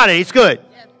 You got it. It's good.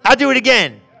 I'll do it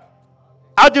again.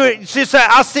 I'll do it.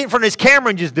 I'll sit in front of this camera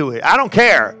and just do it. I don't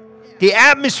care. The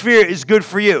atmosphere is good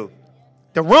for you.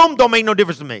 The room don't make no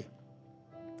difference to me.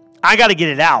 I got to get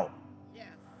it out.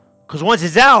 Because once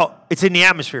it's out, it's in the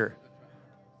atmosphere.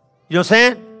 You know what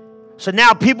I'm saying? So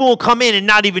now people will come in and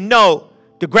not even know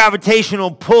the gravitational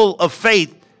pull of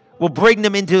faith will bring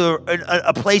them into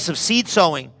a place of seed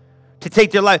sowing to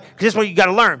take their life. Because that's what you got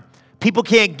to learn. People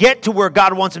can't get to where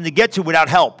God wants them to get to without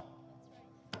help.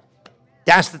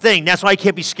 That's the thing. That's why you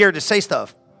can't be scared to say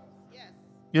stuff.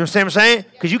 You understand what I'm saying?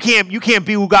 Because you can't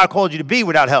be who God called you to be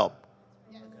without help.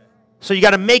 So you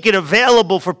got to make it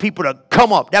available for people to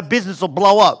come up. That business will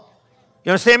blow up.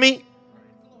 You understand me? You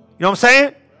know what I'm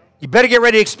saying? You better get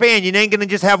ready to expand. You ain't going to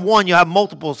just have one. You'll have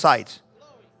multiple sites.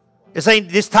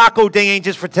 This taco thing ain't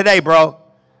just for today, bro.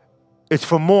 It's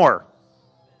for more.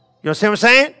 You understand what I'm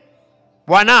saying?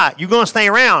 Why not? You're going to stay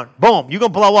around. Boom. You're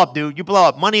going to blow up, dude. You blow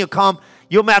up. Money will come.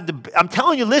 I'm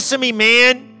telling you, listen to me,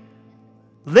 man.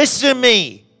 Listen to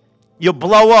me. You'll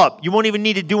blow up. You won't even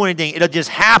need to do anything. It'll just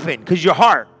happen because your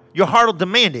heart will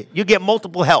demand it. You'll get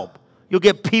multiple help. You'll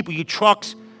get people, your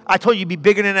trucks. I told you you'd be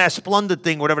bigger than that Splendid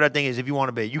thing, whatever that thing is, if you want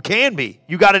to be. You can be.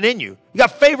 You got it in you. You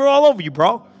got favor all over you,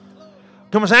 bro. You know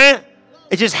what I'm saying?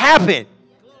 It just happened.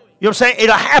 You know what I'm saying?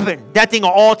 It'll happen. That thing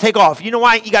will all take off. You know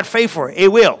why? You got faith for it. It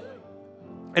will.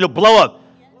 It'll blow up.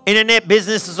 Internet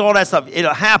businesses, all that stuff.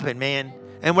 It'll happen, man.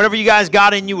 And whatever you guys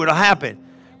got in you, it'll happen.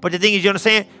 But the thing is, you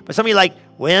understand? But some of you like,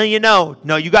 well,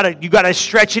 no, you gotta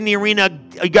stretch in the arena.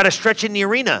 You gotta stretch in the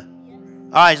arena.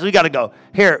 All right, so we got to go.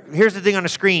 Here's the thing on the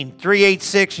screen.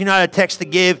 386, you know how to text to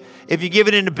give. If you give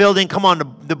it in the building, come on,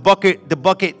 the bucket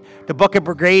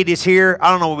brigade is here. I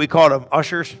don't know what we call them,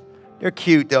 ushers. They're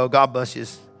cute, though. God bless you.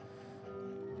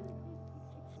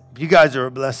 You guys are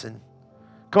a blessing.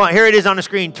 Come on, here it is on the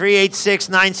screen.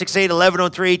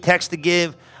 386-968-1103, text to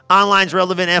give. Online's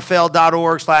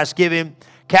relevantfl.org/giving.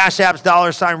 Cash App's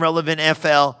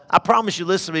 $relevantfl. I promise you,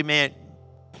 listen to me, man.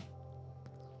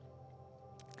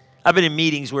 I've been in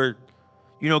meetings where,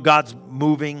 God's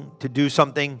moving to do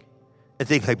something, and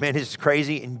think like, man, this is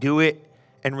crazy, and do it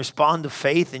and respond to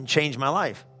faith and change my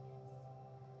life.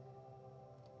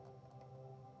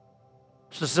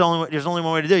 So there's only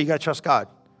one way to do it. You got to trust God.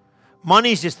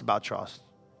 Money's just about trust.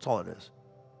 That's all it is.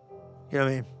 You know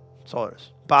what I mean? That's all it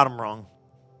is. Bottom rung.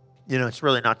 You know, it's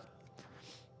really not.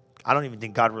 I don't even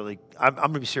think God really. I'm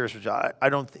going to be serious with you. I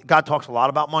don't. God talks a lot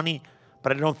about money,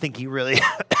 but I don't think He really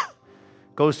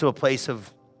goes to a place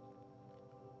of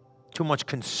too much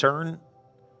concern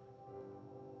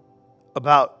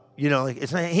about. You know, like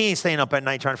He ain't staying up at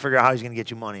night trying to figure out how He's going to get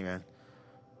you money, man.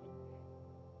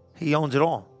 He owns it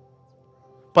all.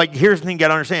 But here's the thing you got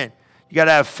to understand. You got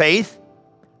to have faith,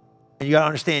 and you got to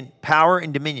understand power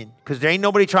and dominion, because there ain't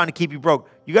nobody trying to keep you broke.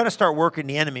 You got to start working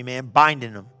the enemy, man,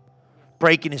 binding him,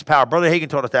 breaking his power. Brother Hagin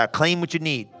taught us that. Claim what you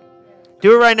need.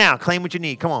 Do it right now. Claim what you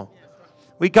need. Come on.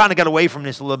 We kind of got away from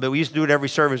this a little bit. We used to do it every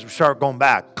service. We start going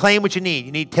back. Claim what you need.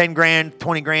 You need 10 grand,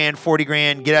 20 grand, 40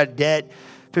 grand, get out of debt,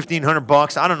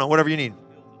 $1,500. I don't know, whatever you need.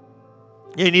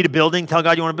 Yeah, you need a building. Tell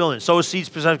God you want a building. Sow a seed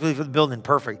specifically for the building.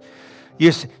 Perfect.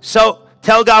 So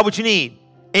tell God what you need.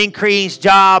 Increase,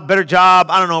 job, better job,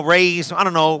 I don't know, raise, I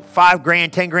don't know, 5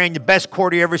 grand, 10 grand, the best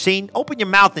quarter you ever seen. Open your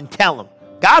mouth and tell him.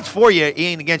 God's for you, He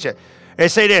ain't against you. They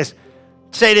say this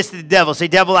to the devil. Say,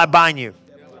 devil, I bind you.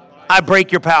 I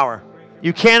break your power.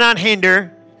 You cannot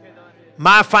hinder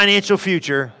my financial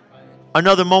future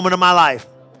another moment of my life.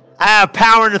 I have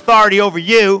power and authority over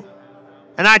you,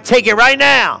 and I take it right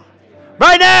now.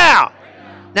 Right now.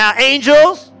 Now,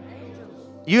 angels,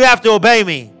 you have to obey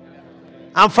me.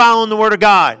 I'm following the word of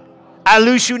God. I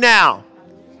loose you now.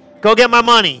 Go get my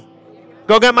money.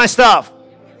 Go get my stuff.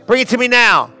 Bring it to me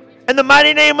now. In the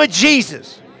mighty name of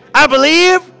Jesus, I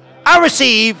believe, I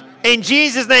receive. In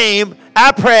Jesus' name,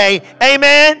 I pray.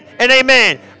 Amen and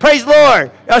amen. Praise the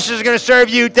Lord. Ushers are going to serve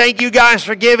you. Thank you guys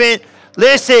for giving.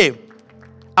 Listen,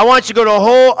 I want you to go to a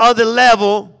whole other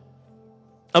level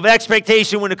of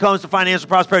expectation when it comes to financial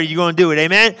prosperity. You're going to do it.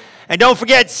 Amen. And don't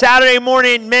forget, Saturday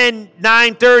morning, men,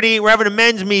 9:30, we're having a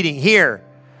men's meeting here.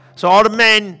 So all the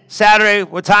men, Saturday,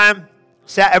 what time?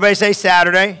 Everybody say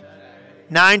Saturday,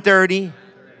 9:30,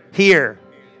 here.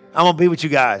 I'm going to be with you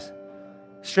guys.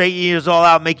 Straighten your ears all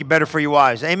out, make you better for your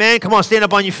wives. Amen? Come on, stand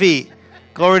up on your feet.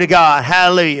 Glory to God.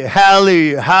 Hallelujah,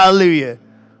 hallelujah, hallelujah.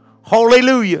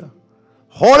 Hallelujah,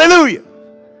 hallelujah.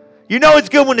 You know it's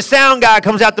good when the sound guy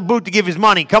comes out the booth to give his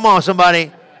money. Come on, somebody.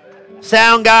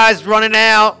 Sound guys running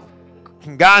out.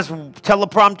 Guys from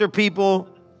teleprompter people.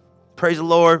 Praise the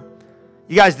Lord.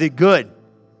 You guys did good.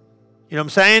 You know what I'm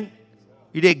saying?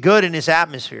 You did good in this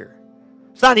atmosphere.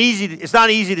 It's not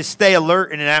easy to stay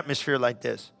alert in an atmosphere like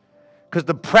this, because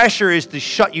the pressure is to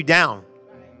shut you down.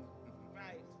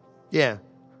 Yeah.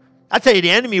 I tell you, the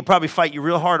enemy will probably fight you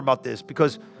real hard about this,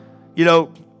 because, you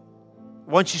know,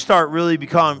 once you start really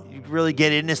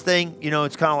get in this thing, you know,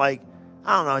 it's kind of like,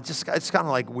 I don't know, it's kind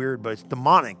of like weird, but it's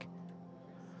demonic.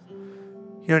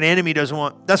 You know, the enemy doesn't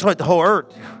want, that's what the whole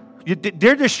earth,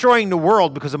 they're destroying the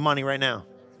world because of money right now.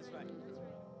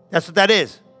 That's what that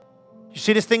is. You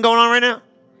see this thing going on right now?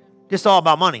 It's all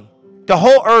about money. The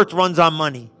whole earth runs on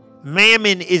money.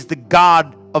 Mammon is the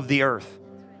god of the earth.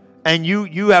 And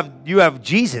you have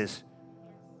Jesus.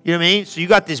 You know what I mean? So you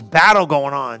got this battle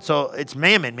going on. So it's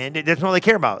mammon, man. That's all they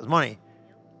care about is money.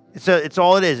 It's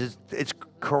all it is. It's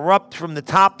corrupt from the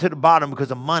top to the bottom because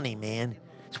of money, man.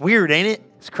 It's weird, ain't it?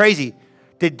 It's crazy.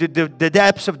 The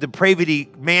depths of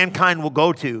depravity mankind will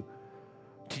go to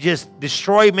just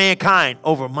destroy mankind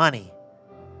over money.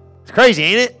 It's crazy,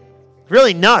 ain't it? It's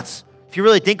really nuts. If you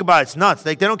really think about it, it's nuts.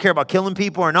 Like, they don't care about killing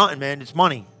people or nothing, man. It's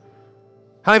money.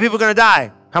 How many people are going to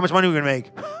die? How much money are we going to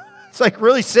make? It's like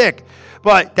really sick.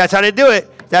 But that's how they do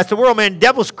it. That's the world, man. The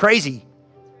devil's crazy.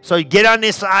 So you get on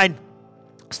this side,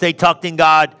 stay tucked in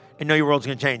God, and know your world's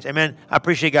going to change. Amen. I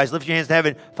appreciate you guys. Lift your hands to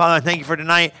heaven. Father, I thank you for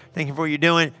tonight. Thank you for what you're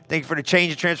doing. Thank you for the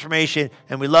change and transformation.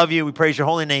 And we love you. We praise your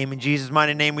holy name. In Jesus'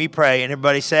 mighty name we pray. And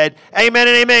everybody said, amen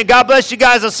and amen. God bless you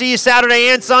guys. I'll see you Saturday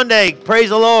and Sunday. Praise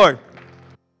the Lord.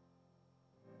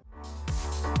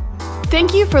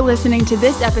 Thank you for listening to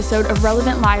this episode of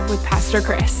Relevant Live with Pastor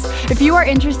Chris. If you are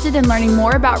interested in learning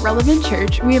more about Relevant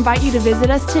Church, we invite you to visit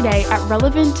us today at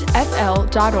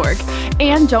relevantfl.org.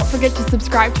 And don't forget to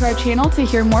subscribe to our channel to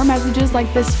hear more messages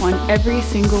like this one every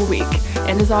single week.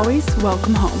 And as always,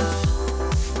 welcome home.